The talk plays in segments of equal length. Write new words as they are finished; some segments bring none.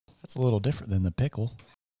That's a little different than the pickle.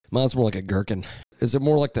 Mine's more like a gherkin. Is it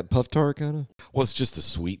more like that Puff Tart kind of? Well, it's just the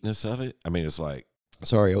sweetness of it. I mean, it's like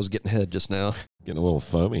Sorry, I was getting head just now. getting a little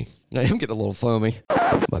foamy. I am getting a little foamy.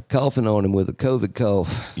 By coughing on him with a COVID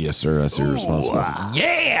cough. Yes, sir. That's irresponsible.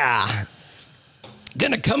 Yeah!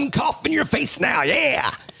 Gonna come cough in your face now, yeah!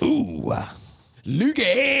 Ooh. Look,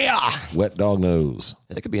 yeah! Wet dog nose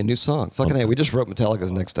That could be a new song. Fucking hey, we just wrote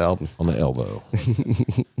Metallica's next album. on the elbow.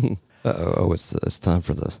 Oh, it's time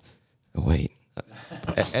for the... Oh, wait.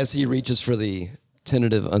 As he reaches for the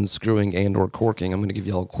tentative unscrewing and or corking, I'm going to give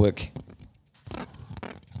you all a quick...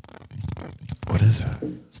 What is that?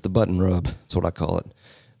 It's the button rub. That's what I call it.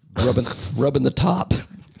 Rubbing the top.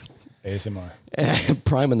 ASMR.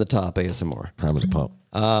 Priming the top ASMR. Prime as a pump.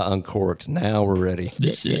 Uncorked. Now we're ready.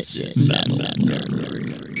 This is Metal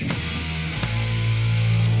Nerd.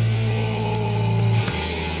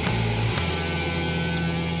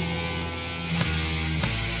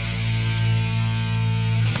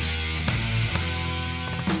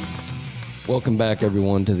 Welcome back,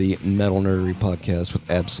 everyone, to the Metal Nerdery Podcast with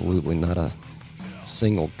absolutely not a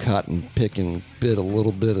single cotton picking bit, a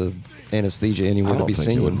little bit of anesthesia I anywhere to don't be think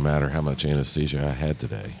it seen. would matter how much anesthesia I had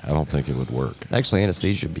today. I don't think it would work. Actually,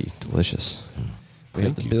 anesthesia would be delicious. We got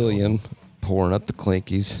Thank the you. Billion pouring up the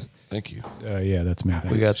clinkies. Thank you. Yeah, that's me.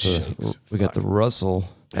 We got Shakes. the Russell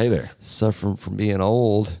Hey there. suffering from being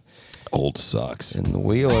old, Old sucks. and the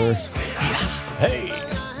Wheeler Hey!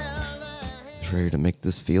 ready to make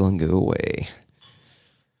this feeling go away.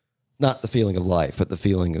 Not the feeling of life, but the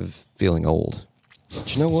feeling of feeling old.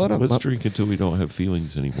 But you know what? Let's drink until we don't have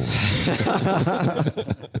feelings anymore.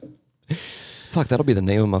 Fuck, that'll be the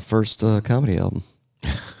name of my first comedy album.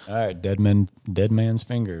 All right, Dead Man's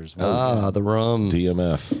Fingers. The rum.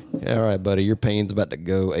 DMF. All right, buddy, your pain's about to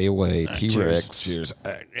go away. T-Rex. Cheers.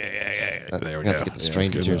 There we Have go. to get the Yeah,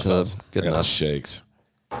 strength that's to your good tub. enough. Good I got enough. shakes.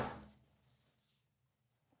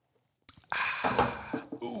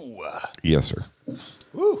 Yes, sir.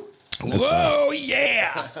 Whoa,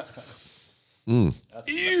 yeah! That's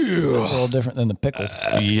a little different than the pickle.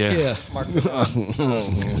 Yeah. Yeah.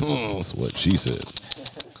 That's what she said.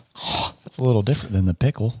 That's a little different than the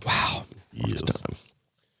pickle. Wow. Yes.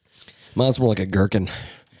 Mine's more like a gherkin.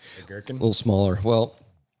 A gherkin? A little smaller. Well,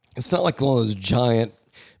 it's not like one of those giant,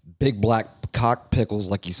 big black cock pickles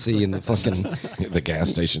like you see in the fucking... The gas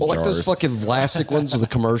station Well, like jars. those fucking Vlasic ones with the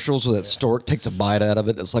commercials where that stork takes a bite out of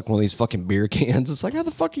it. It's like one of these fucking beer cans. It's like, how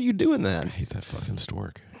the fuck are you doing that? I hate that fucking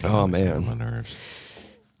stork. Oh, Always get man. on my nerves.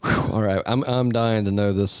 Whew, all right, I'm dying to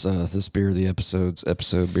know this this beer of the episode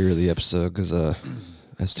beer of the episode because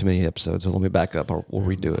that's too many episodes. So let me back up. We'll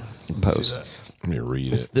redo it in post. Let me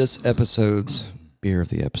read It's it. this episode's beer of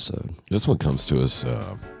the episode. This one comes to us,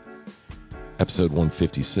 episode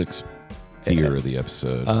 156, beer of the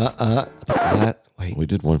episode. I thought wait, We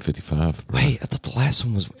did 155. bro. I thought the last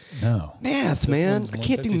one was No. math, This man. one's I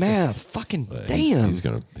can't do 156. math. Fucking But damn. He's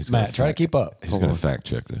gonna Matt, try to keep up. He's gonna fact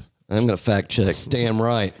check this. I'm gonna fact check. Damn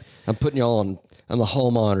right. I'm putting y'all on the hall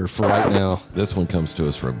monitor for right now. This one comes to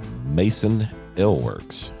us from Mason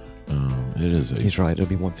Aleworks. It is He's right. It'll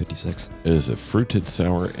be 156. a fruited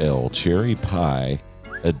sour ale cherry pie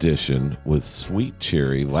edition with sweet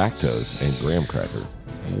cherry, lactose, and graham cracker.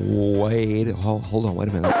 Wait, hold on. Wait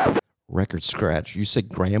a minute. Record scratch. You said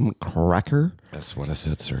graham cracker? That's what I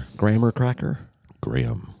said, sir. Grammar cracker?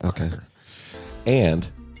 Graham. Okay. cracker. And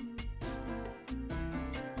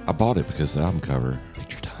I bought it because the album cover.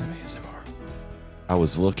 Picture time ASMR. I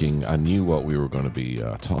was looking, I knew what we were going to be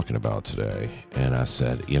talking about today. And I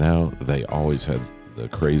said, you know, they always had the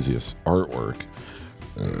craziest artwork.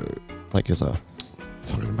 Like it's a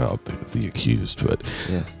Talking about the accused, but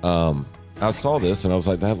yeah. I saw this and I was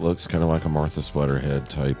like, that looks kind of like a Martha Sputterhead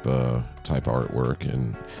type artwork.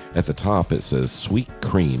 And at the top it says sweet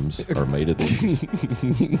creams are made of these.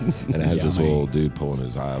 And it has this Yummy. little dude pulling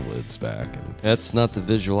his eyelids back. And That's not the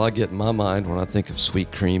visual I get in my mind when I think of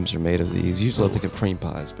sweet creams are made of these. Usually I think of cream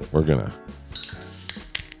pies, but we're gonna.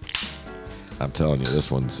 I'm telling you, this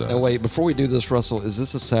one's. now wait, before we do this, Russell, is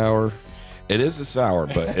this a sour? It is a sour,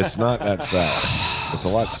 but it's not that sour. It's a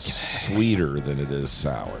lot sweeter than it is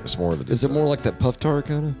sour. It's more of a. Is it more like that Puff Tart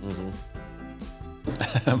kind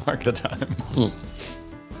of? Mark the time.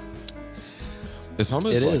 It's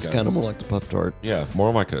almost. It like is kind of more like the Puff Tart. Yeah,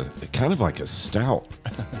 more like kind of like a stout,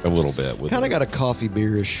 a little bit. With Kind of got a coffee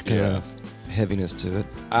beerish kind Yeah. of heaviness to it.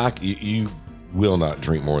 You will not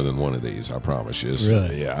drink more than one of these. I promise you.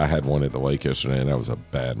 Really? Yeah, I had one at the lake yesterday, and that was a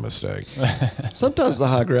bad mistake. Sometimes the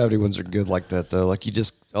high gravity ones are good like that though. Like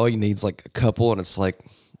all you need is like a couple, and it's like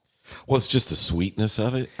Well, it's just the sweetness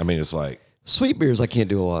of it. I mean, it's like Sweet beers I can't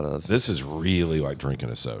do a lot of. This is really like drinking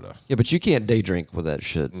a soda. Yeah, but you can't day drink with that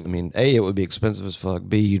shit. I mean, A, it would be expensive as fuck.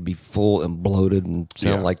 B, you'd be full and bloated and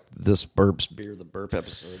sound like this Burp's Beer, the Burp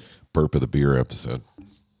episode. Burp of the beer episode.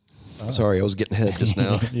 Sorry, I was getting head just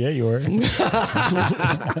now. Yeah, you were. Getting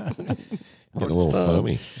a little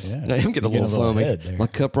foamy. Yeah. I am getting a little foamy. head there. My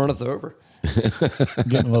cup runneth over.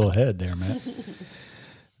 Getting a little head there, Matt.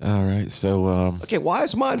 All right, so Okay, why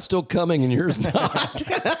is mine still coming and yours not?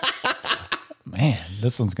 Man,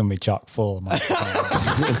 this one's gonna be chock full of my. I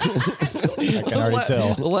can already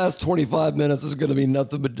tell. The last 25 minutes is going to be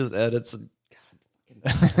nothing but just edits. And,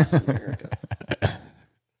 God, America. I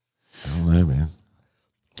don't know, man.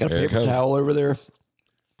 Got a There it paper goes. towel over there,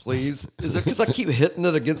 please? Is it because I keep hitting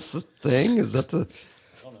it against the thing? Is that the?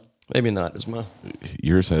 Maybe not. Is my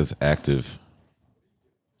Yours has active.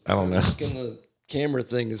 I don't know. looking the camera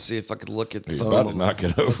thing to see if I could look at the You're phone. about to on my knock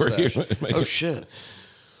it over. mustache. Make Oh it- shit!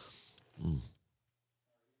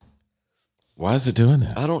 Why is it doing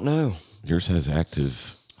that? I don't know. Yours has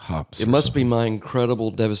active hops. It must be my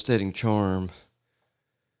incredible, devastating charm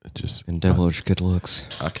It just. and devilish good looks.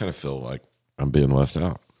 I kind of feel like I'm being left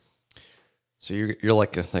out. So you're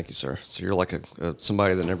like a thank you, sir. So you're like a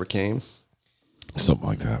somebody that never came. Something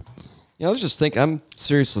like that. Yeah, I was just thinking. I'm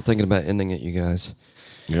seriously thinking about ending it, you guys.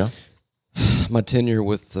 Yeah. My tenure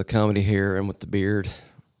with the comedy hair and with the beard.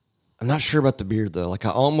 I'm not sure about the beard though. Like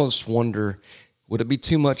I almost wonder, would it be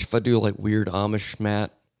too much if I do like weird Amish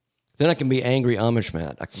Matt? Then I can be angry Amish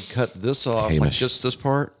Matt. I can cut this off, like Hamish. just this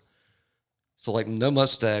part. So like no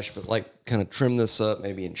mustache, but like kind of trim this up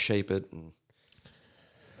maybe and shape it and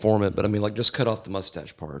form it. But I mean like just cut off the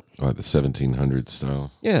mustache part. Like the 1700s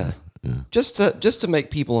style. Yeah. Just to make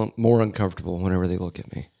people more uncomfortable whenever they look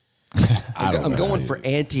at me. I'm going for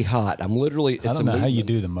anti-hot. I'm literally. It's I don't know a how you movement.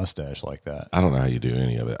 do the mustache like that. I don't know how you do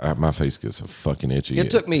any of it. My face gets so fucking itchy It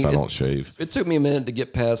took me- if I it- don't shave. It took me a minute to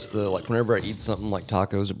get past the like whenever I eat something like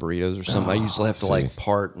tacos or burritos or something. I usually have to see. like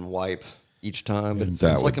part and wipe each time, but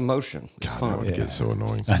That it's like would- emotion. It's God, that fun. would get so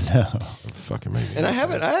annoying. I know. Fucking make me And I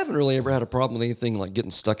upset. haven't really ever had a problem with anything like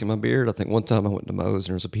getting stuck in my beard. I think one time I went to Moe's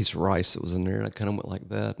and there was a piece of rice that was in there, and I kind of went like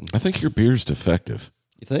that. And I think your beer's defective.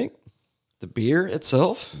 you think the beer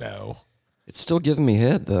itself? No. It's still giving me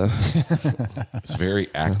head though. It's very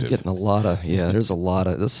active. Getting a lot of There's a lot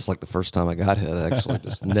of. This is like the first time I got head. Actually,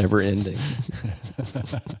 just never ending.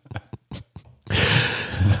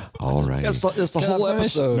 All right. It's the whole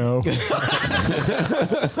episode. No.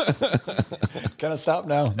 Can I stop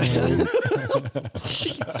now?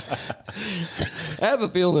 I have a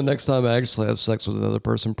feeling the next time I actually have sex with another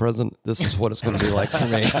person present, this is what it's going to be like for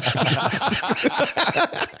me.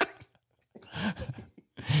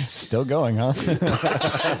 Still going, huh?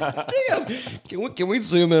 Damn! Can we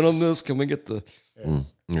zoom in on this? Can we get the?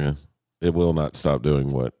 Yeah. It will not stop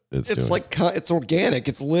doing what it's doing. It's like it's organic.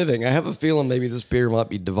 It's living. I have a feeling maybe this beer might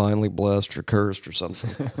be divinely blessed or cursed or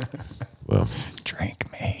something. well,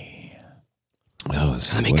 Drink me.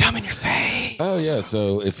 Let me come in your face. oh yeah.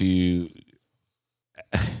 So if you,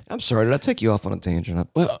 I'm sorry. Did I take you off on a tangent?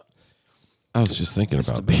 I was just thinking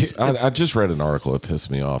about this. I just read an article. It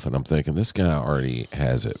pissed me off, and I'm thinking this guy already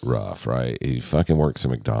has it rough, right? He fucking works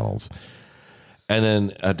at McDonald's, and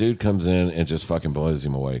then a dude comes in and just fucking blows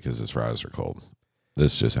him away because his fries are cold.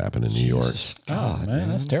 This just happened in New York. God, man,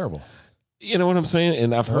 that's terrible. You know what I'm saying?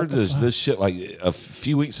 And I've heard this shit like a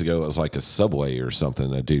few weeks ago. It was like a Subway or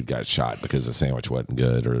something. A dude got shot because the sandwich wasn't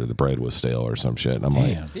good or the bread was stale or some shit. And I'm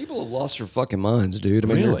like, Damn. People have lost their fucking minds, dude. I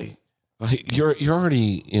mean, really? Like, you're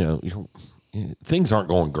already, things aren't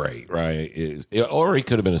going great, right? Or he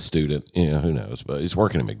could have been a student, who knows? But he's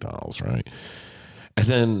working at McDonald's, right? And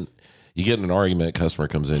then you get in an argument, customer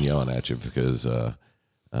comes in yelling at you because the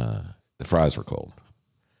fries were cold.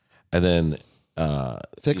 And then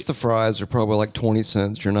Fix the fries. They're probably like 20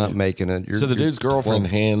 cents. You're not making it. so the dude's girlfriend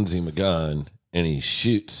hands him a gun and he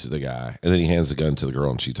shoots the guy, and then he hands the gun to the girl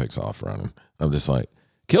and she takes off running. I'm just like,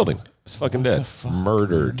 killed him. He's fucking dead.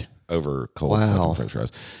 Murdered over cold fucking French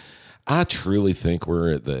fries. I truly think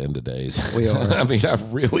we're at the end of days. We are. I mean, I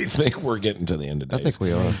really think we're getting to the end of days. I think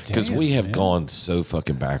we are. Because we have gone so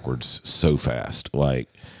fucking backwards so fast. Like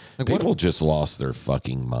people just lost their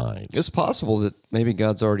fucking minds. It's possible that maybe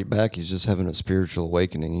God's already back. He's just having a spiritual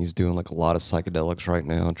awakening. He's doing like a lot of psychedelics right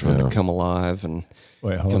now, trying to come alive and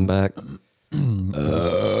Wait, hold come on. back.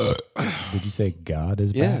 Did you say God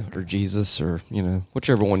is Yeah, back? or Jesus, or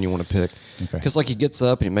whichever one you want to pick. Okay. Because like he gets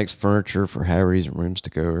up and he makes furniture for Harry's and rooms to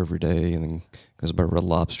go every day, and then goes by Red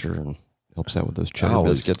Lobster and Helps out with those I cheddar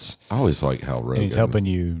always, biscuits. I always like how Rogan. And he's helping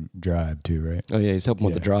you drive too, right? Oh yeah, he's helping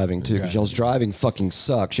with the driving too, because y'all's driving fucking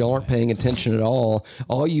sucks. Y'all aren't paying attention at all.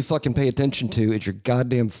 All you fucking pay attention to is your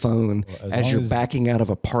goddamn phone as you're backing out of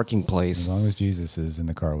a parking place. As long as Jesus is in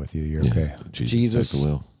the car with you, you're okay. Jesus, take the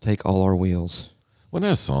wheel. Take all our wheels. Wasn't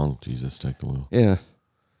that a song? Jesus, take the wheel. Yeah,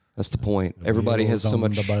 that's the point. Everybody has Wheels so on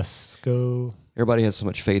much. The bus go. Everybody has so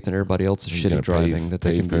much faith in everybody else's You're shitty gonna driving that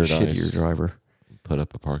they can pave be a paradise. shittier driver. Put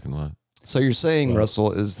up a parking lot. So you're saying,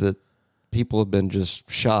 Russell, is that people have been just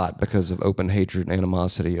shot because of open hatred and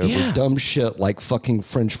animosity over dumb shit like fucking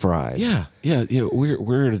French fries? Yeah.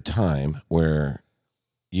 We're at a time where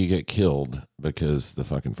you get killed because the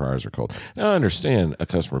fucking fries are cold. Now I understand a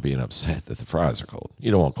customer being upset that the fries are cold.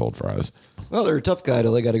 You don't want cold fries. Well, they're a tough guy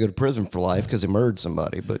till they got to go to prison for life because they murdered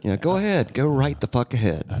somebody. But go ahead, go right the fuck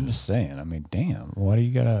ahead. I'm just saying. I mean, damn. Why do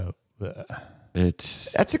you gotta?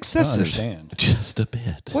 It's That's I don't excessive. understand. just a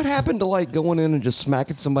bit. What happened to like going in and just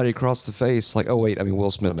smacking somebody across the face? Like, oh wait, I mean Will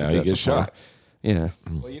Smith. Now did you that get before. shot. Yeah,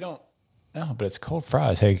 Well, you don't. No, but it's cold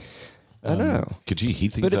fries. Hey, I know. Could you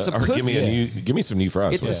heat these But it's up? a Or give me pussy. give me some new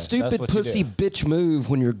fries. It's a please. stupid what you pussy do. bitch move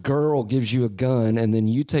when your girl gives you a gun and then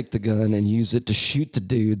you take the gun and use it to shoot the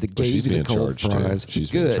dude that Well, gave she's you the being cold charged, too. fries. She's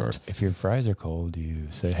being Good. charged. if your fries are cold, you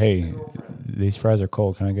say, "Hey, these fries are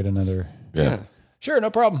cold. Can I get another?" Yeah. Sure,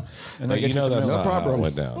 no problem. And But they get you know some that's milk. not how it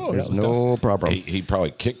went down. Oh, There's that was no problem. He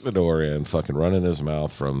probably kicked the door in, fucking running his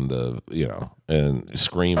mouth from the, and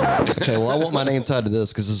screaming. Okay, well, I want my name tied to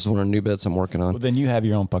this because this is one of the new bits I'm working on. Well, then you have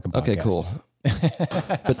your own fucking podcast. Okay, cool.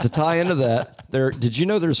 But to tie into that, did you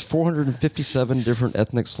know there's 457 different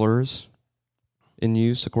ethnic slurs in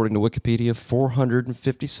use according to Wikipedia?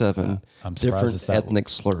 457 I'm surprised different it's that- ethnic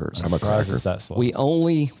slurs. I'm a Surprised cracker. it's that slow.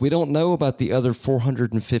 We don't know about the other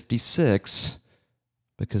 456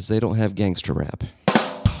 because they don't have gangster rap.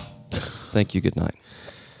 Thank you. Good night.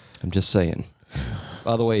 I'm just saying.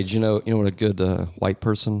 By the way, do you know what a good white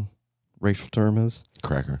person racial term is?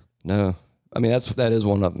 Cracker. No. I mean, that is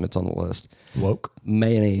one of them. It's on the list. Woke.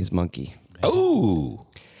 Mayonnaise monkey. Oh.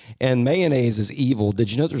 And mayonnaise is evil.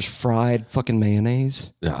 Did you know there's fried fucking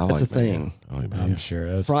mayonnaise? Yeah, I That's like a thing. I like I'm mayonnaise.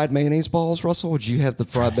 sure. That's Fried mayonnaise balls, Russell? Would you have the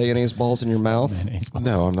fried mayonnaise balls in your mouth?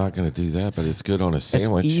 No, I'm not going to do that, but it's good on a It's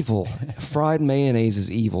sandwich. evil. Fried mayonnaise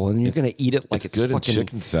is evil, and you're going to eat it like It's good fucking in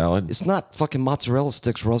chicken salad. It's not fucking mozzarella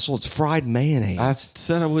sticks, Russell. It's fried mayonnaise. I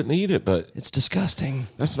said I wouldn't eat it, but It's disgusting.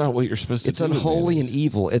 that's not what you're supposed to It's do. with unholy and mayonnaise.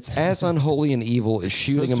 evil. It's as unholy and evil as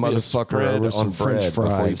shooting a Supposed to be motherfucker spread over some on French bread before you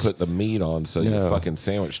fries. put the meat on, so your No. fucking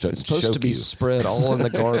sandwich doesn't It's supposed choke to be you. spread all in the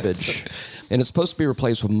garbage, and it's supposed to be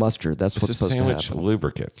replaced with mustard. That's It's what's a supposed to sandwich happen.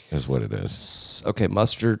 lubricant, is what it is. Okay,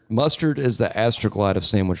 mustard. Mustard is the Astroglide of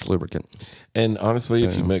sandwich lubricant. And honestly,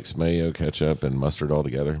 if you mix mayo, ketchup, and mustard all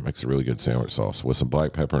together, it makes a really good sandwich sauce with some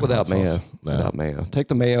black pepper and Without hot mayo. sauce. No. Without mayo. Take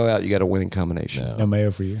the mayo out, you got a winning combination. No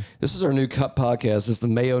mayo for you. This is our new cut podcast. It's the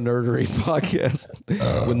Mayo Nerdery podcast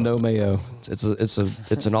with no mayo.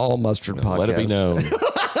 It's an all mustard podcast. Let it be known.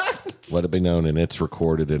 Let it be known, and it's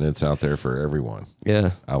recorded, and it's out there for everyone.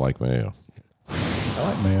 Yeah. I like mayo. I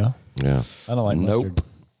like mayo. Yeah. I don't like mustard.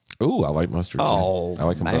 Ooh, I like mustard. Too. Oh, I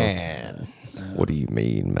like them man. What do you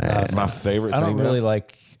mean, man? both. My favorite I thing. don't really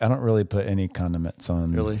like. I don't really put any condiments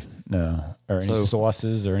on. Really? No, or any So,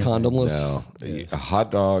 sauces or anything. Condomless. No, a hot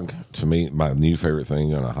dog to me, my new favorite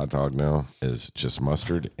thing on a hot dog now is just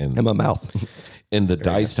mustard and In my mouth. and the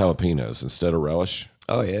diced jalapenos instead of relish.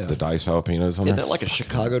 Oh, yeah. The diced jalapenos on Isn't there. that like a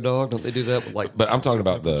Chicago dog? Don't they do that with like But I'm talking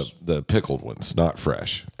about the pickled ones, not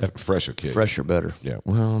fresh. Fresh or kick. fresh or better? Yeah.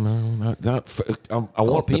 Well, no, not. I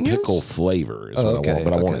want the Jalapenos? pickle flavor is what okay, I want,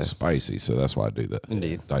 but I want okay. it spicy, so that's why I do that.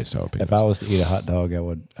 Indeed. Diced jalapenos. If I was to eat a hot dog, I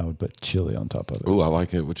would put chili on top of it. Ooh, I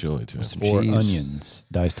like it with chili too. Or cheese. onions,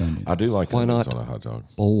 diced onions, I do like Why onions not? on a hot dog.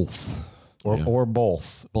 Both. or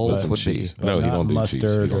both. Both Some would cheese. be. No, he Not don't do cheese. He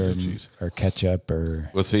mustard don't do cheese. or ketchup or.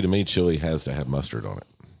 Well, see, to me, chili has to have mustard on it.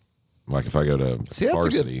 Like if I go to See,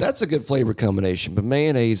 varsity, that's a good flavor combination. But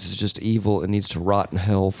mayonnaise is just evil and needs to rot in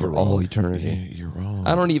hell for all wrong. eternity. Yeah, you're wrong.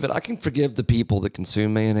 I can forgive the people that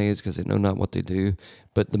consume mayonnaise because they know not what they do.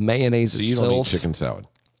 But the mayonnaise So you itself, don't eat chicken salad.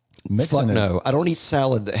 Mixing fuck it. no. I don't eat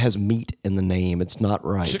salad that has meat in the name. It's not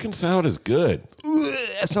right. Chicken salad is good.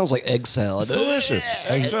 That sounds like egg salad. It's delicious.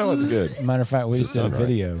 Egg salad's good. Matter of fact, we just did a done right.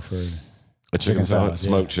 video for. A chicken salad, salad,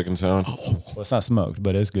 smoked chicken salad. Well, it's not smoked,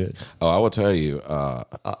 but it's good. Oh, I will tell you,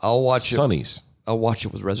 I'll watch it. Sonny's. I'll watch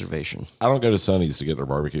it with reservation. I don't go to Sonny's to get their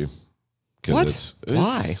barbecue. 'Cause What? It's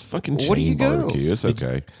Why? fucking chain What do you go? barbecue. It's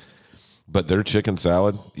okay. But their chicken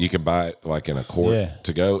salad, you can buy it like in a quart Yeah.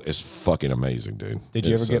 to go. It's fucking amazing, dude. Did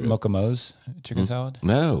you It's ever so get good. Mokomo's chicken salad?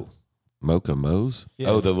 No. Mocha Mo's? Yeah.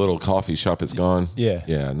 Oh, the little coffee shop. It's gone. Yeah.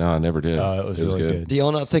 Yeah. No, I never did. It was really good. Do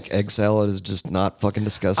y'all not think egg salad is just not fucking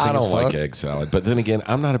disgusting? I don't as like fuck? egg salad, but then again,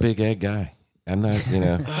 I'm not a big egg guy. I'm not.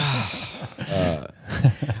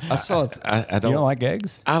 I saw it. I You don't. don't like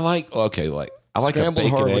eggs? I like I like a Scrambled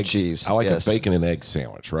bacon hard with egg cheese. I like Yes. a bacon and egg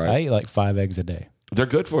sandwich. Right? I eat like 5 eggs a day. They're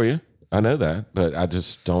good for you. I know that, but I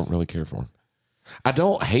just don't really care for them. I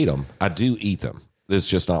don't hate them. I do eat them. It's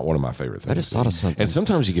just not one of my favorite things. I just thought of something. And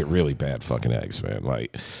sometimes you get really bad fucking eggs, man.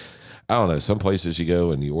 Like, I don't know. Some places you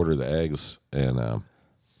go and you order the eggs and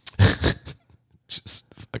just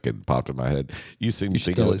fucking popped in my head. You seem to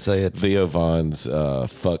should totally say it. Theo Von's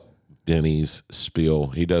fuck Denny's spiel.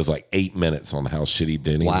 He does like 8 minutes on how shitty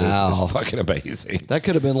Denny's is. Wow. It's fucking amazing. That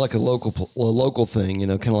could have been like a local thing, you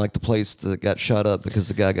know, kind of like the place that got shut up because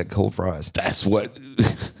the guy got cold fries. That's what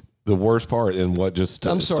the worst part and what just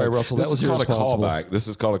I'm sorry, Russell, that this was is called a irresponsible. callback. This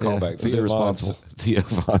is called a callback. it was irresponsible. Theo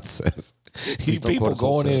Von says these don't people quote us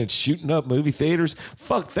all going in said. and shooting up movie theaters.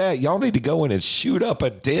 Fuck that. Y'all need to go in and shoot up a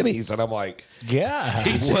Denny's. And I'm like, Yeah.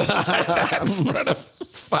 he just said that in front of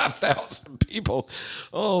 5,000 people.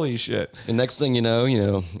 Holy shit. And next thing you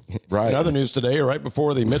know, Right. in other news today, right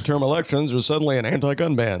before the midterm elections, there's suddenly an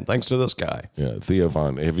anti-gun ban thanks to this guy. Yeah, Theo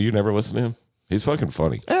Von. Have you never listened to him? He's fucking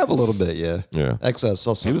funny. I have a little bit, yeah. Yeah. Actually, I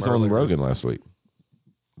saw something He was on earlier. Rogan last week.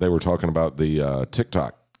 They were talking about the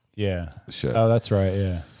TikTok. Yeah. Shit. Oh, that's right.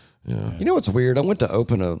 Yeah. Yeah. You know what's weird? I went to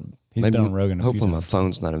open a. He's been on Rogan a few Hopefully, my times.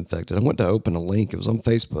 phone's not infected. I went to open a link. It was on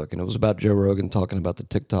Facebook, and it was about Joe Rogan talking about the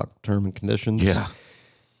TikTok term and conditions. Yeah.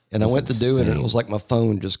 And I That's went to do it, and it insane. was like my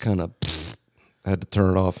phone just kind of. I had to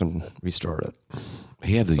turn it off and restart it.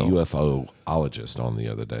 He had the UFOologist on the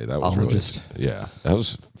other day. That was Ologist. really, yeah, that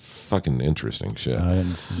was fucking interesting shit. I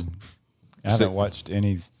didn't see. I haven't watched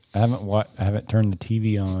any. I haven't turned the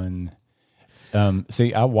TV on.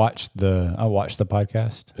 See, I watched the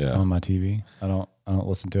podcast Yeah. on my TV. I don't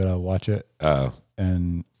listen to it. I watch it,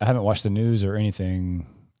 and I haven't watched the news or anything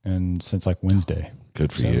since like Wednesday.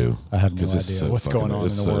 Good for So, you. I have no 'Cause it's idea what's going on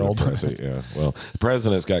it's in the so world. depressing, yeah. Well, the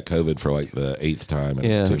president's got COVID for like the 8th time in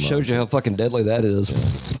Yeah, 2 it shows months you how fucking deadly that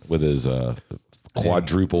is. with his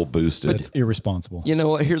quadruple boosted. It's irresponsible. You know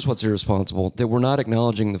what? Here's what's irresponsible: that we're not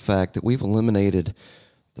acknowledging the fact that we've eliminated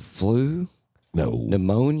the flu, no,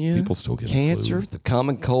 pneumonia, People still get cancer, flu. the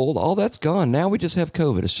common cold. All that's gone. Now we just have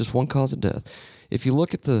COVID. It's just one cause of death. If you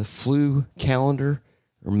look at the flu calendar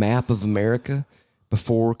or map of America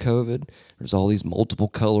before COVID, there's all these multiple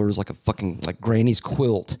colors, like a fucking like granny's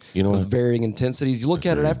quilt. You know with what? varying intensities. You look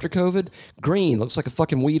at it after COVID, green looks like a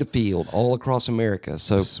fucking wheat field all across America.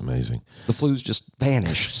 So It's amazing. the flu's just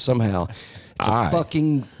vanished somehow. It's a I-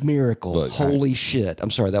 fucking miracle. Look, Holy shit.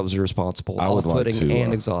 I'm sorry, that was irresponsible. I would like Off-putting to,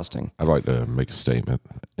 and exhausting. I'd like to make a statement,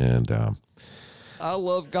 and I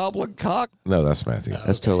love goblin cock. no, that's Matthew.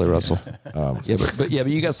 That's totally Russell. Yeah, but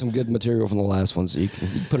you got some good material from the last one, so you can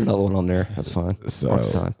put another one on there. That's fine. So-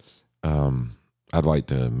 Next time. I'd like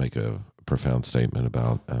to make a profound statement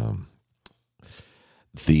about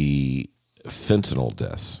the fentanyl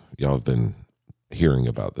deaths. Y'all have been hearing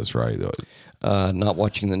about this, right? Not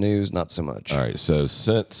watching the news, not so much. All right. So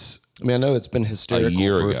since I mean, I know it's been hysterical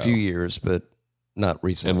year for ago. a few years, but not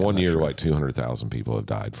recently. in I'm one not year, sure. like 200,000 people have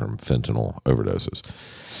died from fentanyl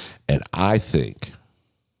overdoses. And I think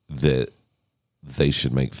that they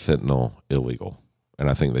should make fentanyl illegal. And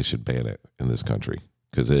I think they should ban it in this country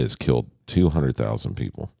because it has killed 200,000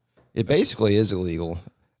 people. It basically is illegal.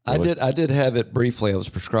 I did have it briefly. I was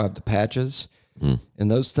prescribed the patches, and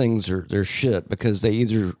those things they're shit because they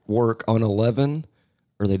either work on 11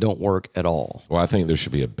 or they don't work at all. Well, I think there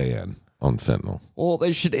should be a ban on fentanyl. Well,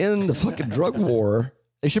 they should end the fucking drug war.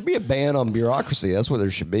 There should be a ban on bureaucracy. That's what there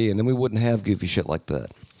should be, and then we wouldn't have goofy shit like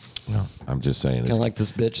that. I'm just saying. Kind of like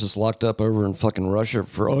this bitch that's locked up over in fucking Russia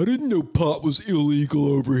for I didn't know pot was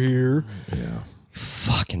illegal over here. yeah.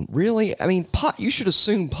 Fucking really? I mean, pot. You should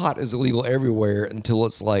assume pot is illegal everywhere until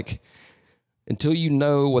it's like, until you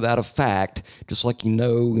know without a fact, just like you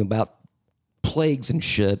know about plagues and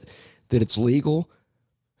shit, that it's legal.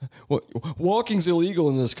 Walking's illegal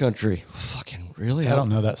in this country. Fucking really? I don't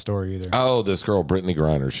know that story either. Oh, this girl, Brittany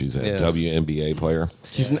Griner, she's a Yeah. WNBA player.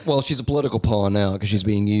 She's a political pawn now because she's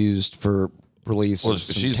being used for release. Well, of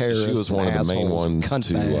some she terrorists was one and of the main assholes and ones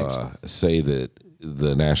cunt bags. to say that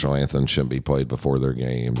the national anthem shouldn't be played before their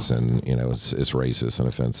games, and it's racist and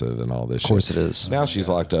offensive and all this. Of course shit. it is. Now she's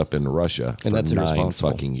locked up in Russia for that's 9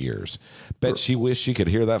 irresponsible. fucking years. Bet she wished she could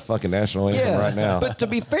hear that fucking national anthem right now. But to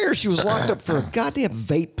be fair, she was locked up for a goddamn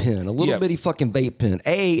vape pen, a little Yeah. bitty fucking vape pen.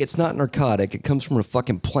 A, it's not narcotic. It comes from a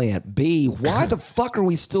fucking plant. B, why the fuck are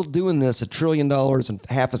we still doing this $1 trillion and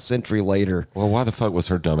half a century later? Well, why the fuck was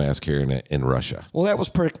her dumbass carrying it in Russia? Well, that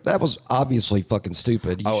was obviously fucking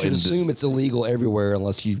stupid. You should and assume it's illegal everywhere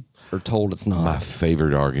unless you are told it's not. My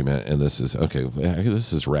favorite argument, and this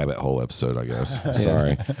is rabbit hole episode, I guess.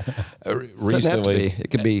 Sorry. Doesn't have to Recently, be.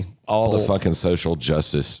 It could be all the both. fucking social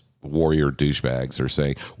justice warrior douchebags are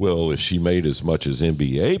saying, well, if she made as much as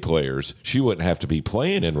NBA players, she wouldn't have to be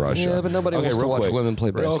playing in Russia. Yeah, but nobody wants to real watch quick, women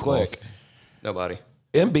play real basketball. quick. Nobody.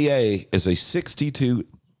 NBA is a $62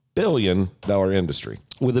 billion industry.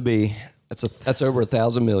 With a B. That's over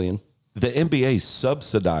 1,000 million. The NBA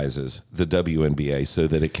subsidizes the WNBA so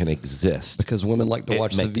that it can exist. Because women like to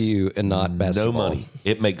watch The makes View and not basketball. No money.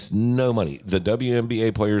 It makes no money. The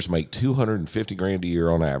WNBA players make $250,000 a year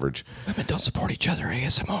on average. Women don't support each other,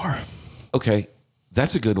 ASMR. Okay,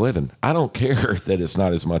 that's a good living. I don't care that it's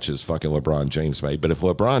not as much as fucking LeBron James made, but if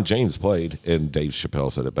LeBron James played, and Dave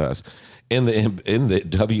Chappelle said it best, in the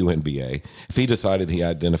WNBA, if he decided he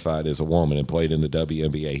identified as a woman and played in the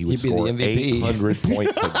WNBA, he would He'd be score the MVP. 800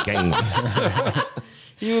 points a game.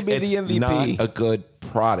 He would be It's the MVP. not a good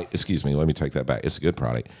product. Excuse me, let me take that back. It's a good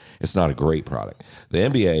product. It's not a great product. The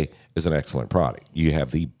NBA is an excellent product. You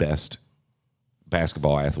have the best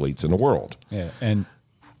basketball athletes in the world. Yeah, and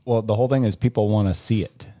well, the whole thing is people want to see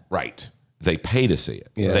it. Right. They pay to see it.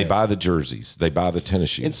 Yeah. They buy the jerseys. They buy the tennis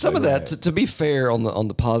shoes. And some of that, to be fair, on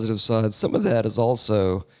the positive side, some of that is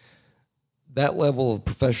also that level of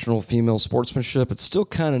professional female sportsmanship. It's still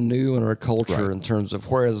kind of new in our culture Right. in terms of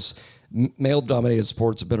whereas male-dominated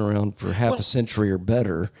sports have been around for half a century or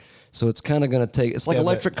better. So it's kind of going to take. It's like Yeah,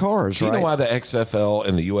 electric cars, Do you right? know why the XFL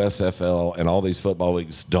and the USFL and all these football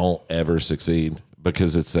leagues don't ever succeed?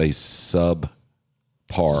 Because it's a subpar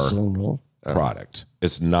product.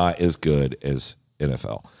 It's not as good as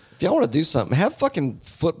NFL. If y'all want to do something, have fucking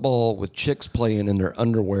football with chicks playing in their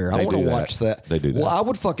underwear. I They want to do that. watch that. They do that. Well, I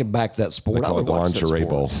would fucking back that sport. They I call it would the watch that lingerie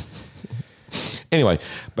sport. bowl. Anyway,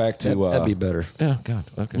 back to That'd be better. Yeah, God.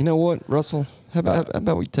 Okay. You know what, Russell? How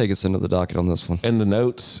about we take us into the docket on this one? and the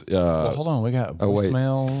notes. Well, hold on, we got wait.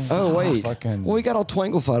 voicemail. Oh wait, fucking. well we got all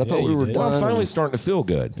twanglified. I thought we you were did. Well, done. I'm finally starting to feel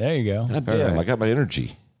good. There you go. God damn, I got my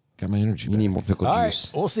energy. Got my energy. You need more pickle All right,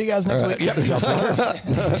 juice. we'll see you guys next week. Yeah, y'all take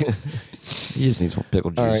care. He just needs more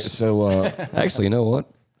pickle juice. All right. So, Actually, you know what?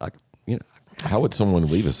 how would someone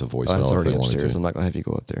leave us a voicemail That's if already they wanted upstairs. to? I'm not gonna have you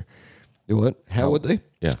go up there. Do what? How would they?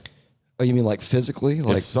 Yeah. Oh, you mean like physically?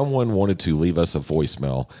 Like If someone wanted to leave us a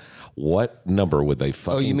voicemail, what number would they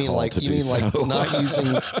fucking oh, you mean call like to you do mean like so? not using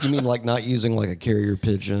you mean like not using like a carrier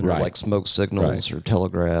pigeon or Right. like smoke signals Right. or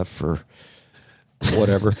telegraph or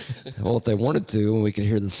whatever. Well, if they wanted to, and we could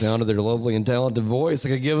hear the sound of their lovely and talented voice, they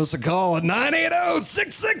could give us a call at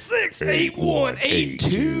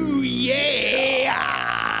 980-666-8182. Yeah.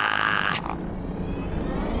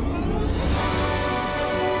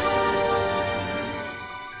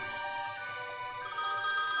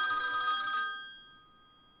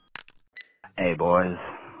 Hey boys,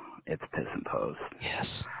 it's Piss and Post.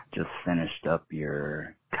 Yes. Just finished up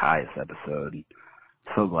your Caius episode.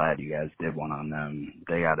 So glad you guys did one on them.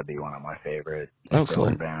 They got to be one of my favorite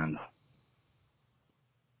Excellent. bands.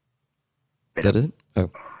 Is that it? Oh,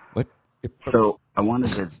 what? So I wanted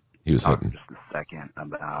to He was talk hitting. just a second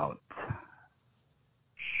about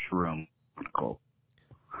Shroom Cult.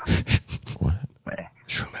 What?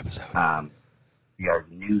 Shroom episode. You guys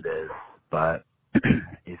knew this, but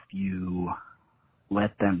if you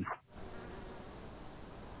let them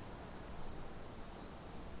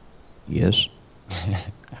Yes.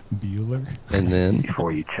 Bueller. And then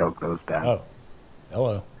before you choke those down, Oh,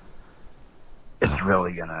 hello. it's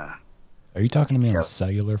really gonna Are you talking to me on Yep. a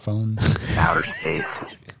cellular phone? outer space.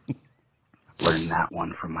 Learned that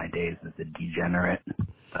one from my days as a degenerate.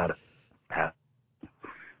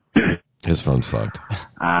 His phone's fucked.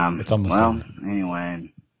 It's almost well, over.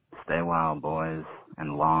 anyway, stay wild, boys,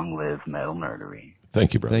 and long live metal nerdery.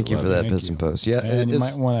 Thank you, brother. thank you for Love that Thank piss you. and post. Yeah, And you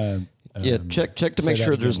it's- might want to. yeah, check to say make that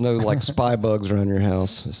sure there's again. no like spy bugs around your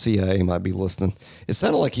house. CIA might be listening. It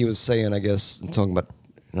sounded like he was saying, I guess, talking about.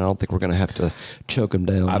 And I don't think we're gonna have to choke him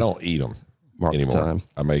down. I don't eat them Mark the anymore.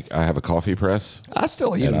 time. I have a coffee press I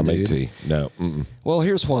still eat and I them, make dude. tea. No. Mm-mm. Well,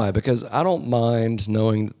 here's why. Because I don't mind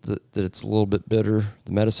knowing that it's a little bit bitter,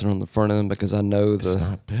 the medicine on the front end, because I know It's the.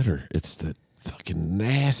 not bitter. It's the fucking fucking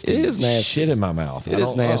nasty. It is nasty. Shit in my mouth. It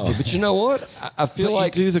is nasty. But you know what? I feel But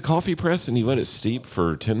like you do the coffee press and you let it steep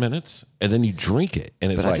for 10 minutes and then you drink it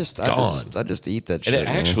and it's but like gone. I just eat that and shit. it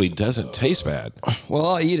actually doesn't taste bad. Well,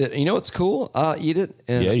 I'll eat it. You know what's cool? I'll eat it.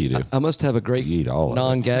 And Yeah, you do. I must have a great You eat all of it.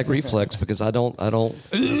 non-gag reflex because I don't. I don't.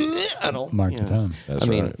 Mark you the know. time. That's I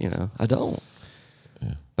mean, right. you know, I don't.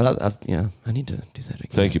 But I need to do that again.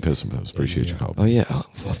 Thank you, Piss and Post. Appreciate your call. Oh yeah. Oh,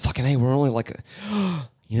 well, fucking hey, we're only like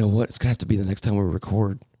you know what? It's gonna have to be the next time we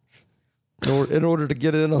record. In order to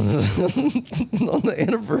get in on the on the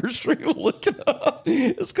anniversary, look it up.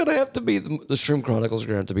 It's gonna have to be the Shroom Chronicles are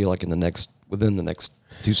gonna have to be like within the next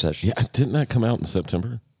 2 sessions. Yeah, didn't that come out in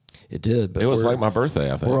September? It did. But It was we're- like my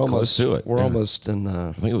birthday, I think. We're Close almost to it. We're Yeah. almost in.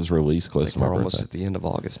 I think it was released close to my we're almost birthday. at the end of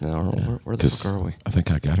August now. Where the 'Cause fuck are we? I think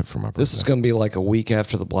I got it for my birthday. This is going to be like a week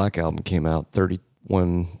after the Black Album came out,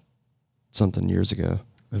 31 something years ago.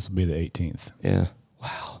 This will be the 18th. Yeah.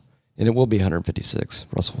 Wow. And it will be 156.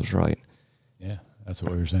 Russell was right. Yeah, that's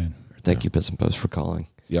what we were saying. Thank you, Piss and Post, for calling.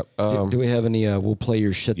 Yep. Do we have any? We'll play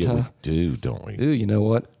your shit. Yeah, we do, don't we? Ooh, you know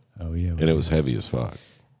what? Oh yeah. And it was heavy as fuck.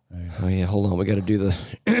 Oh yeah. Hold on. We got to do the.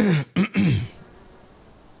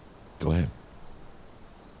 Go ahead.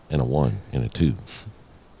 And a 1 and a 2.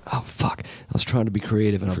 Oh fuck! I was trying to be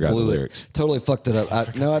creative and I Forgot the blew it. lyrics. Totally fucked it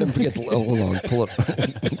up. No, I didn't forget the. Oh, hold on. Pull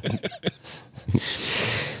it.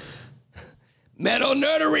 Metal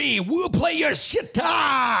Nerdery, we'll play your shit.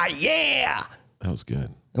 Yeah. That was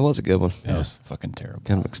good. It was a good one. That was fucking terrible.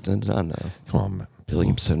 Kind of extended. I know. Come on, man. Billy,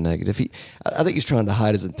 I'm so negative. I think he's trying to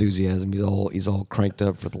hide his enthusiasm. He's all cranked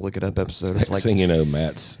up for the Look It Up episode. It's like, Singing,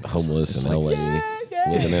 Matt's homeless in LA,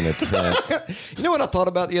 living in a tent, you know what I thought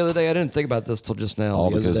about the other day? I didn't think about this till just now. all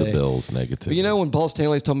the other because of day. Bill's negativity. But you know when Paul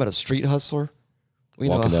Stanley's talking about a street hustler? Well, you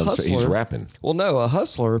Walking know, a down the street, he's hustler- rapping. Well, no, a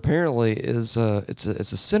hustler apparently is it's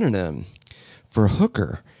a synonym for a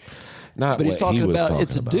hooker. Not But he's what he talking was about talking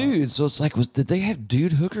it's a about. dude. So it's like, did they have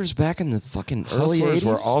dude hookers back in the fucking early Hustlers 80s?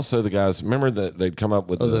 were also the guys. Remember that they'd come up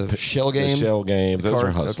with the shell game? The shell games. Those Card-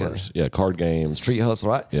 are hustlers. okay. Yeah, card games. street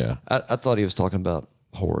hustler. Yeah. I thought he was talking about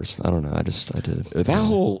whores. I don't know. I did. That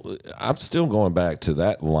whole. I'm still going back to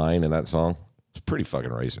that line in that song. It's pretty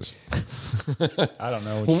fucking racist. I don't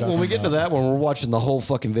know. What When we get to that one, we're watching the whole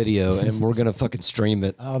fucking video and we're gonna fucking stream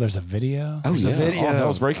it. Oh, there's a video. There's a video. All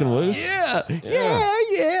hell's breaking loose. Yeah.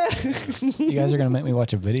 You guys are gonna make me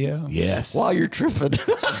watch a video? Yes. While you're tripping.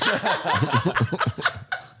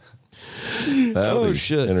 That'll Oh, be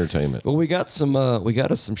shit. entertainment. Well, we got us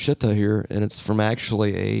some shitta here, and it's from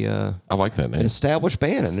actually a I like that name. an established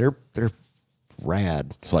band, and they're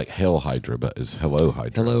rad. It's like Hell Hydra, but it's Hello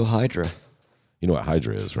Hydra. Hello, Hydra. You know what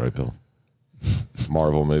Hydra is, right, Bill?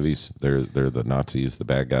 Marvel movies. They're the Nazis, the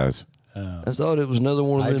bad guys. I thought it was another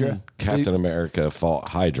one of Hydra? them. Captain America fought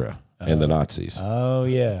Hydra and the Nazis. Oh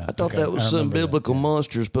yeah. I thought Okay, that was I some remember that. biblical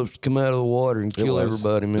monster supposed to come out of the water and It kill was.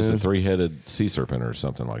 everybody, man. It's a 3-headed sea serpent or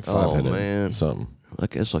something, like Oh, 5-headed man. something. I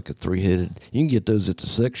guess like a 3-headed. You can get those at the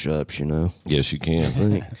sex shops, you know. Yes, you can. I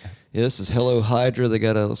think. Yeah, this is Hello Hydra.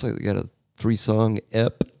 Looks like they got a 3-song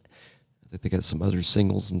ep. I think they got some other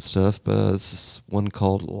singles and stuff, but this is one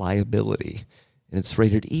called Liability, and it's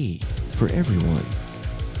rated E for everyone.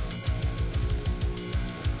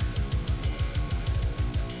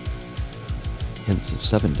 Hints of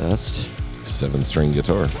Seven Dust. 7-string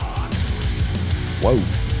guitar. Whoa.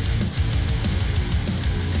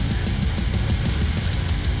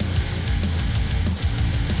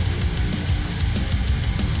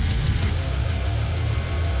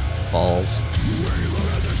 Balls.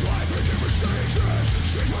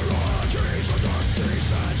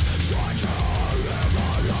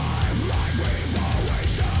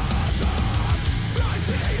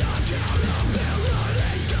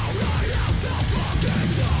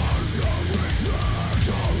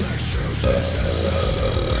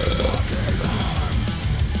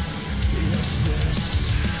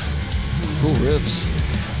 Cool riffs.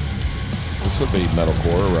 This would be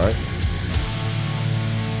metalcore, right?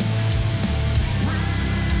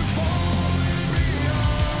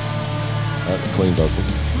 Clean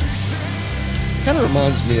vocals. Kind of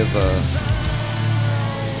reminds me of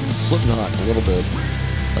Slipknot a little bit.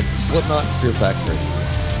 Like Slipknot and Fear Factory.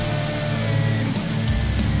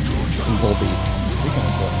 Some Volbeat. Speaking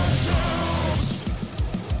of Slipknot,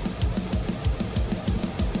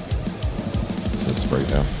 This is straight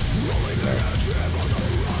now.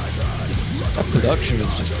 That production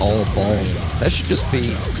is just all balls. That should just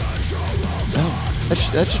be.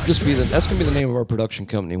 That should just be that's gonna be the name of our production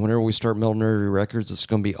company. Whenever we start Metal Nerdery Records, it's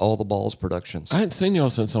gonna be All the Balls Productions. I hadn't seen y'all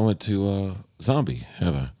since I went to Zombie,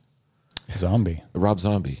 have I? Zombie. Rob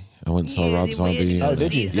Zombie. I went and saw Rob Zombie. Oh,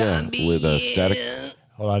 did you? Yeah, with Static.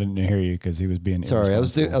 Well, I didn't hear you because he was being Sorry, I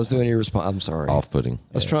was irresponsible. doing your response. I'm sorry. Off-putting.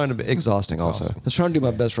 I was trying to be exhausting. Also, I was trying to do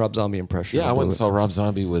my best Rob Zombie impression. Yeah, I I'll went do and it. saw Rob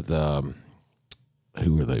Zombie with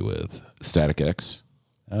who were they with? Static X.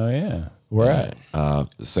 Oh yeah, where at?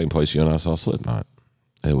 The same place you and I saw Slipknot.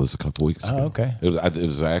 It was a couple weeks ago. Oh, okay. It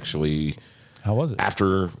was actually How was it?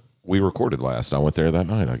 after we recorded last. I went there that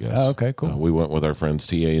night, I guess. Oh, okay, cool. We went with our friends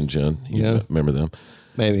TA and Jen. Yeah. Remember them?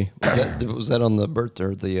 Maybe was that on the birth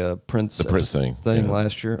or the Prince? The Prince thing. thing Yeah.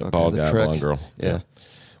 last year. Okay, Ball the guy, Trek. blonde girl. Yeah.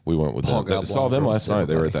 We went with Paul them. got Saw blonde them girl. last night.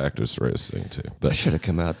 They were at Everybody. the Actors Race thing too. I But should have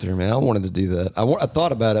come out there, man. I wanted to do that. I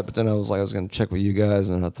thought about it, but then I was going to check with you guys,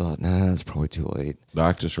 and I thought, nah, it's probably too late. the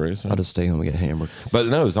Actors Race. I'll just stay home and get hammered. But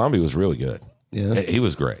no, Zombie was really good. Yeah. He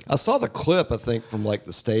was great. I saw the clip, I think, from like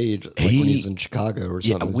the stage, like when he was in Chicago or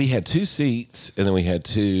Yeah, something. we had 2 seats, and then we had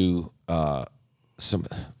 2.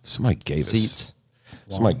 Somebody gave Seats. us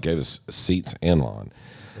somebody gave us seats and lawn.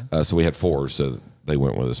 So we had 4, so they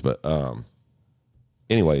went with us. But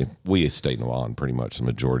anyway, we stayed in the lawn pretty much the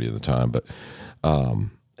majority of the time. But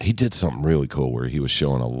he did something really cool where he was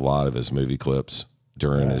showing a lot of his movie clips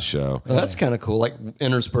during his show. Well, that's kind of cool, like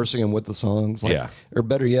interspersing them with the songs. Like, Yeah. Or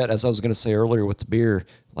better yet, as I was going to say earlier with the beer,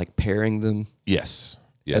 like pairing them Yes.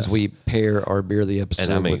 as we pair our beer of the episode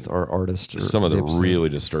And I mean, with our artist. Or some of the episode. really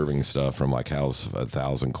disturbing stuff from like House of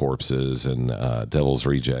 1,000 Corpses and Devil's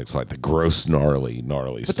Rejects, like the gross, gnarly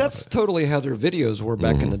But stuff. that's totally how their videos were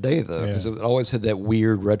back in the day, though, because it always had that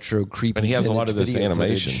weird retro, creepy. And he has a lot of vintage this video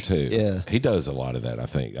animation footage. too. Yeah, he does a lot of that. I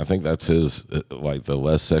think that's his like the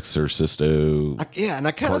Les Sexorcisto. and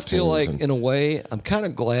I kind of feel cartoons like, and- in a way, I'm kind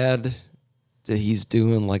of glad that he's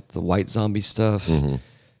doing like the white zombie stuff. Mm-hmm.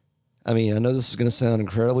 I mean, I know this is going to sound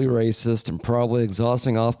incredibly racist and probably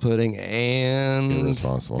exhausting, off-putting, and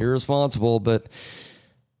irresponsible, but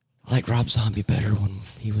I like Rob Zombie better when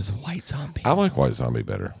he was a white zombie. I like White Zombie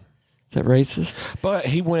better, Is that racist? but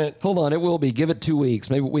he went. Hold on, it will be. Give it 2 weeks.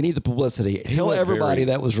 Maybe we need the publicity. Tell went everybody very-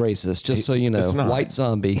 that was racist, just so you know. It's not. White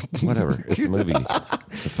Zombie. Whatever. It's a movie.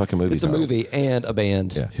 It's a fucking movie. It's a title. movie and a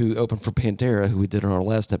band Yeah. who opened for Pantera, who we did on our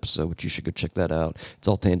last episode, which you should go check that out. It's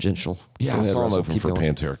all tangential. Yeah, Go I ahead, saw him Russell. open Keep for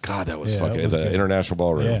going. Pantera. God, that was Yeah, fucking that was the good. International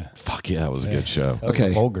Ballroom. Yeah. Fuck yeah, it was a good show. That was a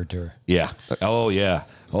Okay. Vulgar tour. Yeah. Oh yeah.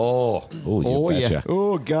 Oh. You Oh, betcha. yeah.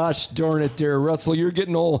 Oh, gosh darn it there, Russell. You're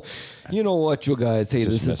getting all, you know what, you guys. Hey,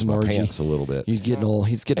 Just this is missed my Margie. pants a little bit. You're getting all,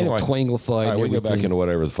 he's getting Anyway, all twanglified all right, and we go back everything. into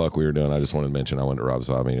whatever the fuck we were doing. I just wanted to mention I went to Rob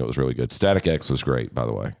Zombie and it was really good. Static X was great, by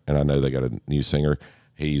the way. And I know they got a new singer.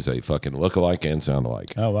 He's a fucking look-alike and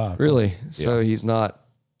sound-alike. Oh wow. Really? So he's not.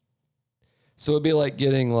 So it'd be like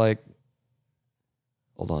getting like.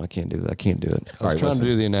 Hold on, I can't do that. I can't do it. I was All right, trying listen.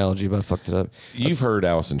 to do the analogy, but I fucked it up. You've heard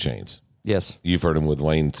Alice in Chains. Yes. You've heard him with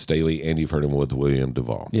Wayne Staley and you've heard him with William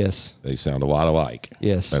Duvall. Yes. They sound a lot alike.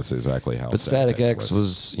 Yes. That's exactly how But Static X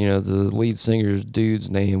was, you know, the lead singer's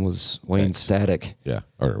dude's name was Wayne X. Static. Yeah.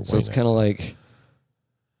 Or So it's kind of like.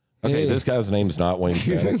 Okay, hey. this guy's name's not Wayne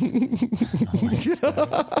Static.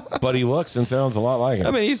 But he looks and sounds a lot like him.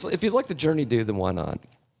 I mean, if he's like the Journey dude, then why not?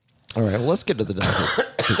 All right, well, let's get to the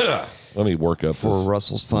document. Let me work up For this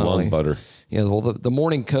Russell's finally. lung butter. Yeah, well, the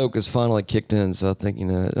morning Coke is finally kicked in, so I think, you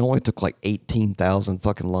know, it only took like 18,000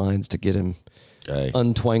 fucking lines to get him Hey,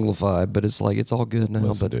 untwanglified, but it's like, it's all good now.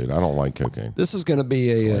 listen, But dude, I don't like cocaine. this is going to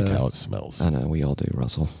be I like a. how it smells. I know, we all do,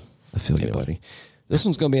 Russell. I feel you, Anyway. buddy. This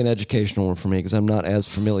one's going to be an educational one for me because I'm not as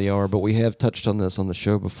familiar, but we have touched on this on the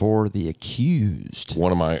show before. The Accused.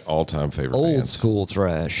 One of my all-time favorite Old bands. school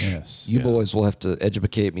trash. Yes. You boys will have to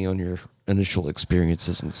educate me on your initial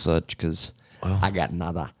experiences and such because I got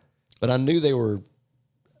nada. But I knew they were.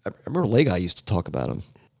 I remember Leg used to talk about them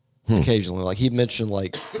occasionally. Like he mentioned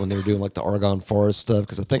like when they were doing like the Argonne Forest stuff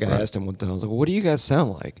because I think I asked him one time. I was like, well, "What do you guys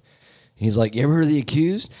sound like?" He's like, "You ever heard of The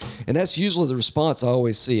Accused?" And that's usually the response I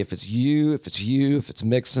always see. If it's you, if it's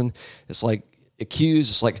mixing, it's like Accused.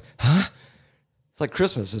 It's like, huh? It's like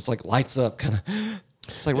Christmas. It's like lights up, kind of.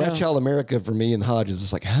 It's like Rat Child America for me and Hodges.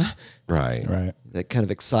 It's like, huh? Right. Right. That kind of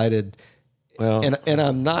excited. Well, And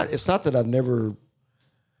I'm not. It's not that I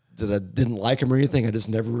didn't like him or anything. I just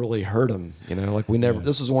never really heard him. You know, like we never.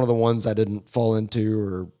 This is one of the ones I didn't fall into,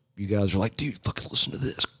 or you guys were like, "Dude, fucking listen to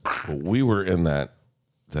this." we were in that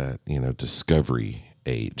discovery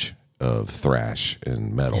age of thrash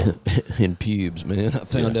and metal. In pubes, man. I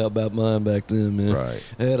found out about mine back then, man. Right.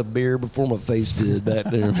 I had a beer before my face did back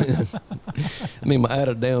there, man. I mean, I had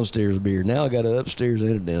a downstairs beer. Now I got an upstairs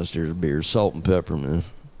and a downstairs beer. Salt and pepper, man.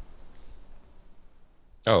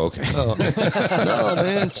 Oh, okay. No,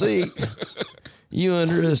 man. See, you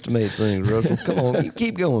underestimate things, Russell. Come on, you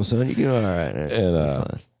keep going, son. You're doing all right. And, You're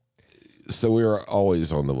fine. So we were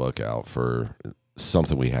always on the lookout for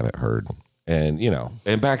something we hadn't heard. And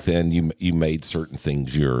and back then you made certain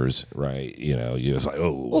things yours, right? You was like,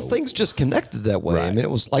 Well, things just connected that way. I Right. mean, it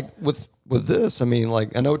was like with this. I mean,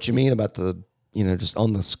 like I know what you mean about the just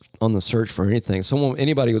on the search for anything.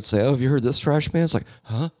 Anybody would say, "Oh, have you heard this trash band?" It's like,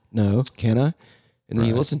 huh? No, can I? And then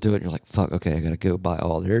you listen to it, and you're like, "Fuck, okay, I got to go buy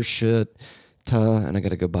all their shit, and I got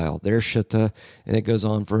to go buy all their shit, and it goes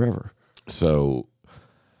on forever." So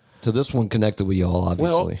this one connected with y'all,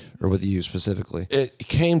 obviously, or with you specifically. it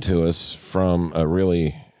came to us from a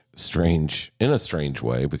really strange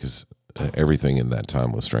way, because everything in that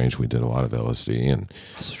time was strange. We did a lot of LSD and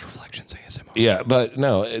Russell's Reflections ASMR. yeah, but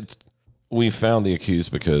no, we found the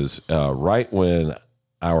Accused because right when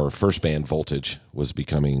our first band Voltage was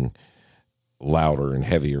becoming louder and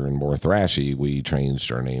heavier and more thrashy, we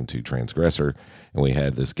changed our name to Transgressor, and we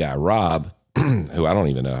had this guy Rob, who I don't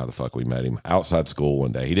even know how the fuck we met him, outside school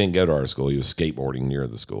one day. He didn't go to our school; he was skateboarding near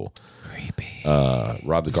the school. Creepy.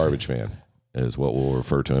 Rob the Garbage Man is what we'll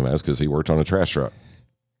refer to him as, because he worked on a trash truck,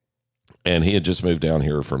 and he had just moved down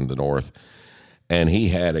here from the north. And he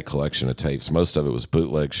had a collection of tapes. Most of it was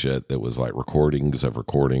bootleg shit that was like recordings of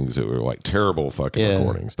recordings that were like terrible fucking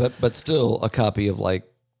recordings. But still a copy of like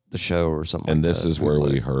the show or something. And like this that. is where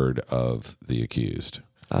we heard of the Accused.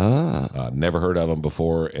 Never heard of him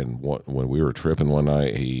before. And when we were tripping one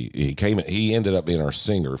night, he ended up being our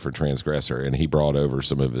singer for Transgressor, and he brought over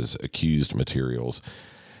some of his Accused materials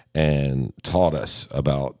and taught us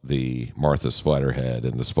about the Martha Splatterhead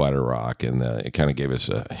and the Splatter Rock, and it kind of gave us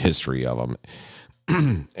a history of them.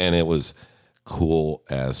 And it was cool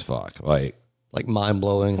as fuck. Like mind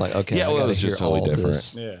blowing. Like, okay, yeah, I well, it gotta was just hear totally all different.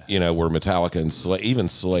 this. Yeah. Where Metallica and even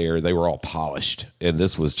Slayer, they were all polished, and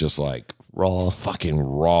this was just like Raw. fucking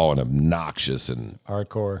raw and obnoxious and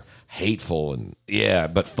Hardcore. hateful and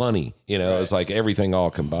but funny. It was like everything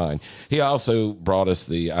all combined. He also brought us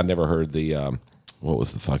I never heard the what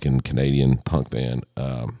was the fucking Canadian punk band?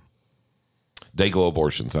 Dayglow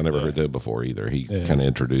Abortions. I never heard them before either. He kind of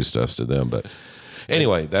introduced us to them, but.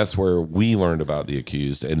 Anyway, that's where we learned about the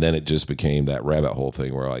Accused, and then it just became that rabbit hole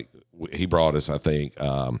thing where, like, he brought us, I think,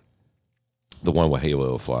 the one with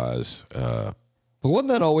Halo Flies. But wasn't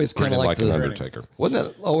that always kind of like an Undertaker.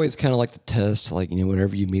 Wasn't that always kind of like the test? Like,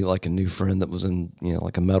 whenever you meet like a new friend that was in,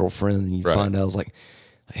 like a metal friend, and you find out, it's like,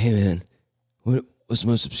 hey man, what's the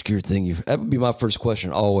most obscure thing that would be my first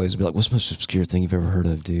question always, be like, what's the most obscure thing you've ever heard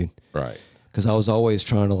of, dude? Right. Because I was always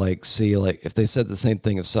trying to like see, like, if they said the same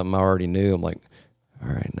thing of something I already knew, I'm like, all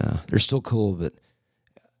right, nah, they're still cool, but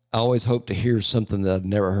I always hope to hear something that I've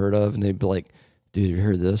never heard of, and they'd be like, dude, have you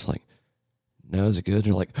heard this? Like, no, is it good? And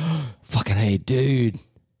you're like, oh, fucking hey, dude.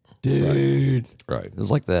 Right. It was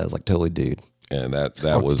like that. It was like totally dude. And that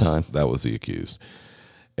All the was time. that was the Accused.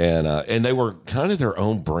 And they were kind of their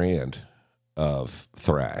own brand of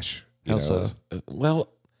thrash. How so? Well,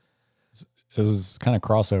 It was kind of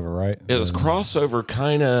crossover, right? it was crossover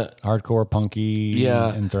kind of, Hardcore, punky,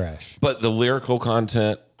 Yeah. and thrash. but the lyrical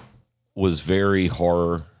content was very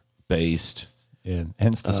horror based. Yeah,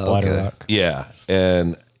 hence the splatter okay. rock. Yeah,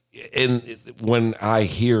 and when I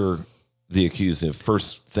hear the Accused, the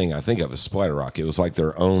first thing I think of is splatter rock. It was like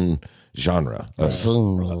their own genre.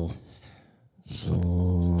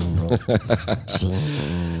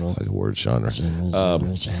 Like a word genre. You're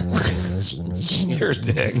a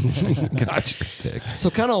dick. God, you're a dick. So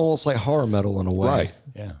kind of almost like horror metal in a way. Right.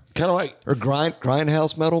 Yeah. Kind of like, Or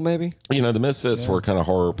grindhouse metal, maybe? the Misfits were kind of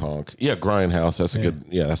horror punk. Yeah, Grindhouse. That's a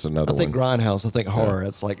good, that's another I think one. grindhouse, I think horror.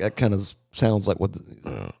 It's like, that kind of sounds like what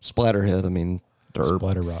Splatterhead, I mean, they're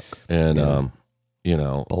Splatter rock. And,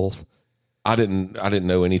 both. I didn't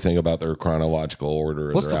know anything about their chronological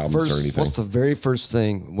order of their albums or anything. What's the very first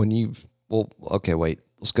thing when you, okay, wait,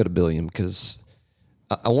 let's go to Billiam, because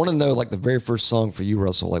I want to know like the very first song for you,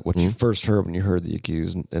 Russell, like what you first heard when you heard The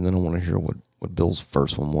Accused, and then I want to hear what Bill's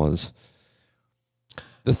first one was.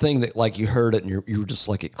 The thing that like you heard it and you were just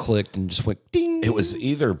like it clicked and just went ding. It was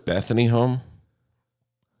either Bethany Home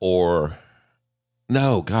or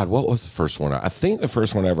no, God, what was the first one? I think the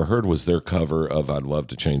first one I ever heard was their cover of "I'd Love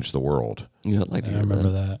to Change the World." You know, like I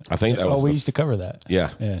remember that. I think that was we the- used to cover that.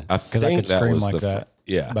 Yeah, Yeah. I Because I think could that scream was like the that.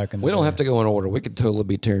 yeah. Back in the We don't day. have to go in order. We could totally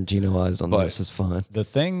be Tarantinoized on But- this. It's fine. The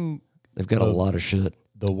thing, They've got a lot of shit.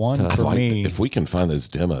 the one I'd for like- me, if we can find those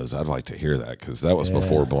demos, I'd like to hear that because that was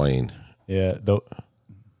before Blaine. yeah, the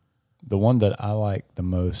one that I like the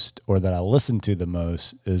most or that I listen to the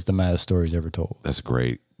most is The Maddest Stories Ever Told. That's a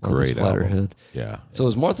great Martha album. Splatterhead. Yeah, So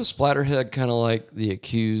is Martha Splatterhead kind of like The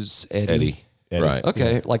Accused Eddie. Eddie. Right.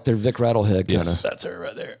 Okay, like their Vic Rattlehead kind of. Yes. That's her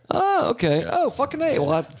right there. Oh, okay. Oh, fucking A.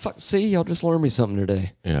 Well, see, y'all just learned me something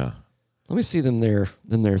today. Yeah. Let me see them their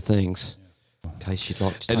things.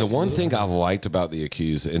 And the one thing I've liked about the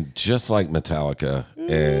Accused, and just like Metallica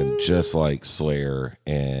and just like Slayer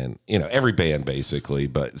and, every band basically,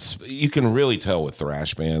 but you can really tell with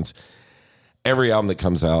thrash bands, every album that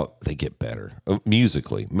comes out, they get better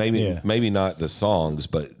musically. Maybe not the songs,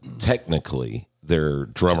 but technically their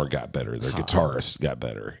drummer got better, their guitarist got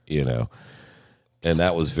better, and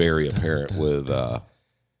that was very apparent with the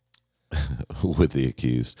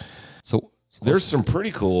Accused. So there's some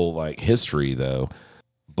pretty cool history though.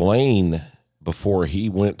 Blaine, before he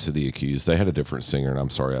went to the Accused, they had a different singer, and I'm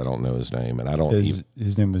sorry I don't know his name, and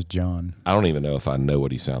his name was John. I don't even know if I know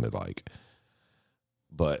what he sounded like.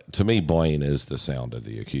 But to me, Blaine is the sound of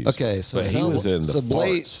the Accused. Okay, so he was in the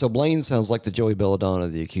Blaine. So Blaine sounds like the Joey Belladonna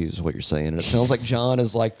of the Accused, is what you're saying, and it sounds like John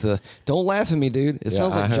is like the. Don't laugh at me, dude. It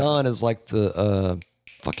sounds like John is like the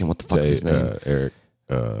fucking what the fuck's his name? Eric,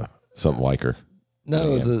 something like her.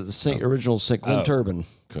 No, the original Glenn Turbin.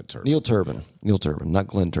 Neil Turbin, not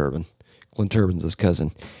Glenn Turbin. Glenn Turbin's his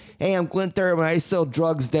cousin. Hey, I'm Glenn Turbin. I sell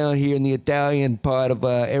drugs down here in the Italian part of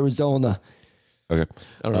Arizona. Okay,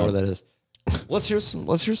 I don't know where that is. Let's hear some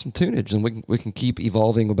tunage, and we can keep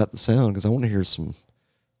evolving about the sound because I want to hear some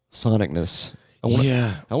sonicness. I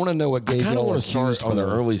want to know what gauge. I kind of want to start on the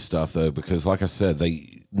early stuff though, because like I said,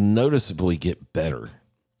 they noticeably get better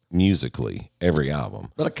musically every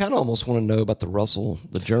album. But I kind of almost want to know about the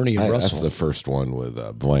journey of Russell. That's the first one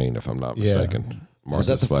with Blaine, if I'm not mistaken. Was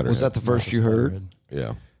that the first you heard?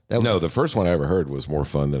 Yeah. The first one I ever heard was More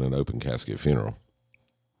Fun Than an Open Casket Funeral.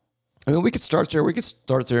 I mean, we could start there. We could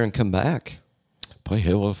start there and come back. Play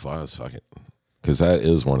Halo 5, fuck it. Because that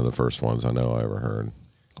is one of the first ones I know I ever heard.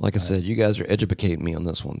 Like I said, you guys are educating me on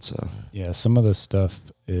this one, so. Yeah, some of the stuff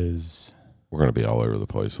is... We're going to be all over the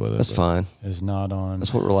place with it. That's fine. Is not on...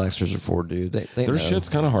 That's what relaxers are for, dude. Their shit's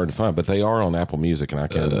kind of hard to find, but they are on Apple Music, and I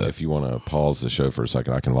can, if you want to pause the show for a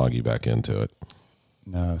second, I can log you back into it.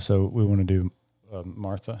 No, so we want to do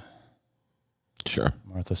Martha. Sure.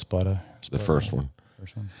 Martha Spletta. The first one.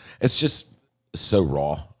 It's just so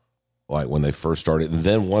raw, like when they first started. And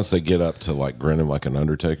then once they get up to like grinning like an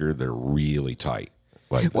Undertaker, they're really tight.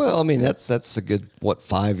 Well, I mean, that's a good,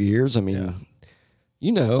 5 years? I mean,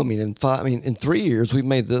 in 3 years, we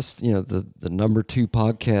made this, the number 2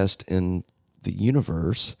 podcast in the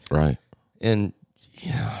universe. Right. And,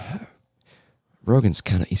 Rogan's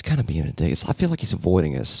he's kind of being a dick. I feel like he's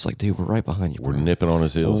avoiding us. It's like, dude, we're right behind you. We're nipping on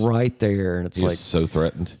his heels. Right there. And he's so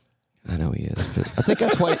threatened. I know he is, but I think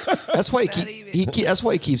that's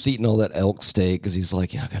why he keeps eating all that elk steak, because he's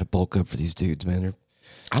like, I got to bulk up for these dudes, man.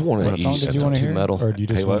 I want to eat. What song did you want to hear? Metal. Or do you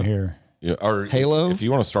just want to hear? Yeah, or Halo? If you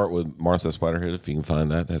want to start with Martha Splatterhead, if you can find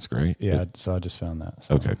that, that's great. Yeah, so I just found that.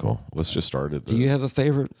 So. Okay, cool. Let's just start it. Do you have a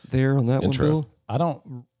favorite there on that intro. one,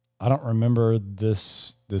 Bill? I don't remember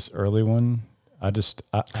this early one. I just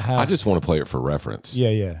want to play it for reference.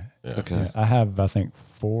 Yeah. Okay. Yeah, I have, I think,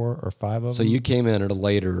 4 or 5 of them. So you came in at a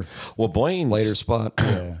later spot.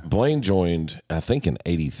 Yeah. Blaine joined, I think, in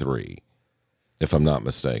 '83, if I'm not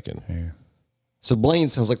mistaken. Yeah. So Blaine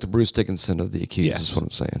sounds like the Bruce Dickinson of the Accused. Yes. Is what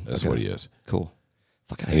I'm saying. That's what he is. Cool.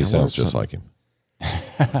 And he sounds just like him.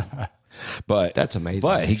 But that's amazing.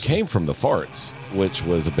 But he came from the Farts, which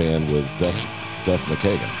was a band with Duff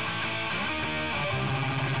McKagan.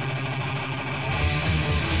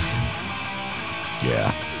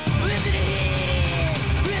 Yeah.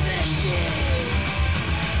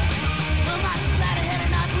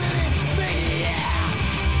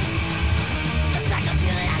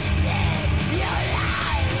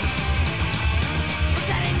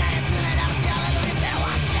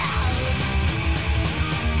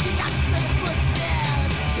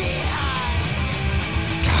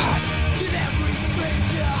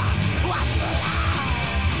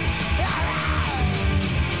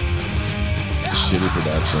 Shitty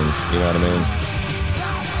production, you know what I mean?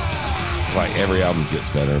 Like every album gets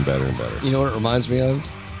better and better and better. You know what it reminds me of?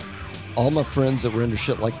 All my friends that were into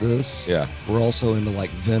shit like this, were also into like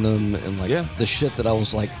Venom and the shit that I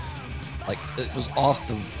was like it was off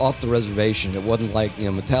the reservation. It wasn't like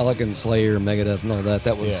Metallica and Slayer, and Megadeth and all that.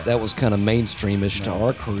 That was kind of mainstreamish to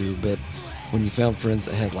our crew. But when you found friends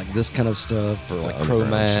that had like this kind of stuff, or like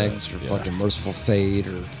Cro-Mags, or fucking Merciful Fate,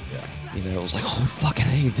 or it was like, oh fucking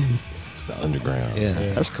hey, dude. It's the underground. Yeah,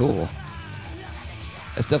 that's cool.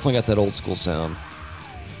 It's definitely got that old school sound.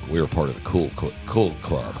 We were part of the cool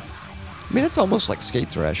club. I mean, it's almost like skate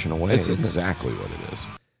thrash in a way. It's exactly what it is.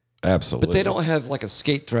 Absolutely. But they don't have like a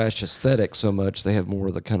skate thrash aesthetic so much. They have more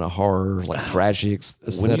of the kind of horror, like thrashy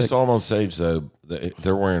aesthetic. When you saw them on stage, though,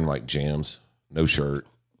 they're wearing like jams, no shirt.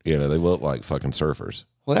 They look like fucking surfers.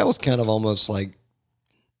 Well, that was kind of almost like,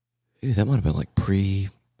 that might have been like pre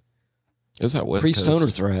It was that West Pre-stoner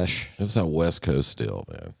Coast. thrash. It was that West Coast still,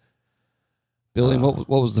 man. Billy, what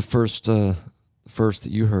was the first that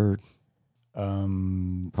you heard?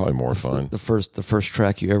 Probably more fun. The first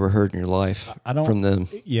track you ever heard in your life I don't from them,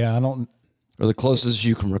 Yeah, I don't. or the closest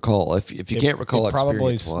you can recall. If you can't recall, it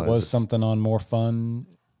probably experience-wise, was it's- something on More Fun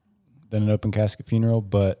than an Open Casket Funeral.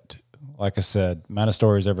 But like I said, amount of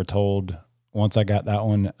stories ever told. Once I got that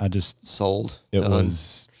one, I just sold. it done.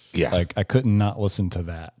 was Yeah. like I couldn't not listen to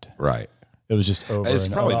that. Right. It was just over. It's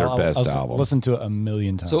and probably over. their best album. Listened to it a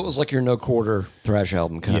million times. So it was like your no quarter thrash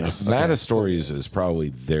album kind Yes. of. Matt of Stories is probably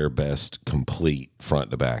their best complete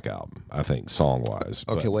front to back album, I think, song wise.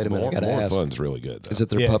 Okay, wait a minute, I gotta More ask. Fun's really good. Though. Is it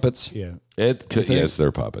their Yeah, puppets? Yeah. It could, yes,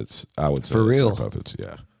 they're puppets. I would say For it's real? their puppets.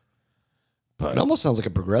 Yeah. It almost sounds like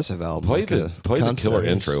a progressive album. Play like the a play the concept. killer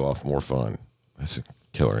intro off More Fun. That's a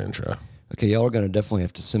killer intro. Okay, y'all are gonna definitely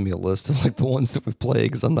have to send me a list of like the ones that we played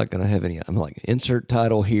because I'm not gonna have any. I'm like insert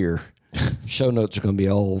title here. Show notes are gonna be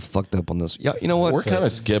all fucked up on this. Yeah, you know what? We're kind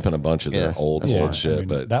of skipping a bunch of their Yeah, old that's fine. shit, I mean,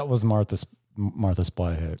 but that was Martha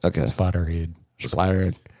Splatterhead. Okay. Splatterhead.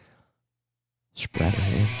 Splatterhead.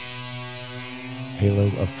 Splatterhead.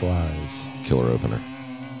 Halo of Flies. killer opener.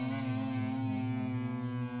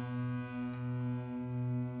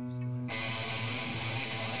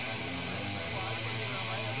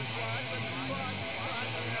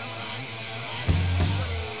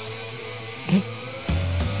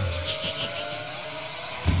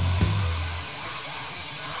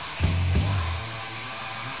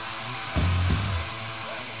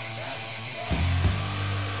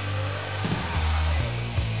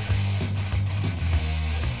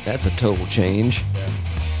 That's a total change.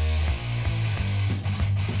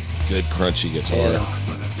 Good crunchy guitar. Yeah.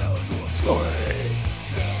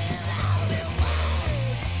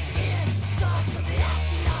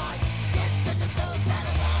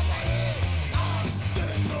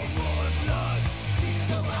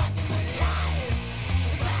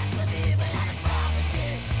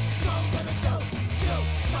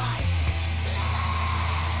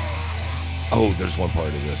 Oh, there's one part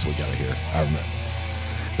of this we gotta hear. I remember.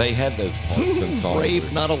 They had those parts in songs. Brave,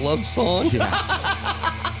 that- not a love song.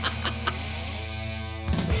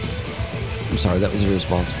 I'm sorry, that was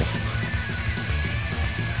irresponsible.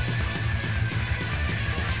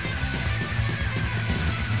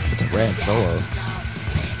 It's a rad solo.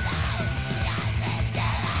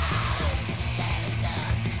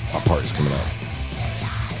 My part's coming up.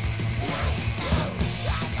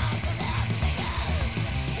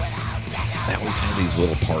 They always had these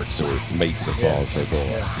little parts that were making the song so cool.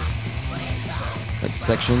 Like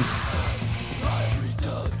sections.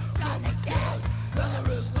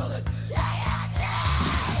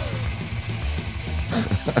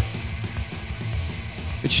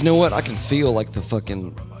 But you know what? I can feel like the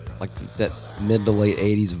fucking, like that mid to late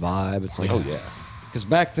 80s vibe. It's like, Oh yeah. because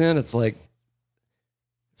back then it's like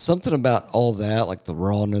something about all that, like the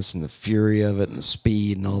rawness and the fury of it and the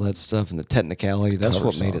speed and all that stuff and the technicality. That's Cover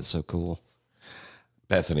what made song. it so cool.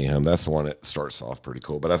 Bethany Hymn. That's the one that starts off pretty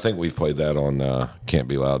cool. But I think we've played that on Can't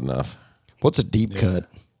Be Loud Enough. What's a deep cut?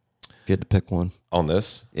 If you had to pick one. On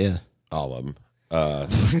this, Yeah. all of them.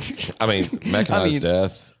 I mean, Mechanized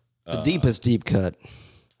Death. The deepest deep cut.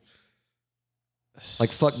 Like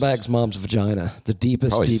fuckbag's mom's vagina. The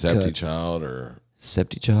deepest Probably deep Septi cut. Child or.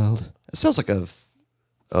 Septi Child. It sounds like a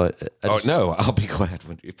Oh, no. I'll be glad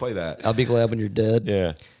when you play that. I'll be glad when you're dead.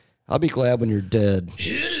 Yeah. I'll be glad when you're dead.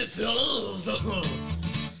 Hit it, fellas.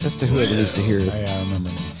 That's to whoever needs to hear it. Hey, I remember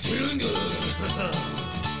that. Feeling good.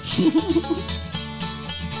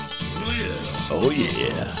 Oh, yeah. Oh,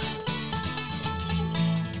 yeah.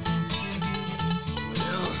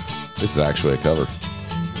 Well, This is actually a cover.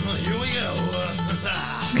 here we go.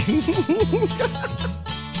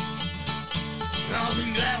 I'll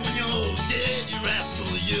be glad when you're dead, you rascal,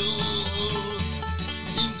 you.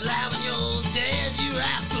 Be glad when you're dead, you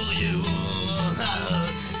rascal, you.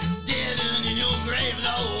 Dead and in your grave,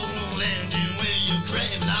 no, landing where you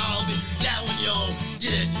crave. I'll be glad when you're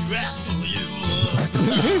dead, you rascal, you.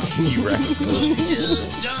 You rascal.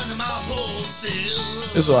 Just done my whole seal.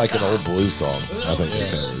 This is like an old blues song. I think it's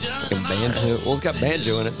covered. Fucking banjo. Well, it's got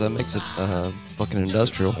banjo in it, so it makes it fucking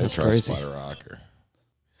industrial. That's Try crazy. Splatter Rock or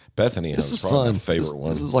Bethany This Hymn is probably fun. my favorite one.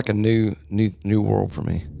 This is like a new world for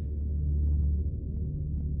me.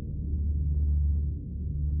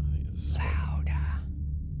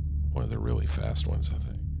 One of the really fast ones, I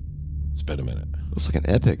think. It's been a minute. Looks like an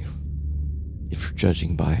epic, if you're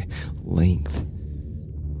judging by length.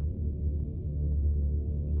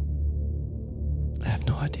 I have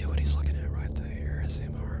no idea what he's looking at right there.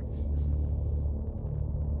 SMR.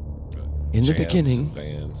 In the Jams, beginning,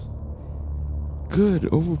 Vans.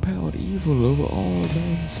 Good overpowered evil over all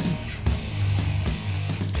mankind.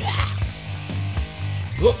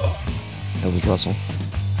 That was Russell.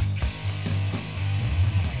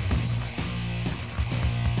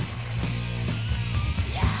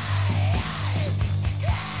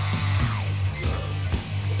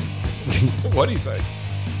 What'd he say?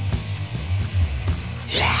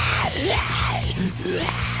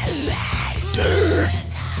 I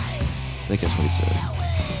think that's what he said.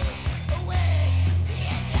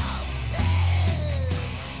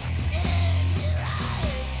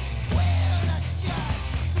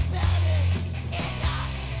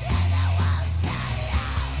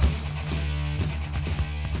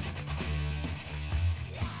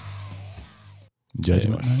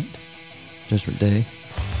 Judgment Night. Judgment Day.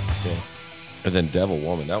 And then Devil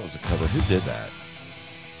Woman. That was a cover. Who did that?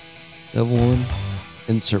 Devil One.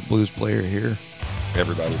 Insert blues player here.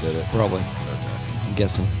 Everybody did it. Probably. Okay. I'm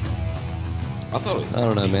guessing. I thought it was. I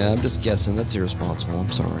don't know, man. I'm just guessing. That's irresponsible.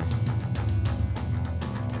 I'm sorry.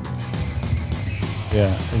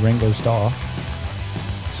 Yeah, Ringo Starr.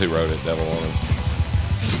 Who wrote it? Devil Woman.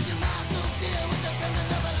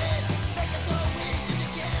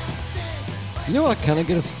 You know what I kind of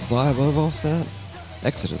get a vibe of off that?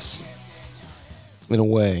 Exodus. In a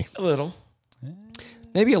way. A little.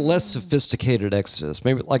 Maybe a less sophisticated Exodus.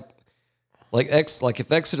 Maybe like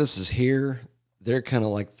if Exodus is here, they're kind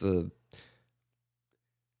of like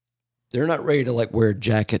they're not ready to like wear a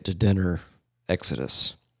jacket to dinner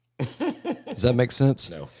Exodus. Does that make sense?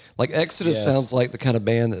 No. Like Exodus Yes. sounds like the kind of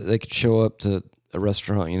band that they could show up to a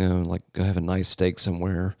restaurant, you know, and like go have a nice steak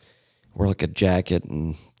somewhere, wear like a jacket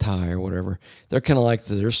and tie or whatever. They're kind of like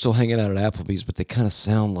they're still hanging out at Applebee's, but they kind of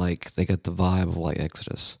sound like they got the vibe of like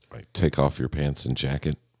Exodus. Like, take off your pants and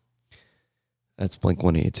jacket. That's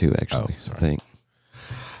Blink-182, actually. Oh, sorry. I think.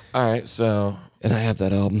 All right, so And I have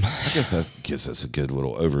that album. I guess that gives us a good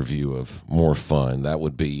little overview of More Fun. That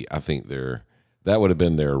would be, I think, that would have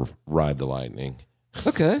been their Ride the Lightning.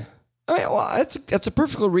 Okay. I mean, well, that's a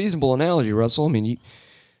perfectly reasonable analogy, Russell. I mean,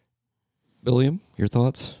 Billiam, your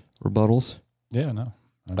thoughts, rebuttals? Yeah, no.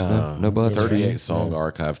 No buts. 38 song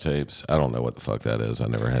archive tapes. I don't know what the fuck that is. I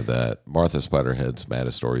never had that. Martha Spiderhead's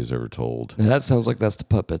Maddest Stories Ever Told. Now, that sounds like that's the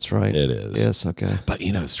Puppets, right? It is. Yes, okay. But,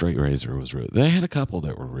 Straight Razor was really, they had a couple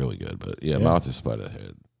that were really good. But, yeah. Martha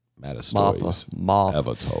Spiderhead, Maddest Stories Martha.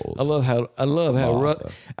 Ever Told. I love how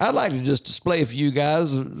Martha. I'd like to just display for you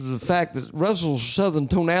guys the fact that Russell's southern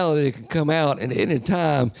tonality can come out at any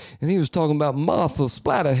time, and he was talking about Martha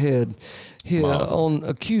Splatterhead here Martha. on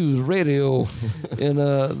Accused Radio in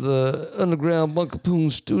the Underground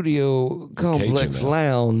Bunkapoon Studio Complex Cajun now.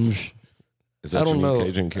 Lounge. Is that I don't your new know.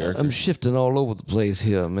 Cajun character? I'm shifting all over the place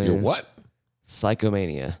here, man. You're what?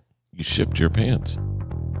 Psychomania. You shipped your pants.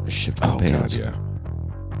 I shifted my Oh, pants. God, yeah.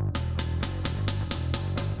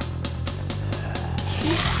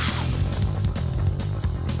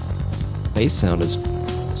 Bass sound is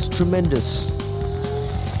tremendous.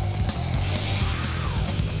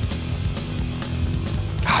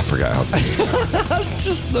 I forgot how to do that.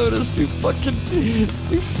 Just noticed you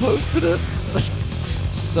posted it.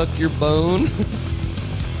 Suck your bone.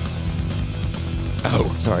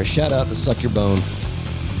 Oh, Sorry, shout out to Suck Your Bone.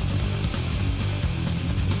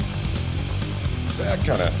 so that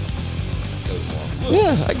kind of goes along.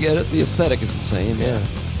 Yeah, I get it. The aesthetic is the same, yeah.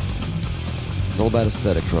 It's all about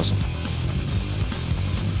aesthetics, Russell.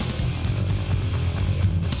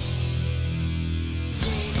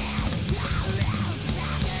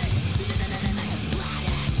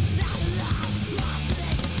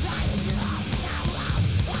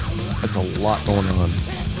 That's a lot going on.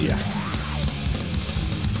 Yeah.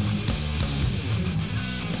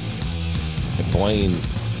 And Blaine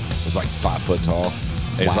is like 5 foot tall.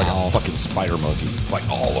 And he's like Wow. a fucking spider monkey, like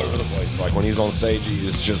all over the place. Like when he's on stage,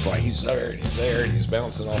 he's just like he's there, and he's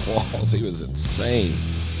bouncing off walls. He was insane.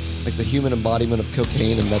 Like the human embodiment of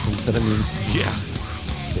cocaine and methamphetamine. Yeah,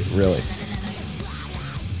 really.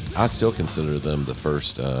 I still consider them the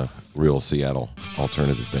first real Seattle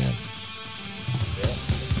alternative band.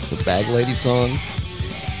 The Bag Lady song.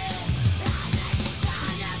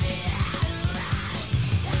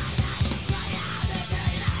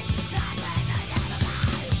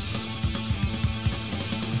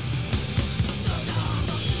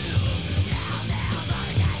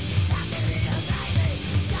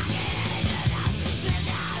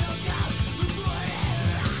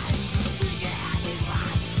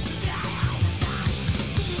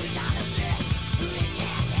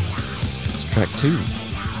 It's track 2.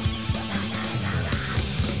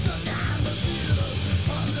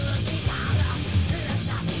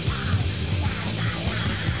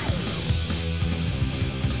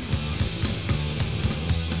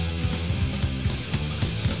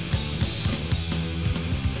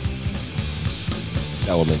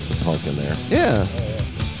 elements of punk in there. Yeah.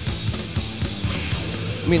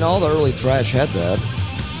 I mean, all the early thrash had that.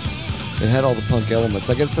 It had all the punk elements.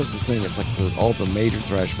 I guess that's the thing. It's like all the major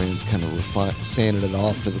thrash bands kind of sanded it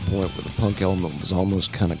off to the point where the punk element was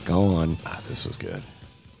almost kind of gone. This is good.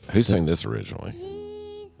 Who sang this originally?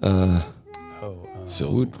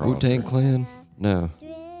 Sills and Crosby. Wu-Tang Clan? No.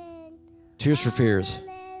 Tears for Fears.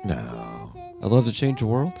 No. I Love to Change the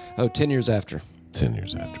World? Oh, 10 years after. 10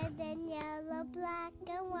 years after. Red and yellow, black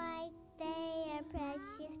and white, they are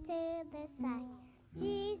precious to the sight.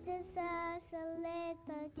 Jesus us a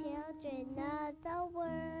little children of the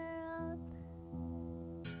world.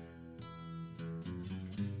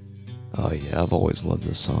 Oh, yeah, I've always loved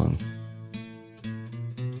this song.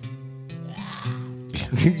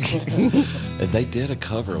 And they did a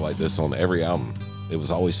cover like this on every album. It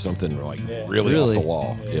was always something like really off Really? the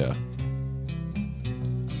wall. Yeah.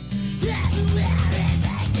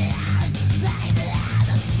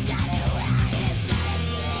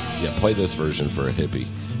 Yeah, play this version for a hippie.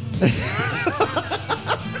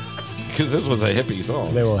 Because this was a hippie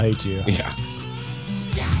song. They will hate you. Yeah.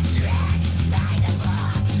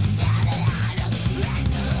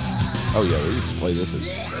 Oh yeah, we used to play this at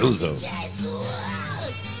Ozo.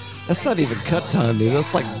 That's not even cut time, dude.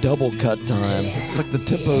 That's like double cut time. It's like the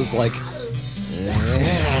tempo's like.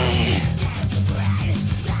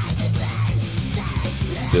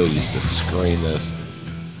 Bill used to scream this.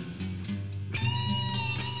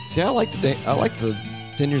 See, I like the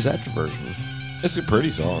 10 years after version. It's a pretty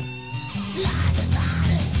song.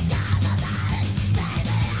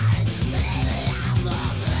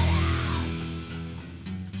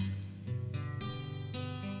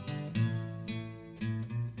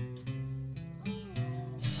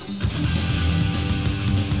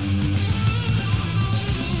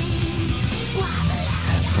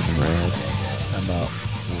 That's fucking rad. About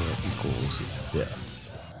war equals death.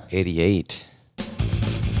 88.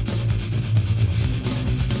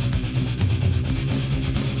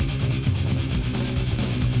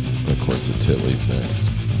 And of course, the Titleys next.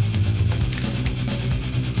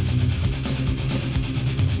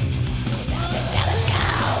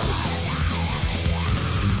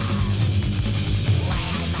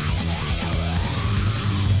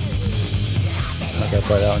 I gotta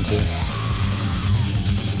play that one too.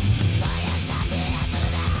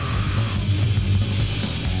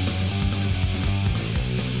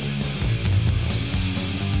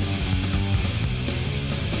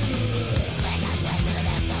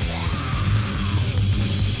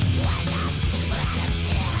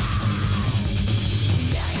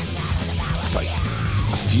 It's like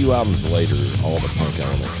a few albums later, all the punk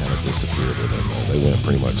element kind of disappeared with them. They went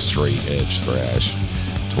pretty much straight edge thrash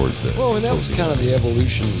towards the. Well, and that towards was the kind of end. the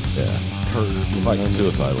evolution curve. You Like know?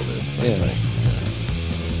 Suicidal did. Same Yeah. thing.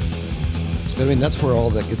 I mean, that's where all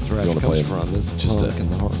that good thrash You want to play comes from. Is the just punk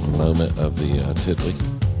and the a hardcore. moment of the Titley?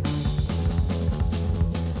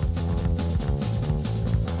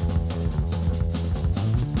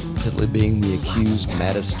 Titley being the accused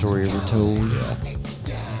maddest story ever told.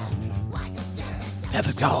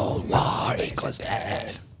 Never called war equals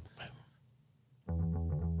dead.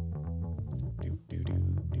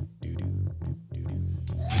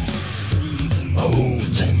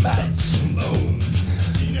 Moans and bats and moans.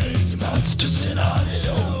 Monsters and haunted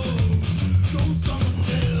homes.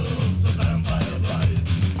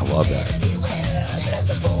 I love that. There's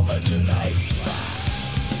a former tonight.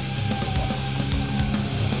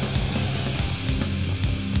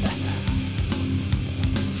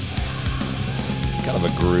 Kind of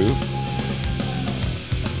a groove.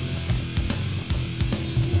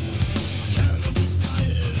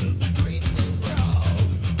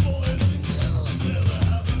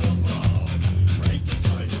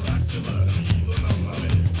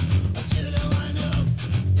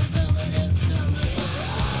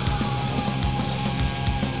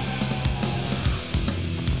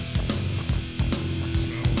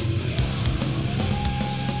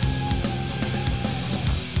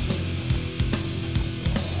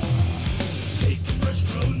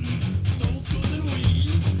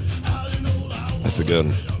 That's a good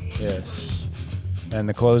one. Yes. And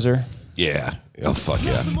the closer. Yeah. Oh, fuck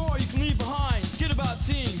yeah. Nothing more you can leave behind. Forget about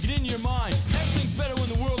seeing. Get in your mind. Everything's better when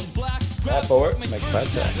the world is black. Grab forward, make make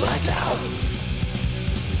first fast step. Lights out.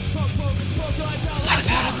 Poke,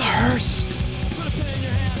 lights out On the hearse. Put a pen in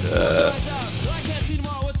your hand. Poke your eyes out. Well, I can't see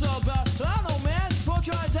tomorrow what's all about. But I don't know, man. Just poke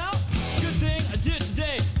your eyes out. Good thing I did it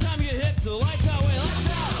today. Time to get hip to the lights out way.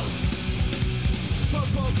 Lights out.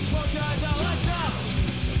 Poke your eyes out. Lights out.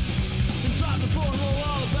 Then drop the floor and roll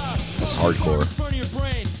all about. That's hardcore. In front of your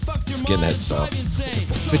brain. Fuck your Skinhead mind, stuff. drive you insane.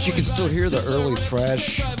 But you can still hear the early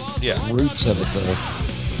thrash Yeah. roots of it, though.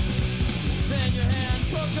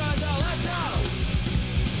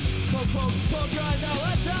 Poke your eyes out,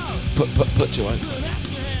 let's out. Put your eyes Put an out. axe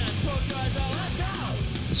in your hand, poke your eyes out, let's out.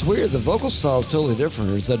 It's weird. The vocal style is totally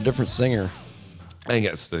different. Or is that a different singer? I think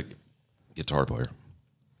that's the guitar player.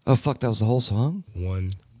 Oh, fuck. That was the whole song?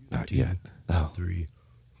 1, Not 2, yet. 3,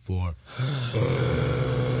 4.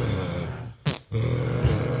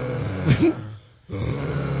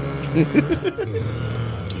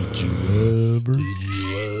 Did you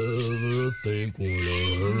ever think when a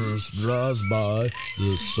hearse drives by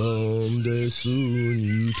that someday soon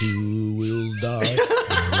you too will die?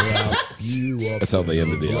 Wrap you up That's how they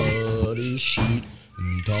ended the in a album. bloody sheet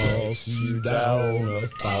and toss you down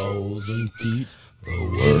 1,000 feet.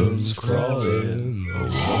 The worms crawl in, the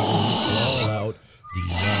worms crawl out. The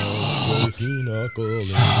owl's wavy knuckle in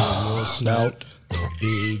your snout. The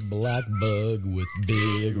big black bug with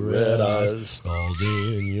big red eyes crawls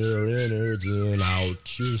in your innards and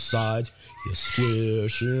out your sides. You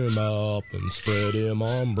squish him up and spread him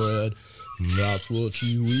on bread. That's what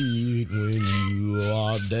you eat when you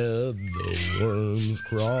are dead. The worms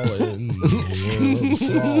crawl in, the worms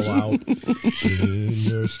crawl out. In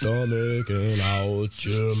your stomach and out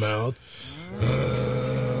your mouth.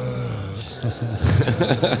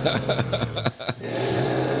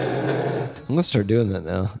 I'm gonna start doing that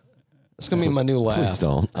now. It's gonna be my new laugh. Please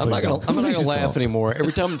don't. I'm not gonna Please laugh don't. anymore.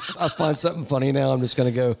 Every time I find something funny now, I'm just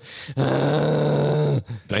gonna go.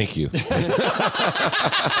 Thank you.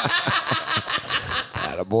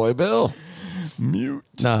 Attaboy, Bill.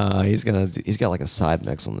 Nah, he's got like a side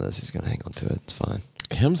mix on this. He's gonna hang on to it. It's fine.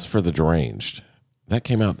 Hymns for the Deranged. That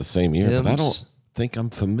came out the same year, but I Hymns? don't think I'm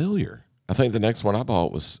familiar. I think the next one I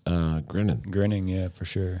bought was Grinning. Grinning, yeah, for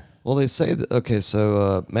sure. Well, they say that. Okay,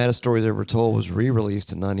 so Maddest Stories Ever Told was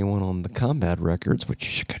re-released in '91 on the Combat Records, which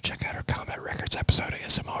you should go check out our Combat Records episode.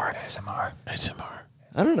 ASMR.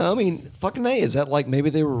 I don't know. I mean, fucking A. Is that like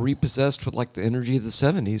maybe they were repossessed with like the energy of the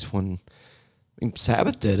 '70s when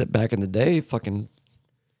Sabbath did it back in the day? Fucking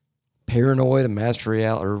Paranoid and Master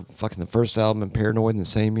Reality, or fucking the first album and Paranoid in the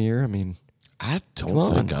same year. I mean, I Come don't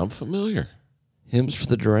on. think I'm familiar. Hymns for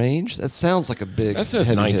the Deranged. That sounds like a big. That says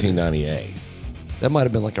heavy hitter. 1998. That might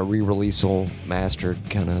have been like a re-release or mastered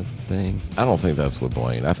kind of thing. I don't think that's with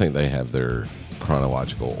Blaine. I think they have their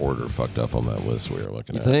chronological order fucked up on that list we were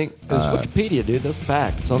looking You at. think? It was Wikipedia, dude. That's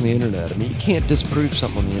fact. It's on the internet. I mean, you can't disprove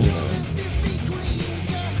something on the internet.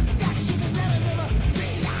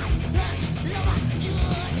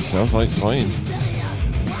 Sounds like Blaine.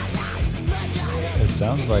 It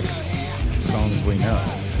sounds like songs we know.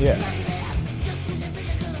 Yeah.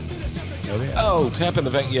 Oh, Tap in the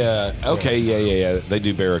Vein. Yeah. Okay. Yeah. They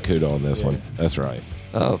do Barracuda on this one. That's right.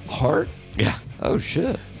 Oh, Heart? Yeah. Oh,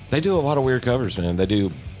 shit. They do a lot of weird covers, man. They do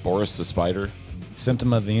Boris the Spider.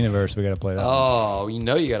 Symptom of the Universe, we got to play that. Oh, you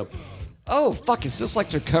know you gotta. Oh, fuck. Is this like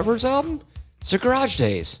their covers album? It's their Garage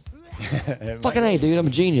Days. Fucking A, dude. I'm a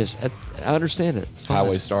genius. I understand it. It's fine.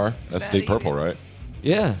 Highway Star. That's Deep Purple, right?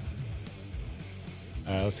 Yeah.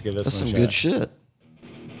 All right, let's give this That's one some a good shot. shit.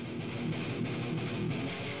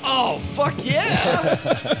 Oh, fuck yeah.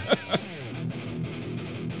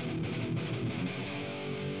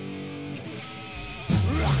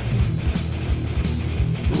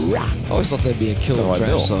 I always thought that'd be a killer Sound like trash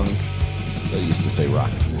Bill. song. They used to say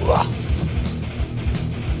rock.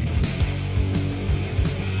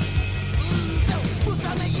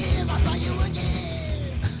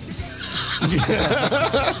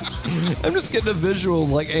 I'm just getting a visual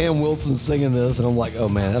of like Ann Wilson singing this, and I'm like, oh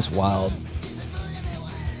man, that's wild.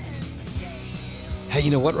 Hey,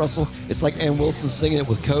 you know what, Russell? It's like Ann Wilson singing it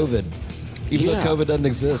with COVID. Even Yeah. though COVID doesn't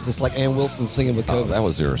exist, it's like Ann Wilson singing with Oh, COVID. that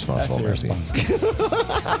was irresponsible. That's Matthew. irresponsible.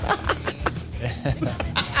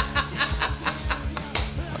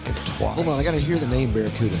 Fucking twat. Hold on, I gotta hear the name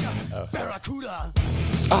Barracuda. Barracuda.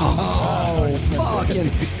 Oh, fucking!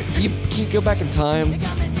 Can you go back in time?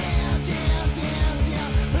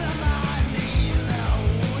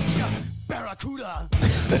 Barracuda.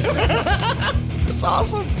 That's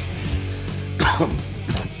awesome.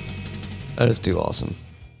 That is too awesome.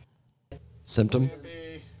 Symptom?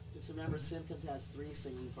 Just remember, Symptoms has 3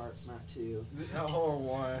 singing parts, not 2. Oh,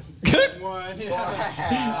 one. One.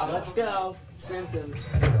 Let's go. Symptoms.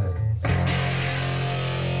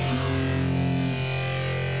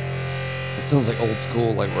 It sounds like old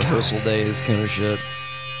school, like rehearsal days kind of shit.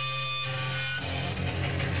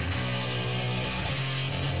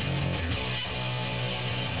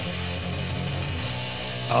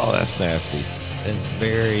 Oh, that's nasty. It's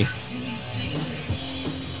very.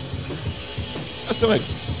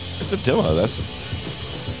 It's a demo.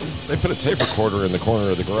 They put a tape recorder in the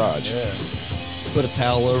corner of the garage. Yeah. Put a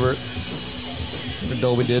towel over it. For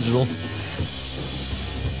Dolby Digital.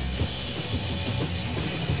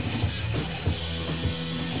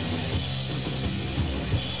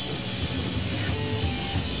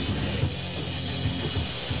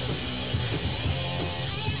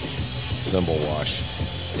 cymbal wash.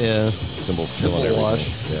 Yeah. Cymbals Cymbal killing everything.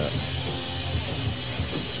 wash. Yeah.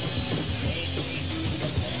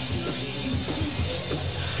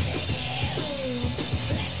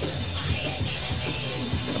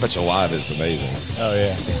 I bet you live is amazing. Oh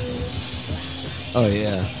yeah. Oh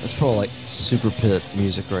yeah, that's probably like Super Pit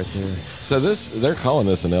music right there. So they're calling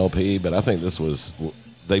this an LP, but I think this was,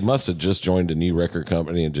 they must have just joined a new record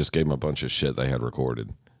company and just gave them a bunch of shit they had recorded.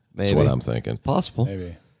 Maybe. That's what I'm thinking. Possible.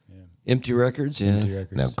 Maybe. Empty Records, yeah. Empty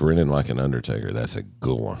Records. Now, Grinning Like an Undertaker, that's a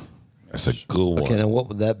good one. That's a good one. Okay, now what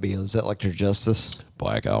would that be? Is that like their Justice?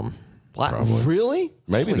 Black Album. Black? Probably. Really?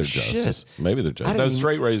 Maybe Holy they're shit. Justice. Maybe they're I Justice. didn't No, even-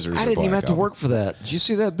 Straight Razors. I are didn't even Black have to Album. work for that. Did you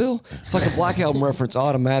see that, Bill? It's like a Black Album reference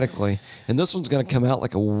automatically. And this one's going to come out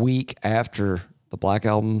like a week after the Black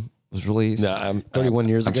Album was released. No, I'm 31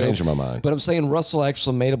 years I'm ago. changing my mind. But I'm saying Russell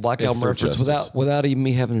actually made a Black It's Album their reference Justice. without even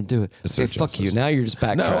me having to do it. It's Okay, their fuck you. Justice. Now you're just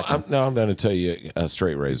backtracking. No, I'm going to tell you,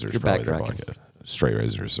 Straight Razors. You're Probably their backtracking. Black Straight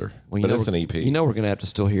Razors, sir. Well, you But know it's an we're- EP. You know we're going to have to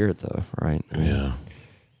still hear it, though, right? Yeah.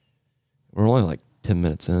 We're only like 10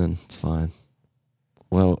 minutes in. It's fine.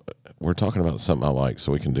 Well, we're talking about something I like,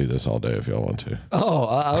 so we can do this all day if y'all want to.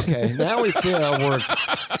 Oh, okay. Now we see how it works.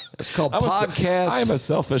 It's called podcast. I am a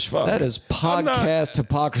selfish fuck. That is I'm not- podcast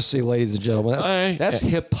hypocrisy, ladies and gentlemen. That's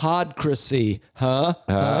hypocrisy. Huh?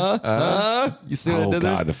 You see what I Oh, did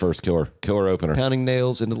there? God, the first killer opener. Pounding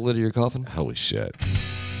nails into the lid of your coffin. Holy shit.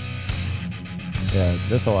 Yeah,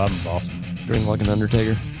 this whole album's awesome. Drink like an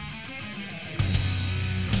Undertaker.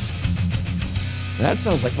 That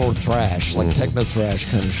sounds like more thrash, like techno thrash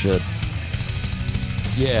kind of shit.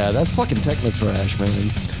 Yeah, that's fucking techno thrash, man.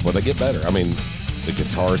 Well, they get better. I mean, the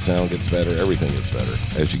guitar sound gets better. Everything gets better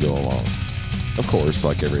as you go along. Of course,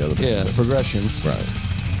 like every other Yeah, band. progression.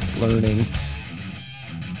 Right. Learning.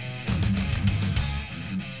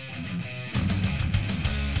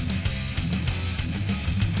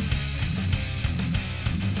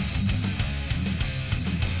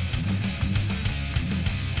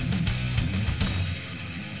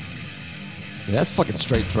 Yeah, that's fucking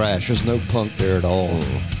straight trash. There's no punk there at all.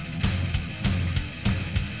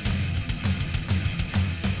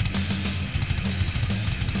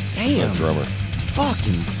 Damn. That drummer.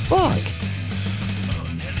 Fucking fuck.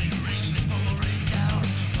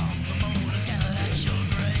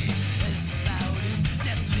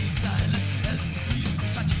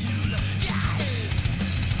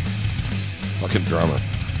 Fucking drummer.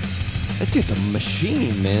 That dude's a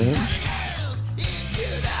machine, man.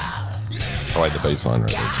 I like the bass line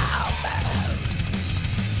right there.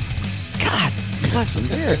 God bless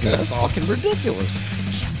America. That's fucking ridiculous.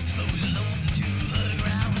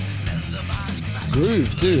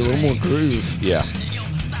 Groove, too. A little more groove. Yeah.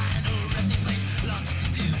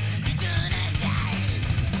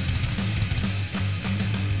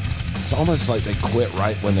 It's almost like they quit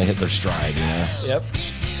right when they hit their stride, you know? Yep.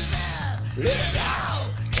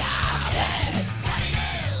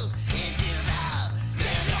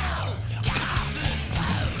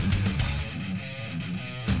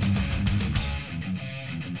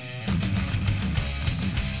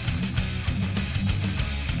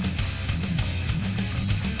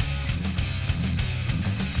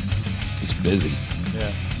 It's busy.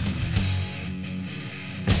 Yeah.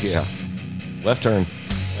 Yeah. Left turn.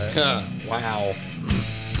 Wow.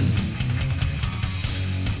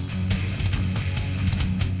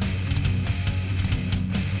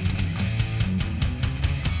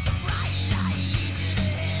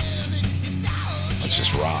 Let's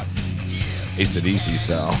just rock. AC/DC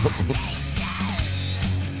style.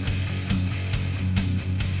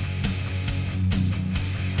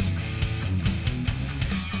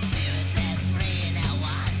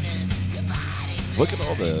 Look at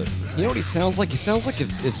all the. You know what he sounds like? He sounds like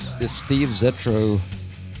if Steve Zetro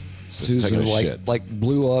Susan taking a shit. like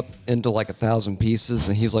blew up into like 1,000 pieces,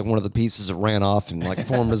 and he's like one of the pieces that ran off and like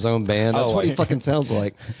formed his own band. That's Oh, what he like- fucking sounds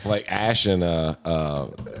like. Like Ash in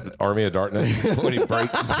Army of Darkness when he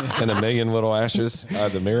breaks in a million little ashes out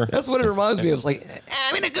of the mirror. That's what it reminds me of. It's like,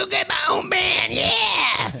 I'm gonna go get my own band,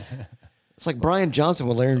 yeah. It's like Brian Johnson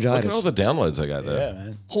with Look laryngitis. at all the downloads I got there. Yeah,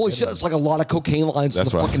 man. Holy shit! It's like a lot of cocaine lines.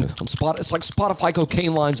 That's on the what I fucking said. on Spot. It's like Spotify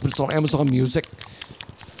cocaine lines, but it's on Amazon Music.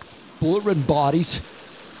 Bullet Red Bodies.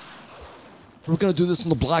 We're gonna do this on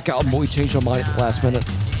the Black Album, but we changed our mind at the last minute.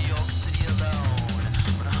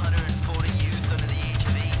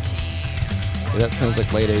 Yeah, that sounds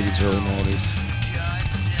like late 80s, early 90s.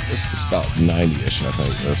 This is about 90-ish, I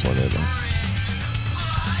think. This one is.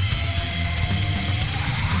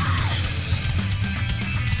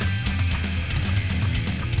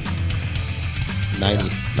 90.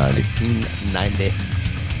 1990.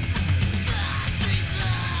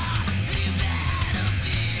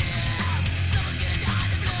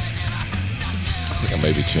 think I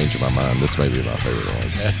may be changing my mind. This may be my favorite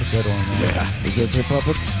one. That's a good one, man. Yeah. Is this your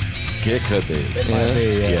puppets? It could be. It might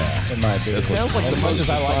be. Yeah. It might be. This It one's sounds like as the most much as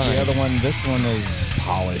I like the other one. This one is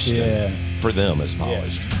Polished. Yeah. For them, it's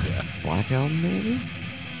polished. Yeah. Black Album, maybe?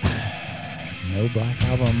 No Black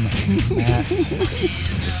Album. Matt.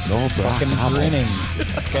 It's no Black Fucking Album. grinning.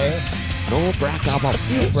 Okay. No Black Album.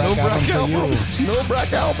 Black Album for you. No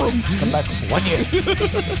Black Album. Come back 1 year.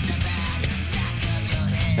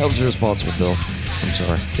 That was irresponsible, Bill. I'm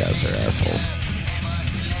sorry. Guys are assholes.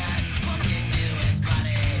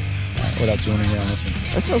 What else you want to hear on this one?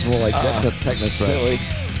 That sounds more like definite techno thrash.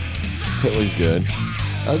 Tiddly's good.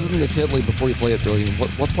 Other than the Tiddly, before you play it, Billy,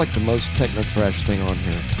 what's like the most techno thrash thing on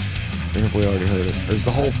here? Or have we already heard it? Or is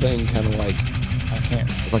the whole thing kind of like I can't.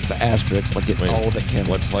 like the asterisks, like getting all of it counts?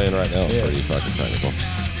 What's playing right now is Yeah. pretty fucking technical.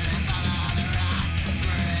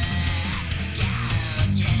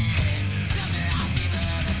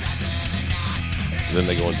 Then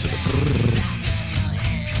they go into the.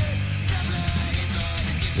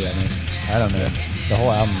 Yeah, I mean, I don't know. The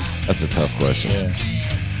whole album's. That's a tough question. Yeah.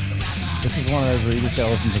 This is one of those where you just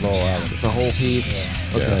gotta listen to the whole album. It's a whole piece.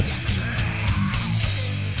 Okay. Yeah.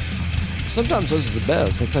 Sometimes those are the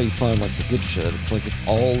best. That's how you find like the good shit. It's like if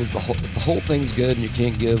if the whole thing's good and you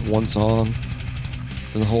can't give one song,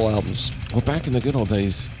 then the whole album's. Well, back in the good old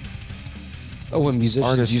days, when musicians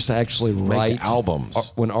artists used to actually make write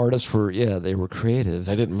albums. When artists were, they were creative.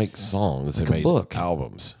 They didn't make songs. Like they a made book.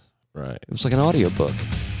 albums. Right. It was like an audio book.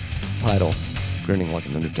 Title, Grinning Like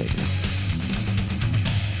an Undertaker.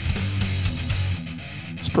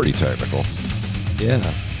 It's pretty technical. Yeah,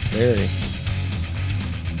 very.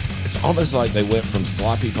 It's almost like they went from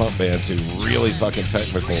sloppy punk band to really fucking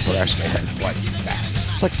technical thrash band. Like that.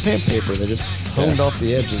 It's like sandpaper. They just honed off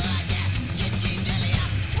the edges.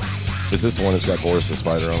 Is this the one that's got Boris the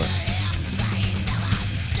Spider on it?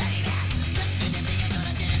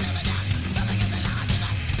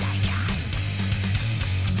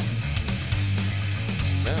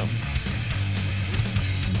 No.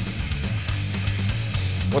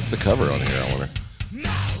 What's the cover on here, I wonder?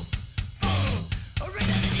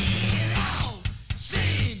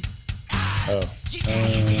 Oh.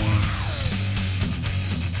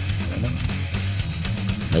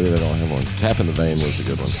 Maybe they don't have one. Tap in the Vein was a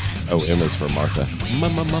good one. Oh, Emma's for Martha.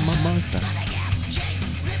 Martha.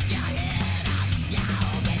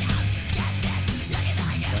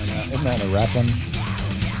 Isn't that a rap one?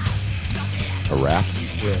 A rap?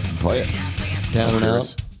 Yeah. Play it. Down and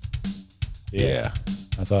Curious. out. Yeah.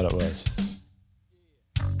 I thought it was.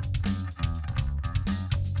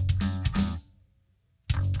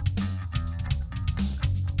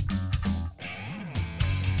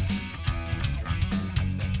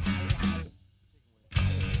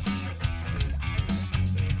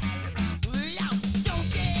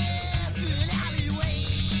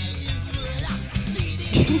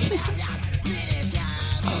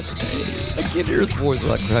 I can't hear his voice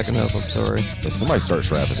without cracking up. I'm sorry. If somebody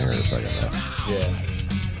starts rapping here in a second now. Yeah.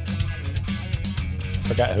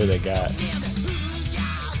 Forgot who they got.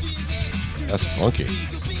 That's funky.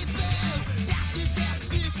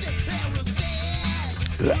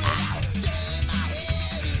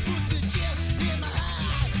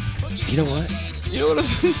 You know what? You know what?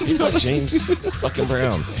 He's like James fucking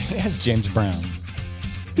Brown. That's James Brown.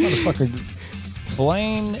 Motherfucker.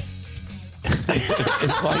 Blaine.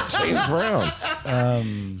 It's like James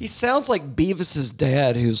Brown. He sounds like Beavis's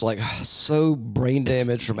dad, who's like so brain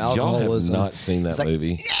damaged from Y'all have alcoholism. not seen that He's like,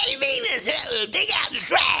 movie. Take out the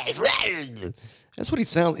trash. That's what he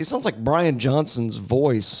sounds. He sounds like Brian Johnson's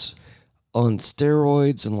voice on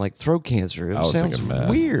steroids and like throat cancer. It I was sounds thinking meth.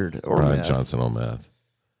 weird. Or Brian meth. Johnson on meth.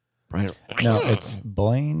 Brian. No, it's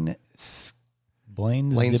Blaine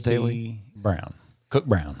Blaine Zippy Staley? Brown. Cook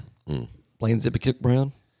Brown. Blaine Zippy Cook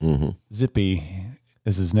Brown. Zippy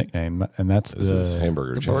is his nickname, and that's This is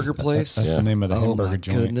hamburger The joint. burger place. That's the name of the Oh hamburger my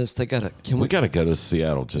joint. goodness, they gotta. Can We we? got to go to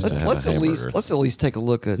Seattle just to have Let's a at hamburger. least take a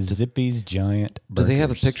look at. Zippy's Giant Do Burgers. they have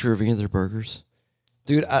a picture of any of their burgers?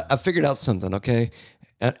 Dude, I figured out something, okay?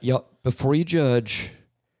 Y'all, before you judge,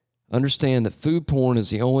 understand that food porn is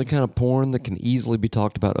the only kind of porn that can easily be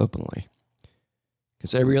talked about openly.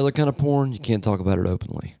 Because every other kind of porn, you can't talk about it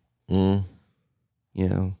openly. Mm. You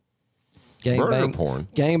know? Murder porn.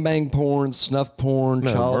 Gangbang porn, snuff porn,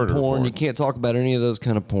 No, child murder porn. You can't talk about any of those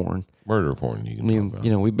kind of porn. Murder porn. You can I mean, talk about.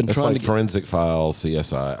 you know, we've been It's trying like to Forensic Files,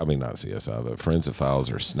 CSI. I mean, not CSI, but Forensic Files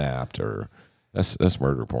or Snapped or that's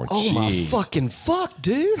murder porn. Oh my Jeez. fucking fuck,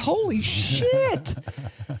 dude! Holy shit,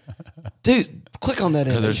 dude! Click on that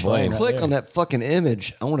image. there's Blaine. Click on that fucking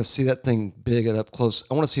image. I want to see that thing big and up close.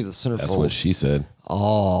 I want to see the centerfold. That's what she said.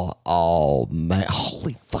 Oh man,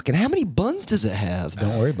 holy fucking! How many buns does it have?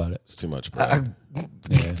 Don't worry about it. It's too much bread.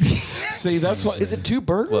 See, that's what. Is it 2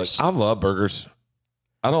 burgers? Look, I love burgers.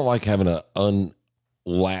 I don't like having to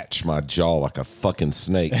unlatch my jaw like a fucking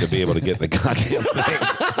snake to be able to get the goddamn thing.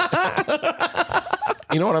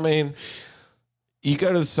 You know what I mean? You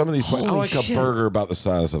go to some of these places. I like a burger about the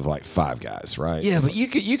size of like Five Guys, right? Yeah, but you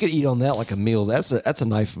could eat on that like a meal. That's a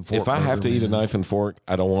knife and fork. If I have to eat a knife and fork,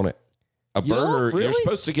 I don't want it. A You don't? burger, Really? you're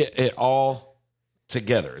supposed to get it all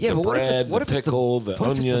together. Yeah, the but what if it's- bread, what the if it's the- pickle, the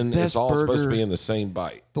what if it's the onion, best it's all supposed to burger? be in the same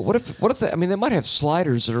bite. But what if they, I mean, they might have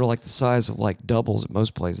sliders that are like the size of like doubles at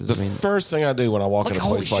most places. The I mean, first thing I do when I walk in a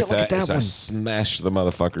holy place shit, like look at that is that I one. smash the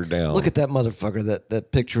motherfucker down. look at that motherfucker,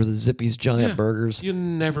 that picture of the Zippy's giant burgers. You'll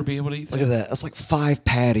never be able to eat that. Look at that. That's like 5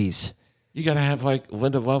 patties. You got to have like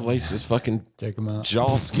Linda Lovelace's fucking Take them out.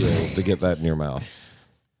 jaw skills to get that in your mouth.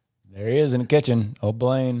 There he is in the kitchen. Oh,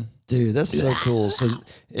 Blaine. Dude, that's so cool. So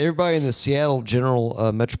everybody in the Seattle general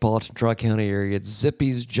metropolitan Tri-County area, it's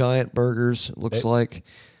Zippy's Giant Burgers, it looks like.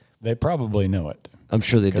 They probably know it. I'm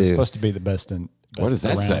sure they 'Cause do. It's supposed to be the best in. Best What does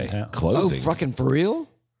that around say? Town. Oh, Closing. fucking for real?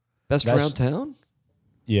 Best That's- around town?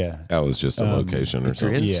 Yeah. That was just a location or If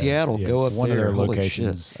you're something. in Yeah, Seattle, yeah. go up One of there. their Holy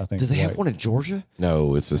locations, shit. I think, Do they have right. one in Georgia?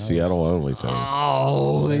 No, it's a Seattle only thing.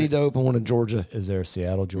 Oh, they need to open one in Georgia. Is there a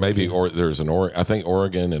Seattle, Georgia? Maybe or there's an I think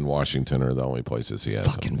Oregon and Washington are the only places he has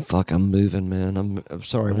them. Fucking fuck, I'm moving, man. I'm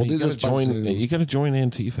sorry. We'll you do this gotta by join. Zoom. You got to join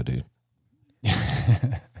Antifa, dude.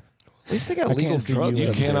 At least they got I legal can't see drugs. you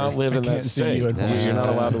You up cannot there. live in I that can't see state. you in You're not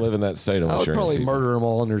allowed to live in that state I unless would you're probably Antifa. murder them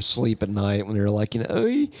all in their sleep at night when they're like, oh,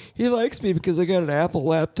 he likes me because I got an Apple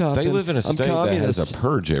laptop. They and live in a I'm state that communist. has a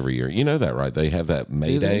purge every year. You know that, right? They have that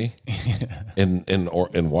May they? Day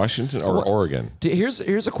in Washington or Oregon. Here's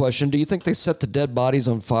a question. Do you think they set the dead bodies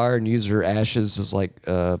on fire and use their ashes as like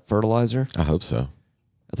fertilizer? I hope so.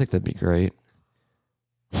 I think that'd be great.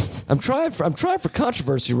 I'm trying for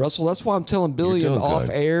controversy, Russell. That's why I'm telling Billiam doing off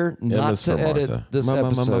good. air not is to for edit Martha. this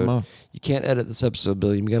episode. You can't edit this episode,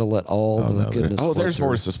 Billiam. You got to let all the goodness. Oh, flow there's through.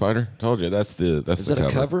 Boris the Spider. Told you that's the Is that a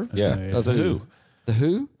cover? Yeah, Yeah, it's yeah. the Who. The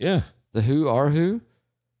Who? Yeah, The Who? Our Who?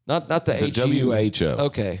 Not the the HU. WHO.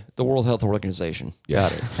 Okay, the World Health Organization. Yeah.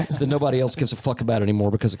 Got it. That nobody else gives a fuck about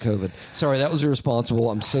anymore because of COVID. Sorry, that was irresponsible.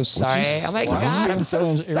 I'm so sorry. Oh my God, I'm so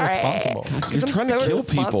irresponsible? sorry. You're I'm trying so to kill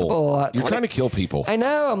people. irresponsible. You're trying to kill people. I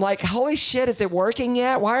know. I'm like, holy shit, is it working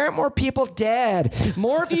yet? Why aren't more people dead?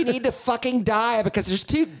 More of you need to fucking die because there's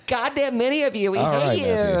too goddamn many of you. We All hate right, you.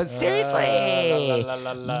 Matthew.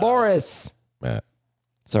 Seriously. Boris. Matt,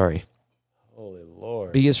 Sorry. Holy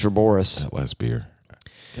Lord. B is for Boris. that last beer.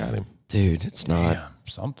 Got him. Dude, it's not. Damn,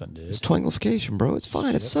 something, dude. It's twanglification, bro. It's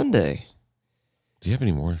fine. It's Sunday. Do you have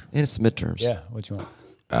any more? And it's the midterms. Yeah, what you want?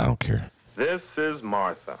 I don't care. This is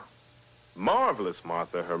Martha. Marvelous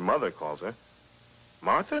Martha, her mother calls her.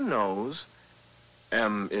 Martha knows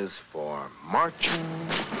M is for marching.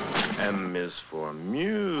 M is for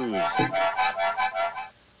music.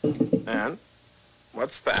 And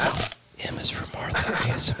what's that? M is for Martha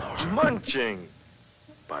ASMR. Munching.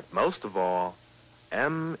 But most of all,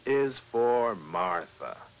 M is for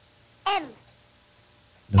Martha. M.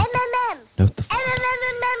 Note M. Note the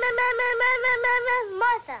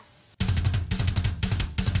Martha.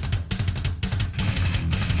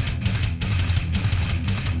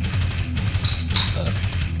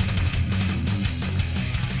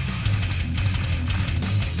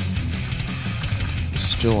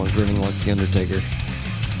 Still on grinning like the Undertaker.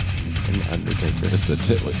 The Undertaker. It's the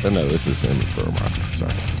tip. Oh, no, this is him for Martha.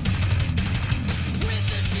 Sorry.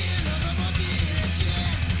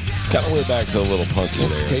 Kind of went back to a little punky Little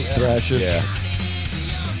there. skate thrashes. Yeah.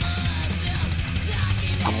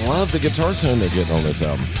 I love the guitar tone they're getting on this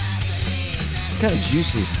album. It's kind of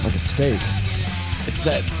juicy, like a steak. It's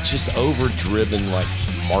that just overdriven, like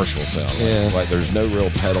Marshall sound. Yeah. Like there's no real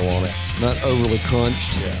pedal on it. Not overly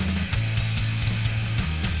crunched. Yeah.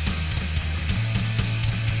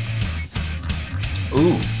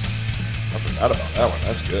 Ooh. I forgot about that one.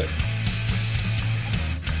 That's good.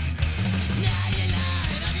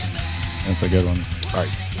 That's a good one. All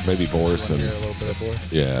right. Maybe Boris and. Hear a little bit of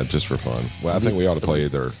Boris. Yeah, just for fun. Well, I think we ought to play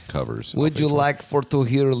their covers. Would you like for to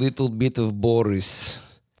hear a little bit of Boris?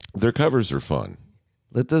 Their covers are fun.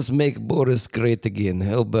 Let us make Boris great again.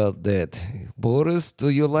 How about that? Boris, do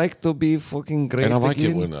you like to be fucking great And I like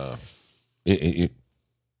again? it when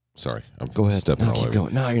sorry, I'm Go ahead. stepping No, all keep over.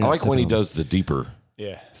 going. No, you're I not like when he stepping on does the deeper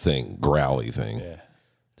Yeah. thing, growly thing. Yeah.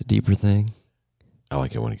 The deeper thing. I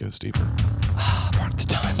like it when he goes deeper. Mark the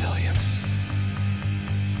time, Billiam.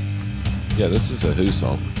 Yeah, this is a Who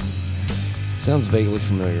song. Sounds vaguely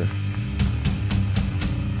familiar.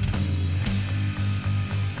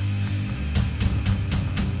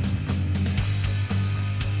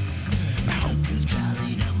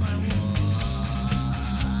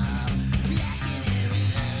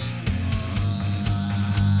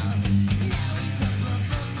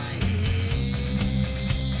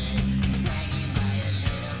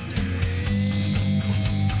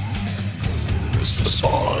 Mr.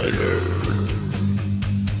 Spider.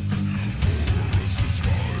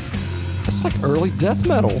 That's like early death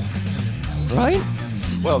metal, right?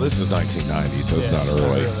 Well, this is 1990, so it's Yeah, not it's not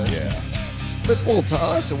early. early. Yeah. But well, to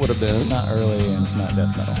us it would have been. It's not early and it's not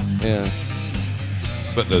death metal. Yeah,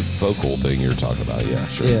 But the vocal thing you're talking about, yeah,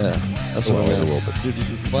 sure. yeah. That's what I Well, a meant. little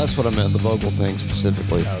bit. Well, that's what I meant. The vocal thing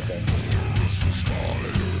specifically. Okay.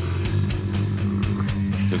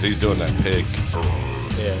 Because he's doing that pig.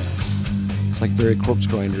 Yeah. It's like very corpse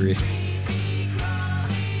grindery.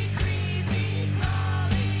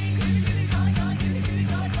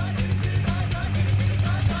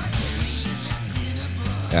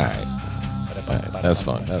 All right. That's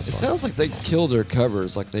fun. That's It fun. sounds like they killed their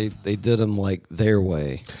covers, like they did them like their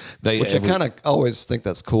way. Which I every- kind of always think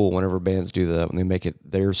that's cool whenever bands do that when they make it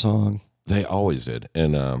their song. They always did.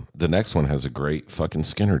 And the next one has a great fucking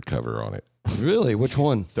Skinnerd cover on it. Really? Which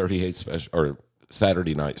one? 38 special or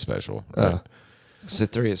Saturday Night Special. Right? So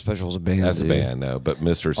 38 Special is a band. That's a dude. band, no, but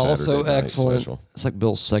Mr. Saturday Also Night excellent. Special. It's like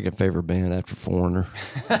Bill's second favorite band after Foreigner.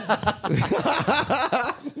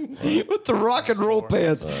 With the rock and roll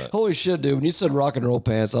pants. Holy shit, dude. When you said rock and roll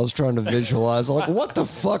pants, I was trying to visualize. I'm like, what the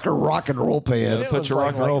fuck are rock and roll pants? Put your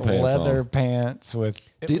rock and roll pants leather on. pants with.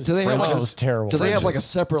 Do they have like it was terrible. Do they have like a Fringes.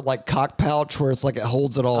 separate like cock pouch where it's like it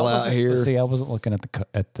holds it all I out wasn't- here? See, I wasn't looking at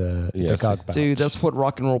the Yes. cock pouch. Dude, that's what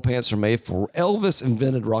rock and roll pants are made for. Elvis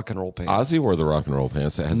invented rock and roll pants. Ozzy wore the rock and roll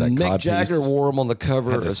pants that had that Mick cod Jagger piece. wore them on the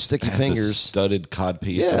cover Had of the- Sticky had the Fingers. studded cod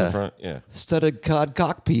piece Yeah. in front. Yeah. Studded cod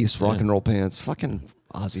cock piece, rock and roll pants. Fucking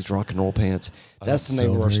Ozzy's rock and roll pants. That's the name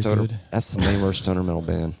feel of our very stoner. good. That's the name of our stoner metal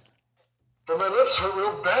band. But my lips hurt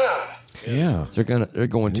real bad. Yeah. They're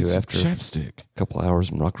going to It's after a chapstick. couple hours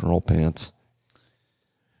in rock and roll pants.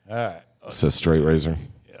 All right. It's a straight razor.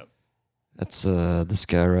 That's this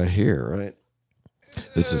guy right here, right?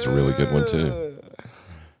 This is a really good one too.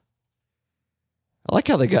 I like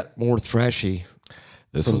how they got more thrashy.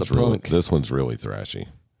 This From one's the really punk. this one's really thrashy.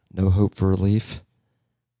 No Hope for Relief.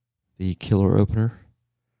 The killer opener.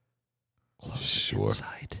 Close Sure.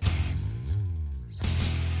 inside.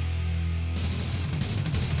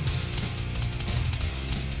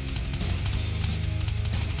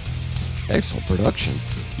 Excellent production.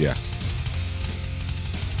 Yeah.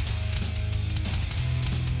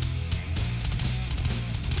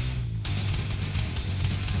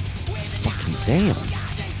 Fucking damn.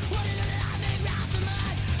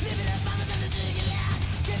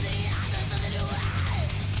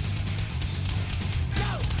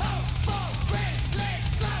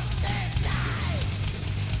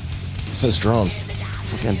 It says drums.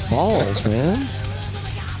 Fucking balls, man.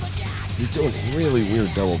 He's doing really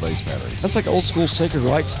weird double bass patterns. That's like old school Sacred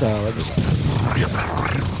Reich style. It was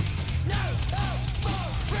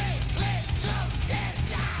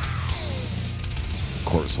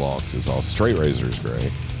Corpse Walks is all straight razor's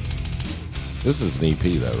great. This is an EP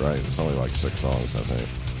though, right? It's only like 6 songs, I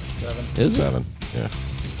think. Is it? 7. Yeah.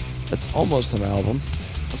 That's almost an album.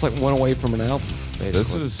 That's like one away from an album. Basically.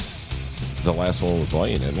 This is the last one with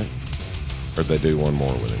Blaine, isn't it? Or did they do one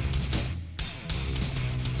more with him?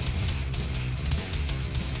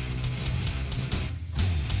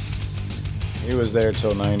 He was there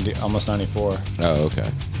till 90, almost 94. Oh, okay.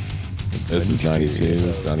 This is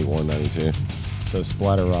 92, 91, 92. So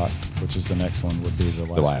Splatter Rock, which is the next one, would be the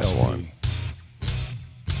last, last LP. one.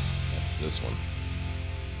 That's this one.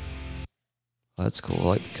 Oh, that's cool. I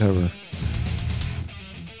like the cover.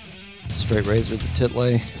 Straight razor, the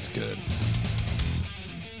titlay. It's good.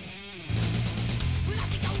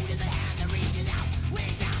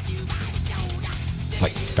 It's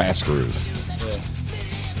like fast groove.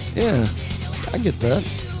 Yeah, I get that.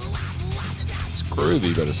 It's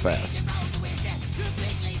groovy, but it's fast.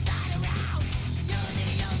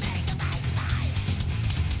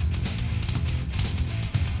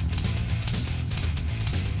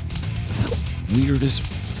 It's the weirdest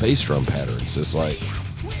bass drum patterns. It's like,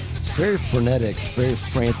 It's very frenetic, very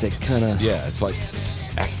frantic, kind of. yeah, it's like,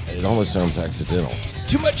 it almost sounds accidental.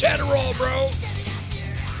 Too much Adderall, bro.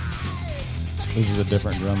 This is a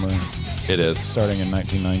different drummer, It is. starting in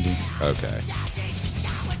 1990. Okay.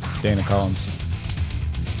 Dana Collins.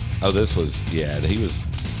 Oh, this was, yeah, he was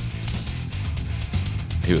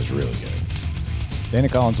really good. Dana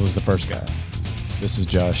Collins was the first guy. This is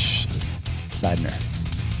Josh Seidner.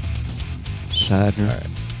 Scheidner. All right.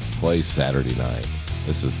 Play Saturday Night.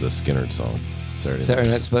 This is the Skinnerd song. Saturday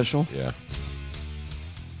Night Special. Yeah.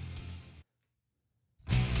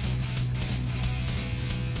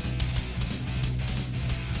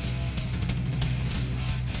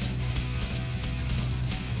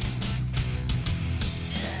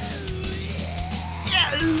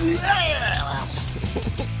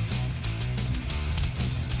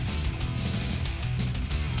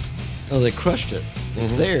 Oh, they crushed it.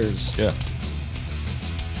 It's theirs. Yeah.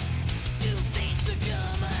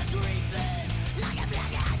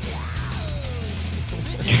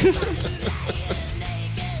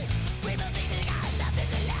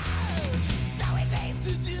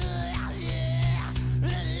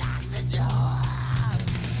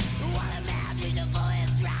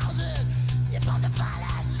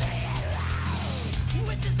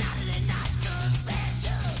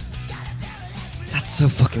 That's so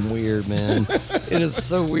fucking weird, man. It is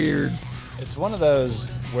so weird. It's one of those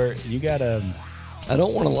where you gotta. I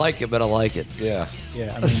don't want to like it, but I like it. Yeah.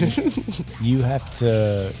 Yeah, I mean, you have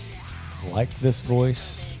to like this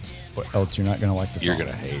voice, or else you're not gonna like the song. You're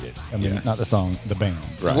gonna hate it. I mean, Yeah. not the song, the band.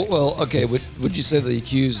 Right. Well, okay. It's- Would you say The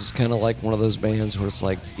Accused is kind of like one of those bands where it's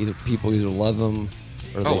like either people either love them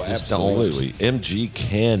or they Oh, just absolutely. MG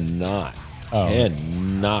cannot Oh.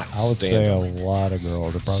 cannot I would stand say a him. lot of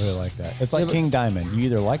girls are probably like that. It's like Yeah, but- King Diamond. You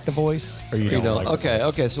either like the voice or you don't. don't. Like the Okay, voice.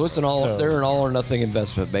 okay. So it's an all. So- They're an all or nothing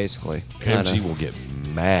investment, basically. MG Kinda. will get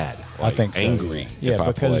mad, I like think so, angry yeah. if I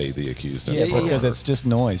because, play The Accused. Yeah, yeah, because yeah. it's just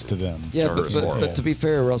noise to them. Yeah, Sure, it's horrible. but to be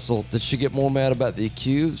fair, Russell, did she get more mad about The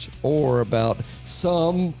Accused or about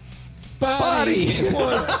some body?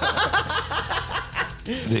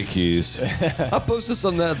 The Accused. I posted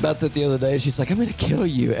something about that the other day. She's like, "I'm gonna kill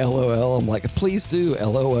you, LOL." I'm like, "Please do,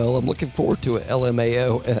 LOL." I'm looking forward to it,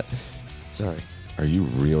 LMAO. Sorry, Are you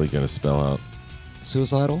really going to spell out?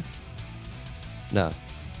 suicidal? No,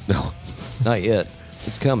 No. not yet.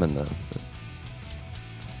 It's coming though.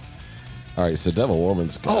 All right, so Devil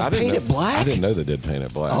Woman's. Oh, I didn't Paint It know- Black? I didn't know they did Paint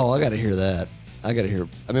It Black. Oh, I gotta hear that. I gotta hear.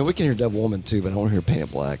 I mean, we can hear Devil Woman too, but I want to hear Paint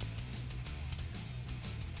It Black.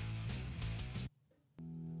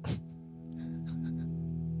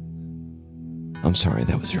 I'm sorry,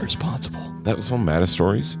 that was irresponsible. That was on Mata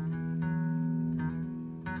Stories?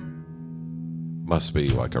 Must be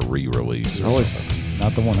like a re-release. I always,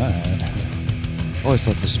 Not the one I had. I always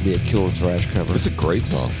thought this would be a Killer Thrash cover. It's a great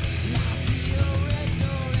song.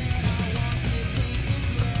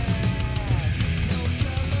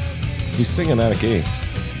 He's singing out of key.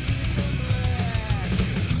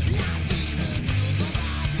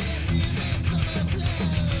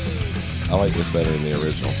 I like this better than the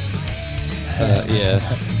original. Yeah.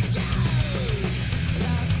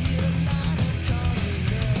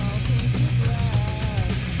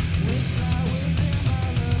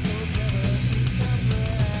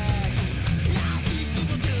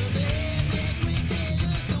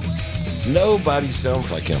 Nobody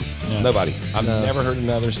sounds like him. Yeah. Nobody. I've No. never heard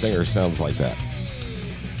another singer sounds like that.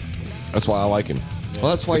 That's why I like him. Well,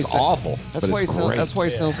 that's why It's he awful, That's but why it's he sounds. great. That's why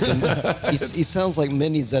he sounds. He sounds like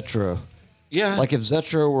Mini Zetro. Yeah. Like if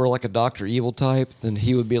Zetro were like a Dr. Evil type, then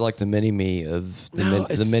he would be like the mini me of the, No,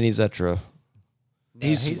 the it's- mini Zetro.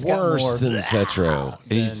 he's he's got more worse than Zetro.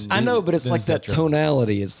 He's I know, but it's Then like that Zetro.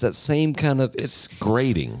 tonality. It's that same kind of. it's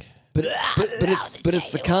grating. But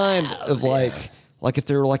it's the kind of like if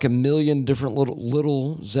there were like a million different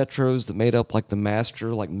little Zetros that made up like the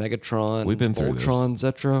master, like Megatron, We've been through this. Voltron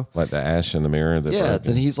Zetro. Like the ash in the mirror. That Yeah, broke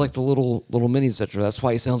then him. he's like the little mini Zetro. That's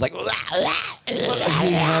why he sounds like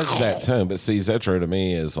He has that tone, but see, Zetro to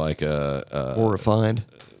me is like more refined.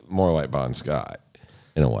 more like Bon Scott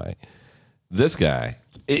in a way. This guy,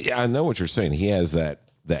 I know what you're saying. He has that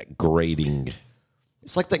grating.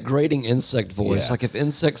 It's like that grating insect voice. Yeah. Like if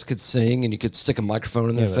insects could sing and you could stick a microphone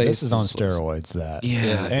in Yeah, their but face. this is on it's- steroids. That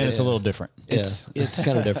Yeah, and it's a little different. It's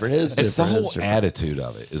kind of different. It is It's the different. whole It's different. attitude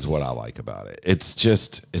of it is what I like about it. It's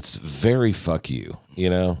just, it's very fuck you. You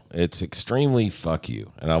know, it's extremely fuck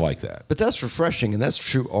you, and I like that. But that's refreshing, and that's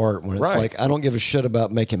true art. When it's Right. like I don't give a shit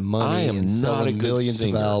about making money I am and not a selling good millions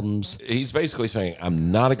singer. of albums. He's basically saying,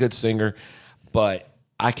 I'm not a good singer, but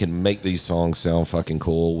I can make these songs sound fucking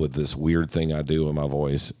cool with this weird thing I do in my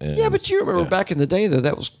voice. And, Yeah, but you remember back in the day, though,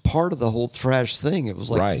 that was part of the whole thrash thing. It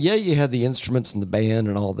was like, Right. yeah, you had the instruments in the band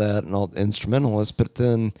and all that, and all the instrumentalists, but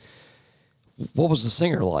then what was the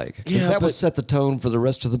singer like? Because Yeah, that would but- set the tone for the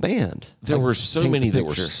rest of the band. there Like, were so paint the many that were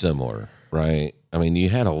picture. similar, right? I mean, you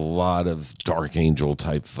had a lot of Dark Angel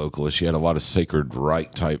type vocalists. You had a lot of Sacred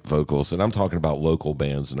Right type vocals, and I'm talking about local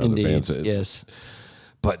bands and other Indeed, bands. yes.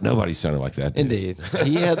 But nobody sounded like that. dude. Indeed,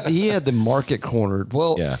 he had the market cornered.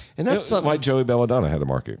 Well, Yeah, and that's something. Like Joey Belladonna had the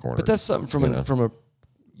market corner. But that's something from you know? a you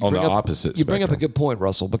On bring the up- opposite You bring up a spectrum. good point,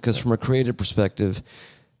 Russell, because from a creative perspective,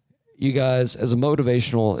 you guys as Matt's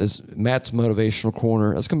motivational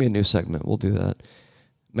corner. That's gonna be a new segment. We'll do that.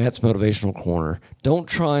 Matt's motivational corner. Don't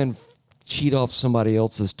try and cheat off somebody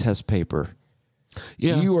else's test paper.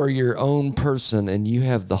 Yeah. You are your own person, and you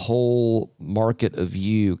have the whole market of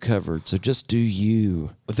you covered. So just do you.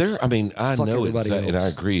 But I Fuck know it's, everybody and I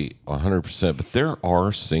else. agree 100%, but there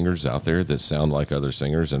are singers out there that sound like other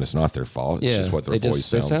singers, and it's not their fault. It's just what their voice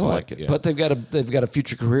they sounds like. it. Yeah. But they've got a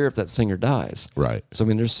future career if that singer dies. Right. So, I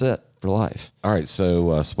mean, they're set for life. All right,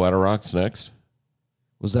 so Splatter Rock's next.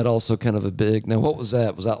 Was that also kind of a big... Now, what was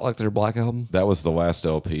that? Was that like their Black Album? That was the last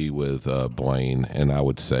LP with Blaine, and I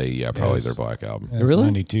would say, probably Yes. their Black Album. That's Really?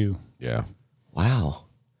 92. Yeah. Wow.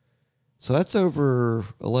 So that's over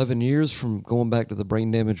 11 years from going back to the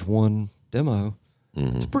Brain Damage 1 demo.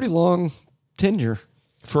 It's a pretty long tenure.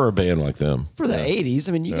 For a band like them. For the 80s,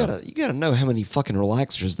 I mean, you gotta know how many fucking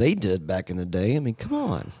relaxers they did back in the day. I mean, come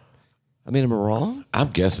on. I mean, am I wrong? I'm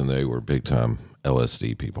guessing they were big time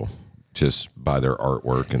LSD people, just by their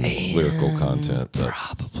artwork and lyrical content. But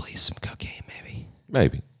Probably some cocaine, maybe.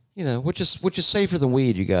 maybe. You know, which is safer than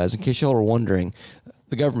weed, you guys. In case y'all are wondering,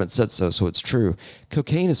 the government said so, so it's true.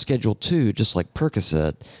 Cocaine is Schedule 2, just like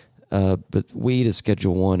Percocet, but weed is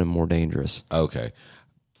Schedule 1 and more dangerous. Okay.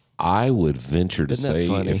 I would venture to Isn't that say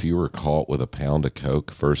funny? if you were caught with a pound of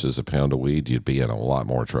coke versus a pound of weed, you'd be in a lot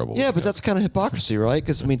more trouble. Yeah, with but it. that's kind of hypocrisy, right?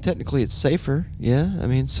 Because, I mean, technically it's safer. Yeah, I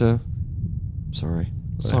mean, so... I'm sorry.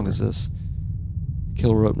 What song is this?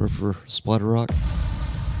 Killer Opener for Splatter Rock?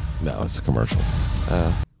 No, it's a commercial.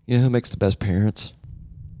 You know who makes the best parents?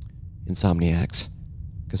 Insomniacs.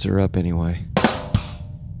 Because they're up anyway.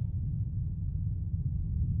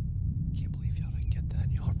 Can't believe y'all didn't get that.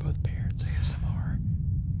 Y'all are both parents, ASMR.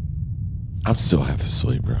 I'm still half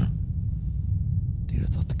asleep, bro. Dude, I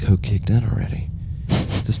thought the coke kicked in already.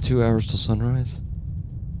 Is this 2 hours till sunrise?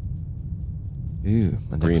 Ooh,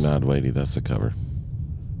 my next... Green-Eyed Lady, that's the cover.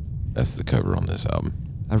 That's the cover on this album.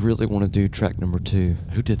 I really want to do track number 2.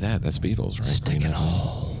 Who did that? That's Beatles, right? Stick in a Green-Eyed Lady.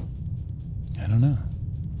 hole. I don't know.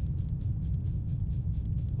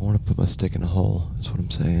 I want to put my stick in a hole, is what I'm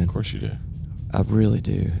saying. Of course you do. I really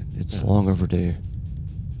do. It's long overdue.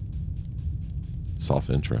 Soft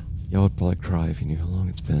intro. Y'all would probably cry if you knew how long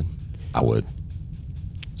it's been. I would.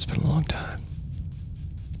 It's been a long time.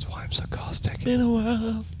 That's why I'm so caustic. Been a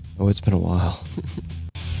while. Oh, it's been a while.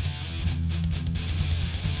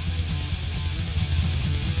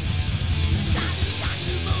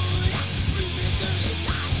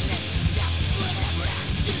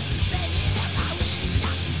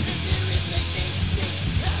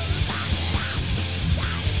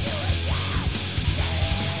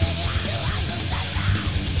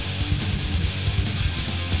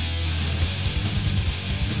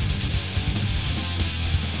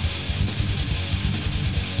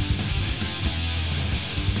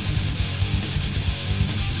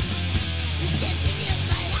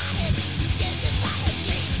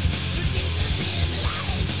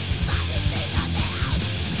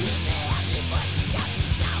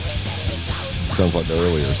 Sounds like the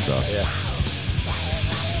earlier stuff. Yeah.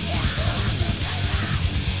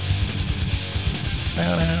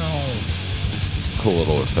 Cool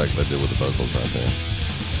little effect they did with the vocals right there.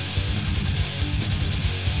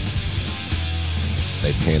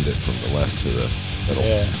 They panned it from the left to the middle.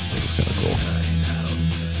 Yeah. It was kind of cool.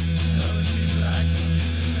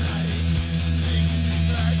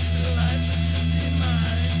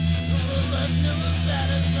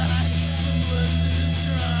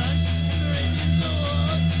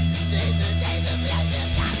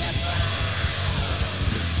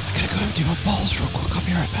 I gotta go do my balls real quick. I'll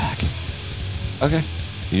be right back. Okay.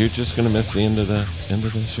 You're just gonna miss the end of the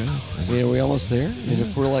show. I mean, are we almost there? I mean,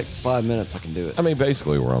 if we're like 5 minutes, I can do it. I mean,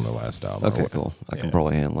 basically, we're on the last album. Okay, cool. I can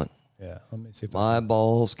probably handle it. Yeah. Let me see if My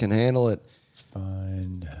balls can handle it. I can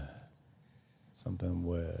find something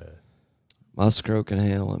with. My scrote can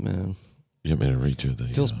handle it, man. You want me to read you the?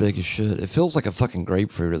 It feels big as shit. It feels like a fucking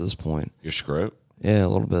grapefruit at this point. Your scrote. Yeah, a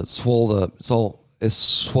little bit. Swolled up. It's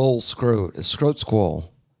swole scrote. It's scrote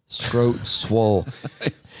squall. Scrote swole.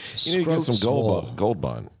 You need to get some swole. gold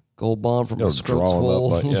bond. Gold bond from You a know, scrote draw 'em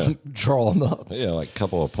swole. up like- yeah. Draw them up. Yeah, like a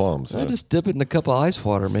couple of plums. I just dip it in a cup of ice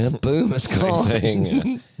water, man. Boom, it's gone.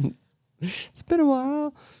 thing. It's been a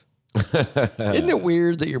while. Isn't it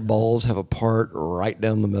weird that your balls have a part right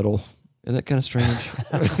down the middle? Isn't that kind of strange?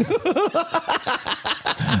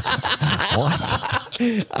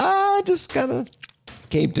 What? I just kind of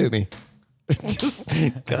came to me. Just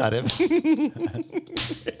got him.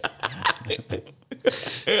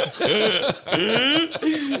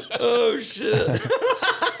 Oh, shit.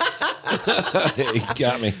 He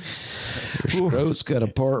got me. Your scrote's got a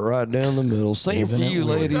part right down the middle. Same Isn't for it you,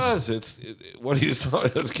 weird? It ladies. does. What he's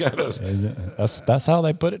talking. It's kind of. That's how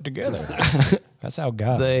they put it together. That's how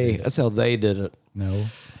God. That's how they did it. No.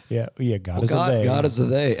 Yeah. God Well, is a they. God is a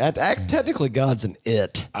they. Technically, God's an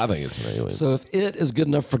it. I think it's an alien. So if it is good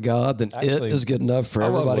enough for God, then Actually, it is good enough for I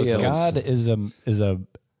love everybody else. listening. God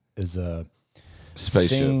is a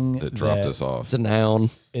Spaceship thing that dropped that- us off. It's a noun.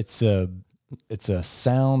 it's a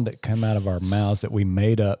sound that come out of our mouths that we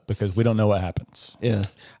made up because we don't know what happens. Yeah,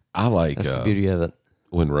 I like that's the beauty of it.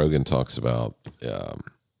 when Rogan talks about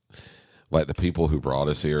like the people who brought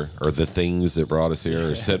us here or the things that brought us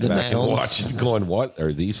here, or sitting The back nouns. and watching, going, "What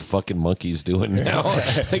are these fucking monkeys doing now?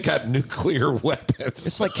 They got nuclear weapons."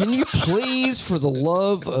 It's like, can you please, for the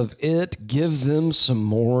love of it, give them some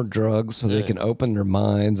more drugs so they can open their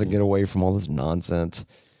minds and get away from all this nonsense?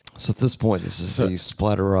 So at this point, this is the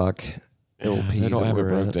Splatter Rock LP. They don't that have it we're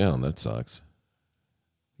broke at. down. That sucks.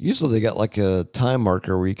 Usually they got like a time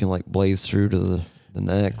marker where you can like blaze through to the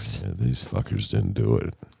next. Yeah, these fuckers didn't do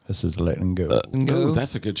it. This is letting go. Ooh,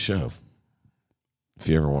 that's a good show. If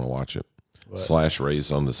you ever want to watch it, Slash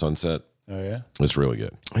Raised on the Sunset. Oh yeah. It's really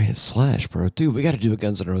good. I mean, it's Slash, bro. Dude, we got to do a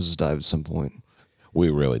Guns N' Roses dive at some point. We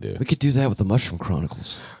really do. We could do that with the Mushroom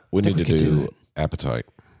Chronicles. We I think need to we could do it. Appetite.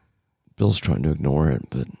 Bill's trying to ignore it,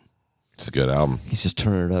 but It's a good album. he's just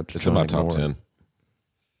turning it up. To It's try in my and top ignore it. 10.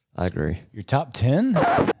 I agree. Your top 10?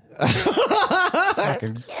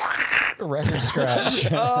 Fucking record scratch.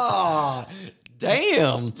 Oh,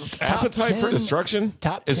 damn. Appetite for 10 Destruction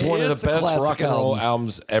top is 10. one of It's a the best classic rock and roll album.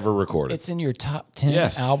 albums ever recorded. It's in your top 10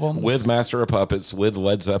 yes, albums. with Master of Puppets, with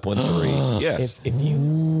Led Zeppelin 3. Yes, if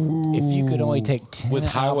you could only take 10 with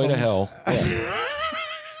Highway to albums, Hell.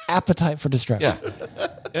 Appetite for Destruction.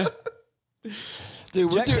 Yeah, Dude,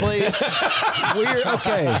 we're Check, please. We're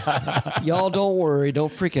okay. Y'all don't worry. Don't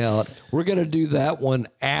freak out. We're going to do that one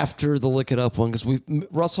after the Lick It Up one because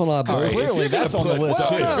Russell and I both. If clearly you're gonna that's on the put- list, well,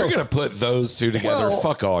 too. If you're gonna put those two together, Well,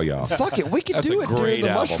 fuck all y'all. Fuck it. We could That's do a it during great the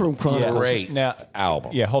album. Mushroom Chronicles. Great Now-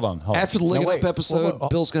 album. Yeah, hold on. After the Lick No, It wait. Up episode, Whoa.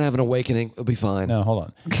 Bill's going to have an awakening. It'll be fine. No, hold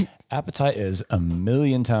on. Appetite is a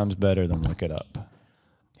million times better than Look It Up.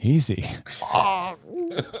 Easy.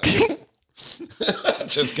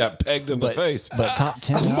 Just got pegged in the face But top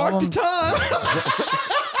 10 Mark the albums? time.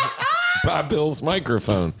 by Bill's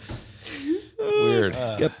microphone. Weird.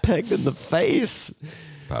 Get pegged in the face.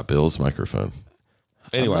 By Bill's microphone.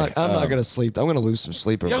 Anyway, I'm not going to sleep. I'm going to lose some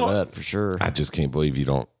sleep over yo, that for sure. I just can't believe you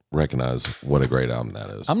don't recognize what a great album that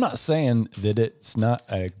is. I'm not saying that it's not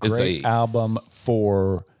a It's great a- album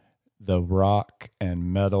for the rock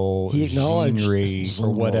and metal He acknowledged genre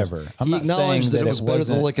or whatever. I'm he not saying acknowledged that it was better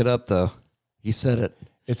than wasn't- Lick It Up, though. He said it.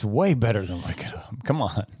 It's way better than Look It Up. Come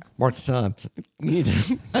on. Mark the time.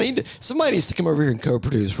 Somebody needs to come over here and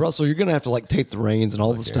co-produce. Russell, you're gonna have to like take the reins and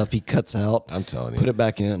all the stuff he cuts out. I'm telling you. Put it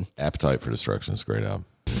back in. Appetite for Destruction is a great album.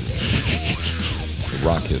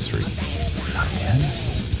 Rock history. Top 10?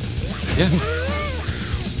 Yeah.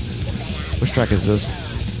 Which track is this?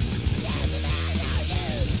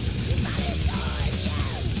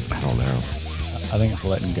 I don't know. I think it's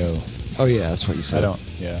Letting Go. Oh yeah, that's what you said. I don't.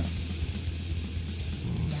 Yeah.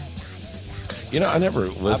 You know, I never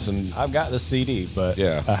listened. I've got the CD, but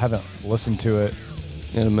Yeah. I haven't listened to it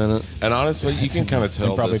In a minute. And honestly, you can kind of in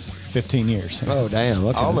tell probably this. 15 years. Oh damn.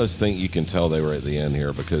 Okay. I almost think you can tell they were at the end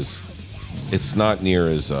here because it's not near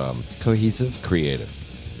as Cohesive, creative,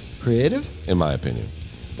 creative. in my opinion.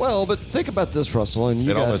 Well, but think about this, Russell, and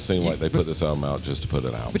you It guys, almost seemed like they but- put this album out just to put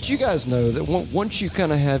it out. But you guys know that once you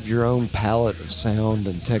kind of have your own palette of sound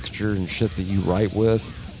and texture and shit that you write with,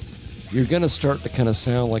 you're going to start to kind of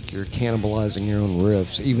sound like you're cannibalizing your own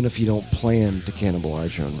riffs, even if you don't plan to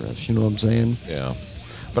cannibalize your own riffs. You know what I'm saying? Yeah.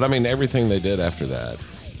 But I mean, everything they did after that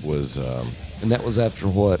was And that was after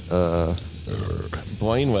what?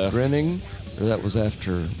 Blaine left. Grinning? Or that was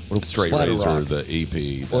after Straight Splatter Razor, Rock? the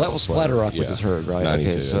EP. Well, that was Splatter Rock we just heard, right? 92.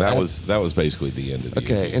 Okay, so that that- was basically the end of the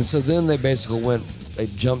Okay, EP. and so then they basically they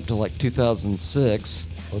jumped to like 2006.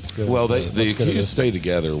 Let's go. Well, the let's go to Accused this. stayed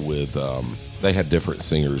together with. They had different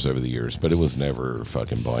singers over the years, but it was never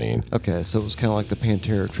fucking Blaine. Okay, so it was kind of like the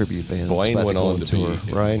Pantera tribute band. Blaine It's about went go on to tour,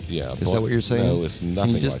 be right? Yeah, Is that what you're saying? No, it's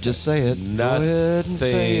nothing. Can you like just that. say it. Nothing Go ahead and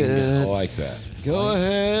say it. like that. Go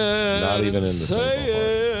ahead. Not even in the and same say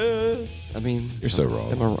it. I mean, You're so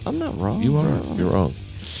wrong. I'm not wrong. You are. bro. You're wrong.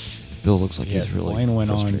 Bill looks like Yeah, he's really. Blaine went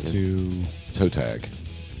on frustrated. to Toe tag.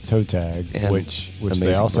 Toe Tag, And which they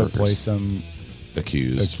Amazing also Burgers. play some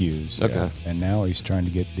Accused. Okay. yeah. And now he's trying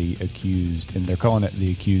to get the Accused, and they're calling it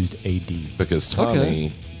the Accused AD. Because Tommy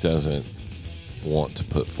Okay. doesn't want to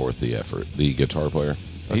put forth the effort. The guitar player.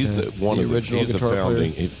 He's Okay. one The of the original he's the guitar player?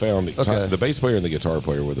 founding. He founding. Okay. The bass player and the guitar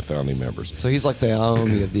player were the founding members. So he's like the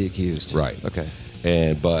Naomi of the Accused. Right.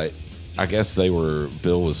 Okay. But I guess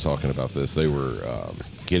Bill was talking about this. They were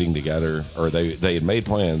getting together, or they had made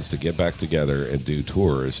plans to get back together and do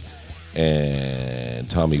tours, and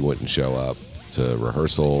Tommy wouldn't show up to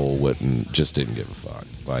rehearsal, just didn't give a fuck.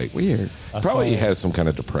 Like, weird. Probably he has some kind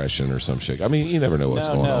of depression or some shit. I mean, you never know what's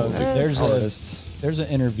going on. There's an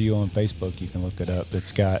interview on Facebook. You can look it up.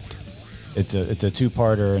 It's a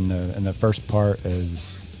two-parter, and the first part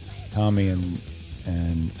is Tommy and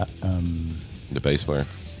the bass player,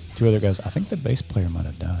 two other guys. I think the bass player might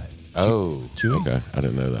have died. Oh, Chewy? Okay, I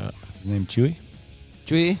didn't know that. His name Chewy?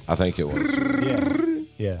 Chewy? I think it was.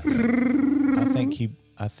 Yeah.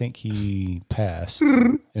 I think he passed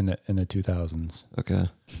in the 2000s. Okay.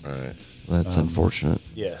 All right. That's unfortunate.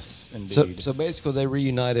 Yes, indeed. So basically they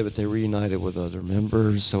reunited, but they reunited with other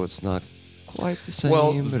members, so it's not quite the same.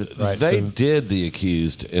 Well, but it's, they did The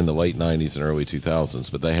Accused in the late 90s and early 2000s,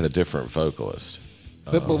 but they had a different vocalist.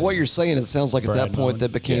 But what you're saying, it sounds like at that Brad point Mullen?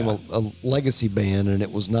 that became a legacy band, and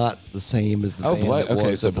it was not the same as the band. That okay.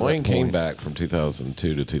 was So at that Blaine came point. back from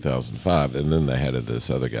 2002 to 2005, and then they had this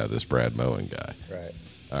other guy, this Brad Mullen guy. Right.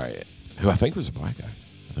 All right. Who I think was a black guy.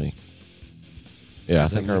 I think. Yeah,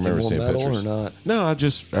 Is I think that I remember more seeing metal pictures. or not? No, I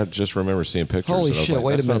just remember seeing pictures. Holy and I was shit! like,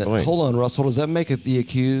 Wait a "That's not minute. Blaine." Hold on, Russell. Does that make it The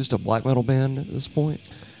Accused a black metal band at this point?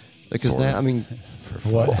 Because Sort of. now, I mean,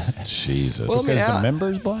 What? Jesus. Well, I mean, Because the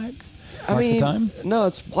members black? I Mark the mean, time? no,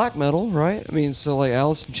 it's black metal, right? I mean, so like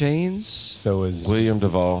Alice in Chains. So is William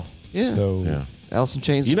Duvall. Yeah. So Yeah. Alice in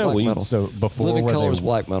Chains. You is know, black we- metal. so before Living were Colour is they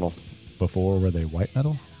black metal. before were they white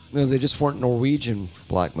metal? No, they just weren't Norwegian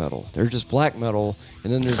black metal. They're just black metal,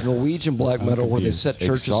 and then there's Norwegian black I'm metal where they confused. set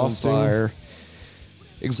churches Exhausting? on fire.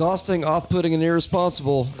 Exhausting, off-putting, and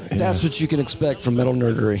irresponsible. That's what you can expect from metal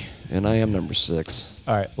nerdery. And I am number 6.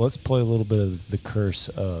 All right, let's play a little bit of the curse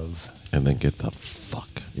of. And then get the fuck.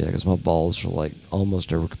 Yeah, because my balls are like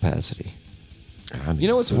almost over capacity. I need You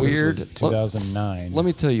know what's to- weird? Was 2009. Let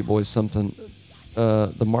me tell you, boys, something.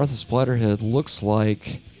 The Martha Splatterhead looks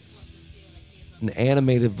like an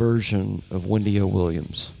animated version of Wendy O.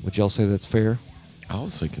 Williams. Would y'all say that's fair? I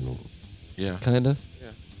was thinking, yeah. Kinda. Yeah.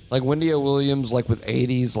 Like Wendy O. Williams, like with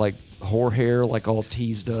 80s, like whore hair, like all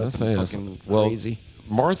teased I up, was and gonna fucking say, well, crazy.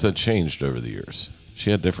 Martha changed over the years. She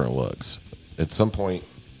had different looks. At some point,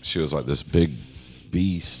 she was like this big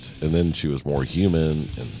beast, and then she was more human.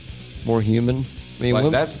 And More human. I mean, like,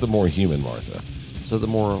 women- that's the more human Martha. so the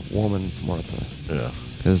more woman Martha. Yeah.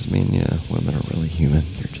 Because I mean, yeah, women are really human.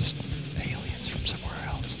 They're just aliens from somewhere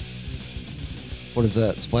else. What is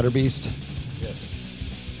that? Splatter Beast? Yes.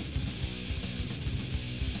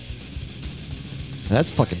 That's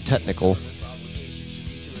fucking technical.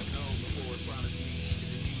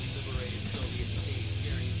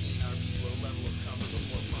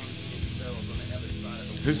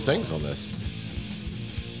 Who sings on this?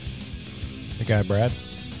 The guy Brad.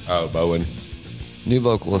 Oh, Bowen. New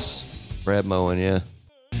vocalist, Brad Moen, yeah.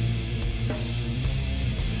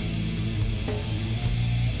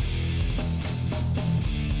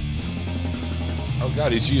 Oh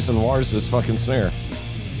God, he's using Lars as fucking snare.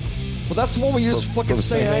 Well, that's the one we used to For fucking the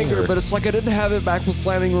say same anger, anger. but it's like I didn't have it back with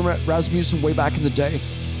Flaming Rasmussen way back in the day.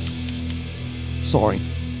 Sorry.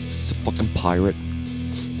 It's a fucking pirate.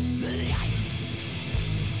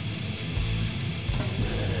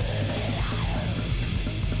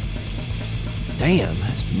 Damn,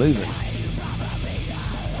 that's moving.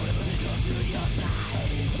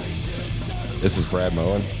 This is Brad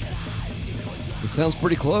Moen. It sounds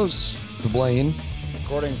pretty close to Blaine.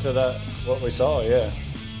 According to that, what we saw, yeah.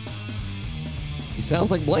 He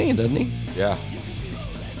sounds like Blaine, doesn't he? Yeah.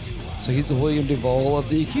 So he's the William Duvall of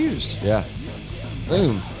The Accused. Yeah.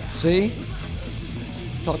 Boom. See?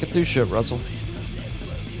 Talking through shit, Russell.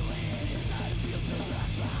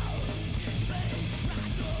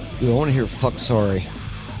 Dude, I want to hear fuck sorry.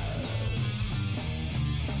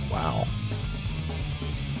 Wow.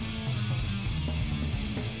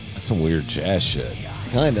 That's some weird jazz shit.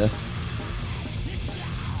 Kinda.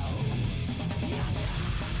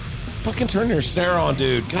 Fucking turn your snare on,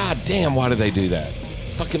 dude. God damn, why do they do that?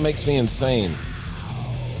 Fucking makes me insane.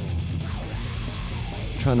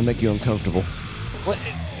 Trying to make you uncomfortable. What?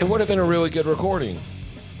 It would have been a really good recording.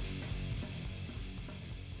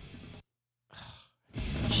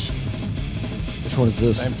 Which one is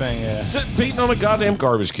this? Same thing, yeah. Sit beating on a goddamn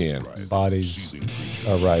garbage can. Bodies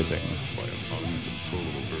are rising.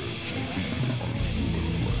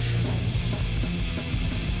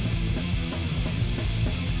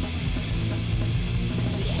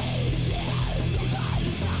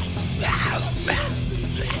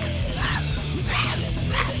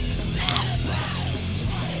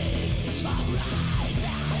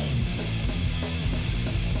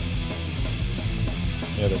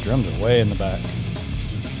 Yeah, the drums are way in the back.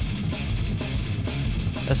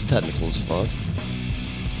 That's technical as fuck.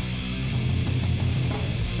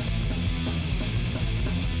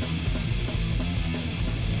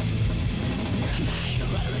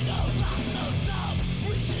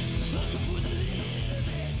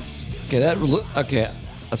 Okay,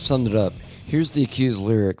 I've summed it up. Here's the Accused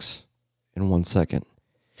lyrics in 1 second.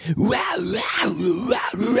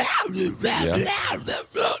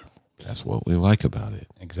 That's what we like about it.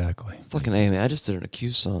 Exactly. Fucking A, man. I just did an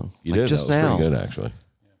Accused song. You like did. just That was now. pretty good, actually.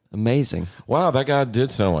 Amazing. Wow, that guy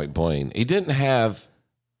did sound like Blaine. He didn't have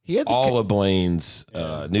He had all of Blaine's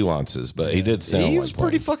nuances, but he did sound He like was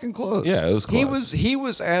pretty Blaine. fucking close. Yeah, it was close. He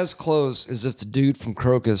was as close as if the dude from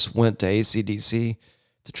Crocus went to AC/DC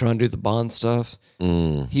to try and do the Bond stuff.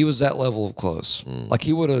 He was that level of close. Like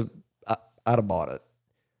he would have, I'd have bought it.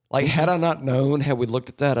 Like had I not known, had we looked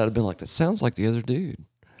at that, I'd have been like, that sounds like the other dude.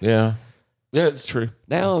 Yeah. Yeah, it's true.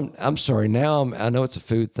 Now I'm sorry. Now I know it's a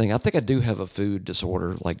food thing. I think I do have a food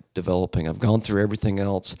disorder, like developing. I've gone through everything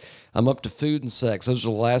else. I'm up to food and sex. Those are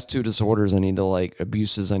the last two disorders I need to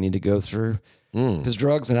abuses I need to go through. Because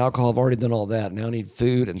drugs and alcohol, I've already done all that. Now I need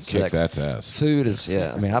food and Kick sex. that's ass. Food is,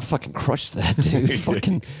 I mean, I fucking crushed that, dude.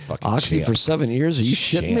 fucking Oxy champ. for 7 years. Are you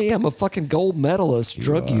shitting me? I'm a fucking gold medalist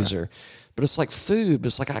drug are. user. But it's like food. But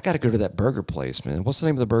it's like, I got to go to that burger place, man. What's the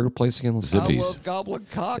name of the burger place again? Zippy's. I love gobbling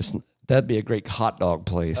cock. That'd be a great hot dog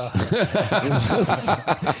place.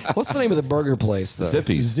 What's the name of the burger place, though?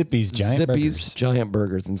 Zippy's Zippy's Giant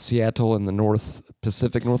Burgers in Seattle in the North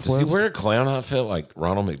Pacific Does Northwest. he wear a clown outfit like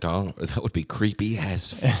Ronald McDonald? That would be creepy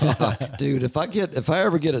as fuck. Dude, if I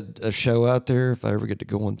ever get a show out there, if I ever get to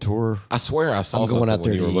go on tour, I swear I saw I'm going something out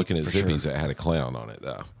there when you to were eat, looking at for Zippy's sure. that had a clown on it,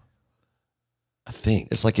 though. I think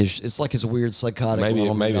it's like his weird psychotic. maybe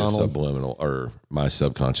Ronald it's McDonald. subliminal or my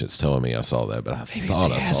subconscious telling me I saw that, but I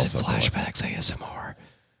thought I saw something. Flashbacks, ASMR.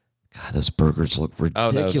 God, those burgers look Oh,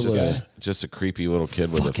 no, ridiculous. it's just a creepy little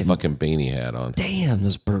kid with a fucking beanie hat on. Damn,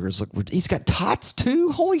 those burgers look. He's got tots too.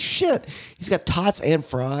 Holy shit, he's got tots and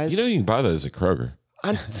fries. You know you can buy those at Kroger.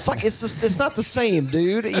 It's not the same,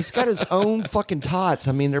 dude. He's got his own fucking tots.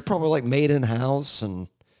 I mean, they're probably like made in house, and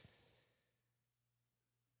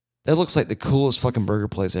that looks like the coolest fucking burger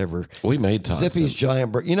place ever. We made tots. Zippy's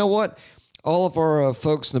Giant Burger. You know what? All of our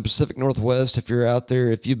folks in the Pacific Northwest, if you're out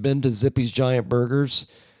there, if you've been to Zippy's Giant Burgers,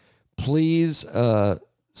 please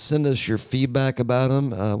send us your feedback about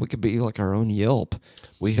them. We could be like our own Yelp.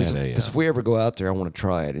 Because if we ever go out there, I want to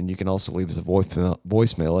try it. And you can also leave us a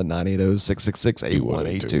voicemail at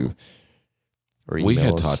 980-666-8182. Or we email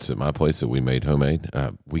had us. tots at my place that we made homemade.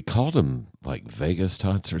 We called them like Vegas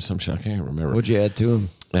tots or some shit. I can't remember. What'd you add to them?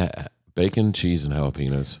 Bacon, cheese, and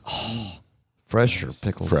jalapenos. Fresh or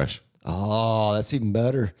pickled? Fresh. Oh, that's even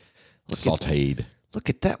better. Sauteed. Look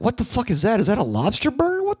at that. What the fuck is that? Is that a lobster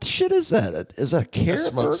burger? What the shit is that? Is that a carrot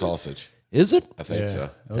Smoked burger? sausage. Is it? I think so.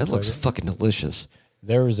 That looks fucking delicious.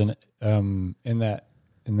 There was in that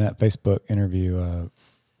Facebook interview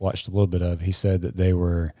watched a little bit of. He said that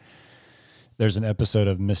there's an episode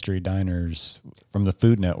of Mystery Diners from the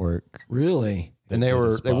Food Network. Really? And they did a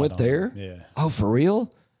went spot on there? it. Yeah. Oh, for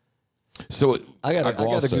real? So I gotta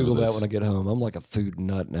glossed Google over that this. when I get home. I'm like a food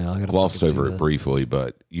nut now. I gotta Glossed fucking see over it that. briefly,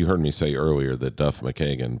 but you heard me say earlier that Duff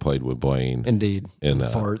McKagan played with Blaine. Indeed. And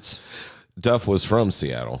Farts. Duff was from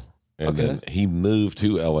Seattle, and then he moved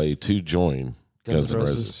to LA to join Guns N'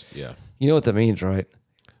 Roses. Yeah. You know what that means, right?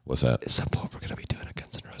 What's that? At some point, we're gonna be doing a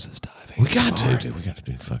Guns N' Roses dive. We got to, dude. We got to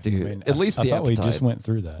do fuck. Dude, I mean, at least I the thought we appetite. just went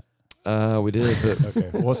through that. We did, but Okay,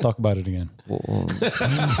 well, let's talk about it again.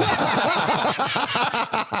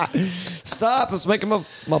 Stop! It's making my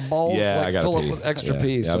balls Yeah, I gotta fill pee. up with extra Yeah.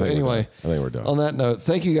 pee. Yeah, I So think we're anyway, done. I think we're done. On that note,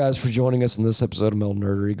 thank you guys for joining us in this episode of Mel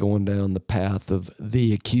Nerdery, going down the path of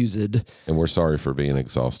the accused And we're sorry for being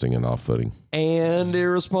exhausting and off-putting. and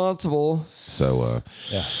irresponsible, So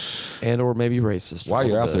Yeah. and or maybe racist. a while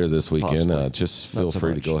you're little out bit, there this weekend, possibly. just Not feel so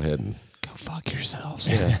free much. to go ahead and go fuck yourselves.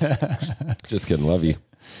 Yeah. Just kidding. Love you.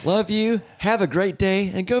 Love you. Have a great day,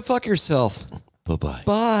 and go fuck yourself. Bye-bye.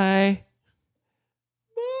 Bye.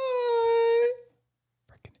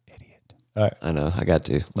 All right. I know. I got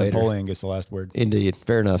to later. Napoleon gets the last word. Indeed.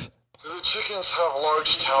 Fair enough. Do the chickens have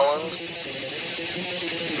large talons?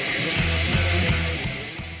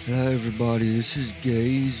 Hello, everybody. This is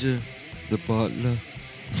Gazer, the butler.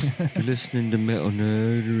 You're listening to Metal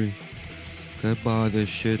Nerdery. Go buy their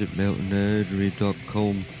shit at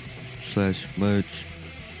metalnerdery.com/merch.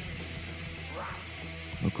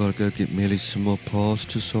 I've got to go get Millie some more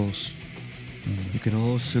pasta sauce. You can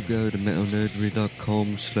also go to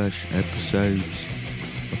metalnerdery.com/episodes,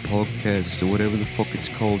 a podcast, or whatever the fuck it's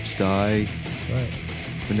called today. Right.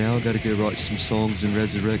 But now I gotta go write some songs and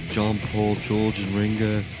resurrect John, Paul, George, and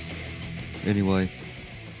Ringo. Anyway,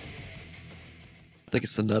 think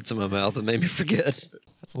it's the nuts in my mouth that made me forget.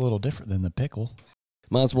 That's a little different than the pickle.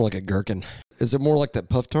 Mine's more like a gherkin. Is it more like that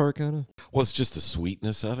Puff Tart kind of? Well, it's just the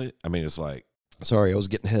sweetness of it. I mean, it's like Sorry, I was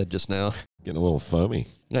getting head just now. getting a little foamy.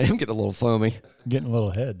 I am getting a little foamy. Getting a little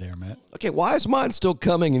head there, Matt. Okay, why is mine still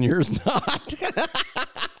coming and yours not?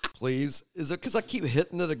 Please. Is it because I keep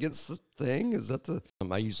hitting it against the thing? Is that the...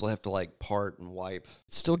 I usually have to like part and wipe.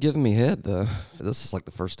 It's still giving me head though. This is like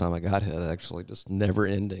the first time I got head actually. Just never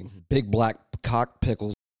ending. Big black cock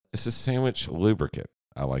pickles. It's a sandwich lubricant.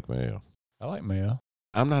 I like mayo. I like mayo.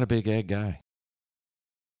 I'm not a big egg guy.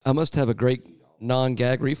 I must have a great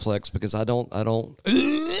non-gag reflex because I don't.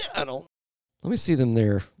 Let me see them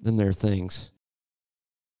there things.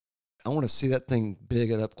 I want to see that thing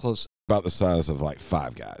big and up close. About the size of like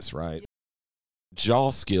Five Guys, right? Jaw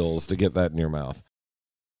skills to get that in your mouth.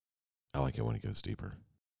 I like it when he goes deeper.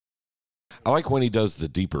 I like when he does the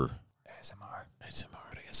deeper. ASMR.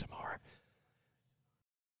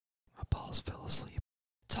 My balls fell asleep.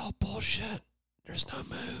 It's all bullshit. There's no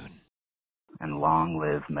moon. And long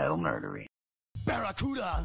live metal nerdery. Barracuda!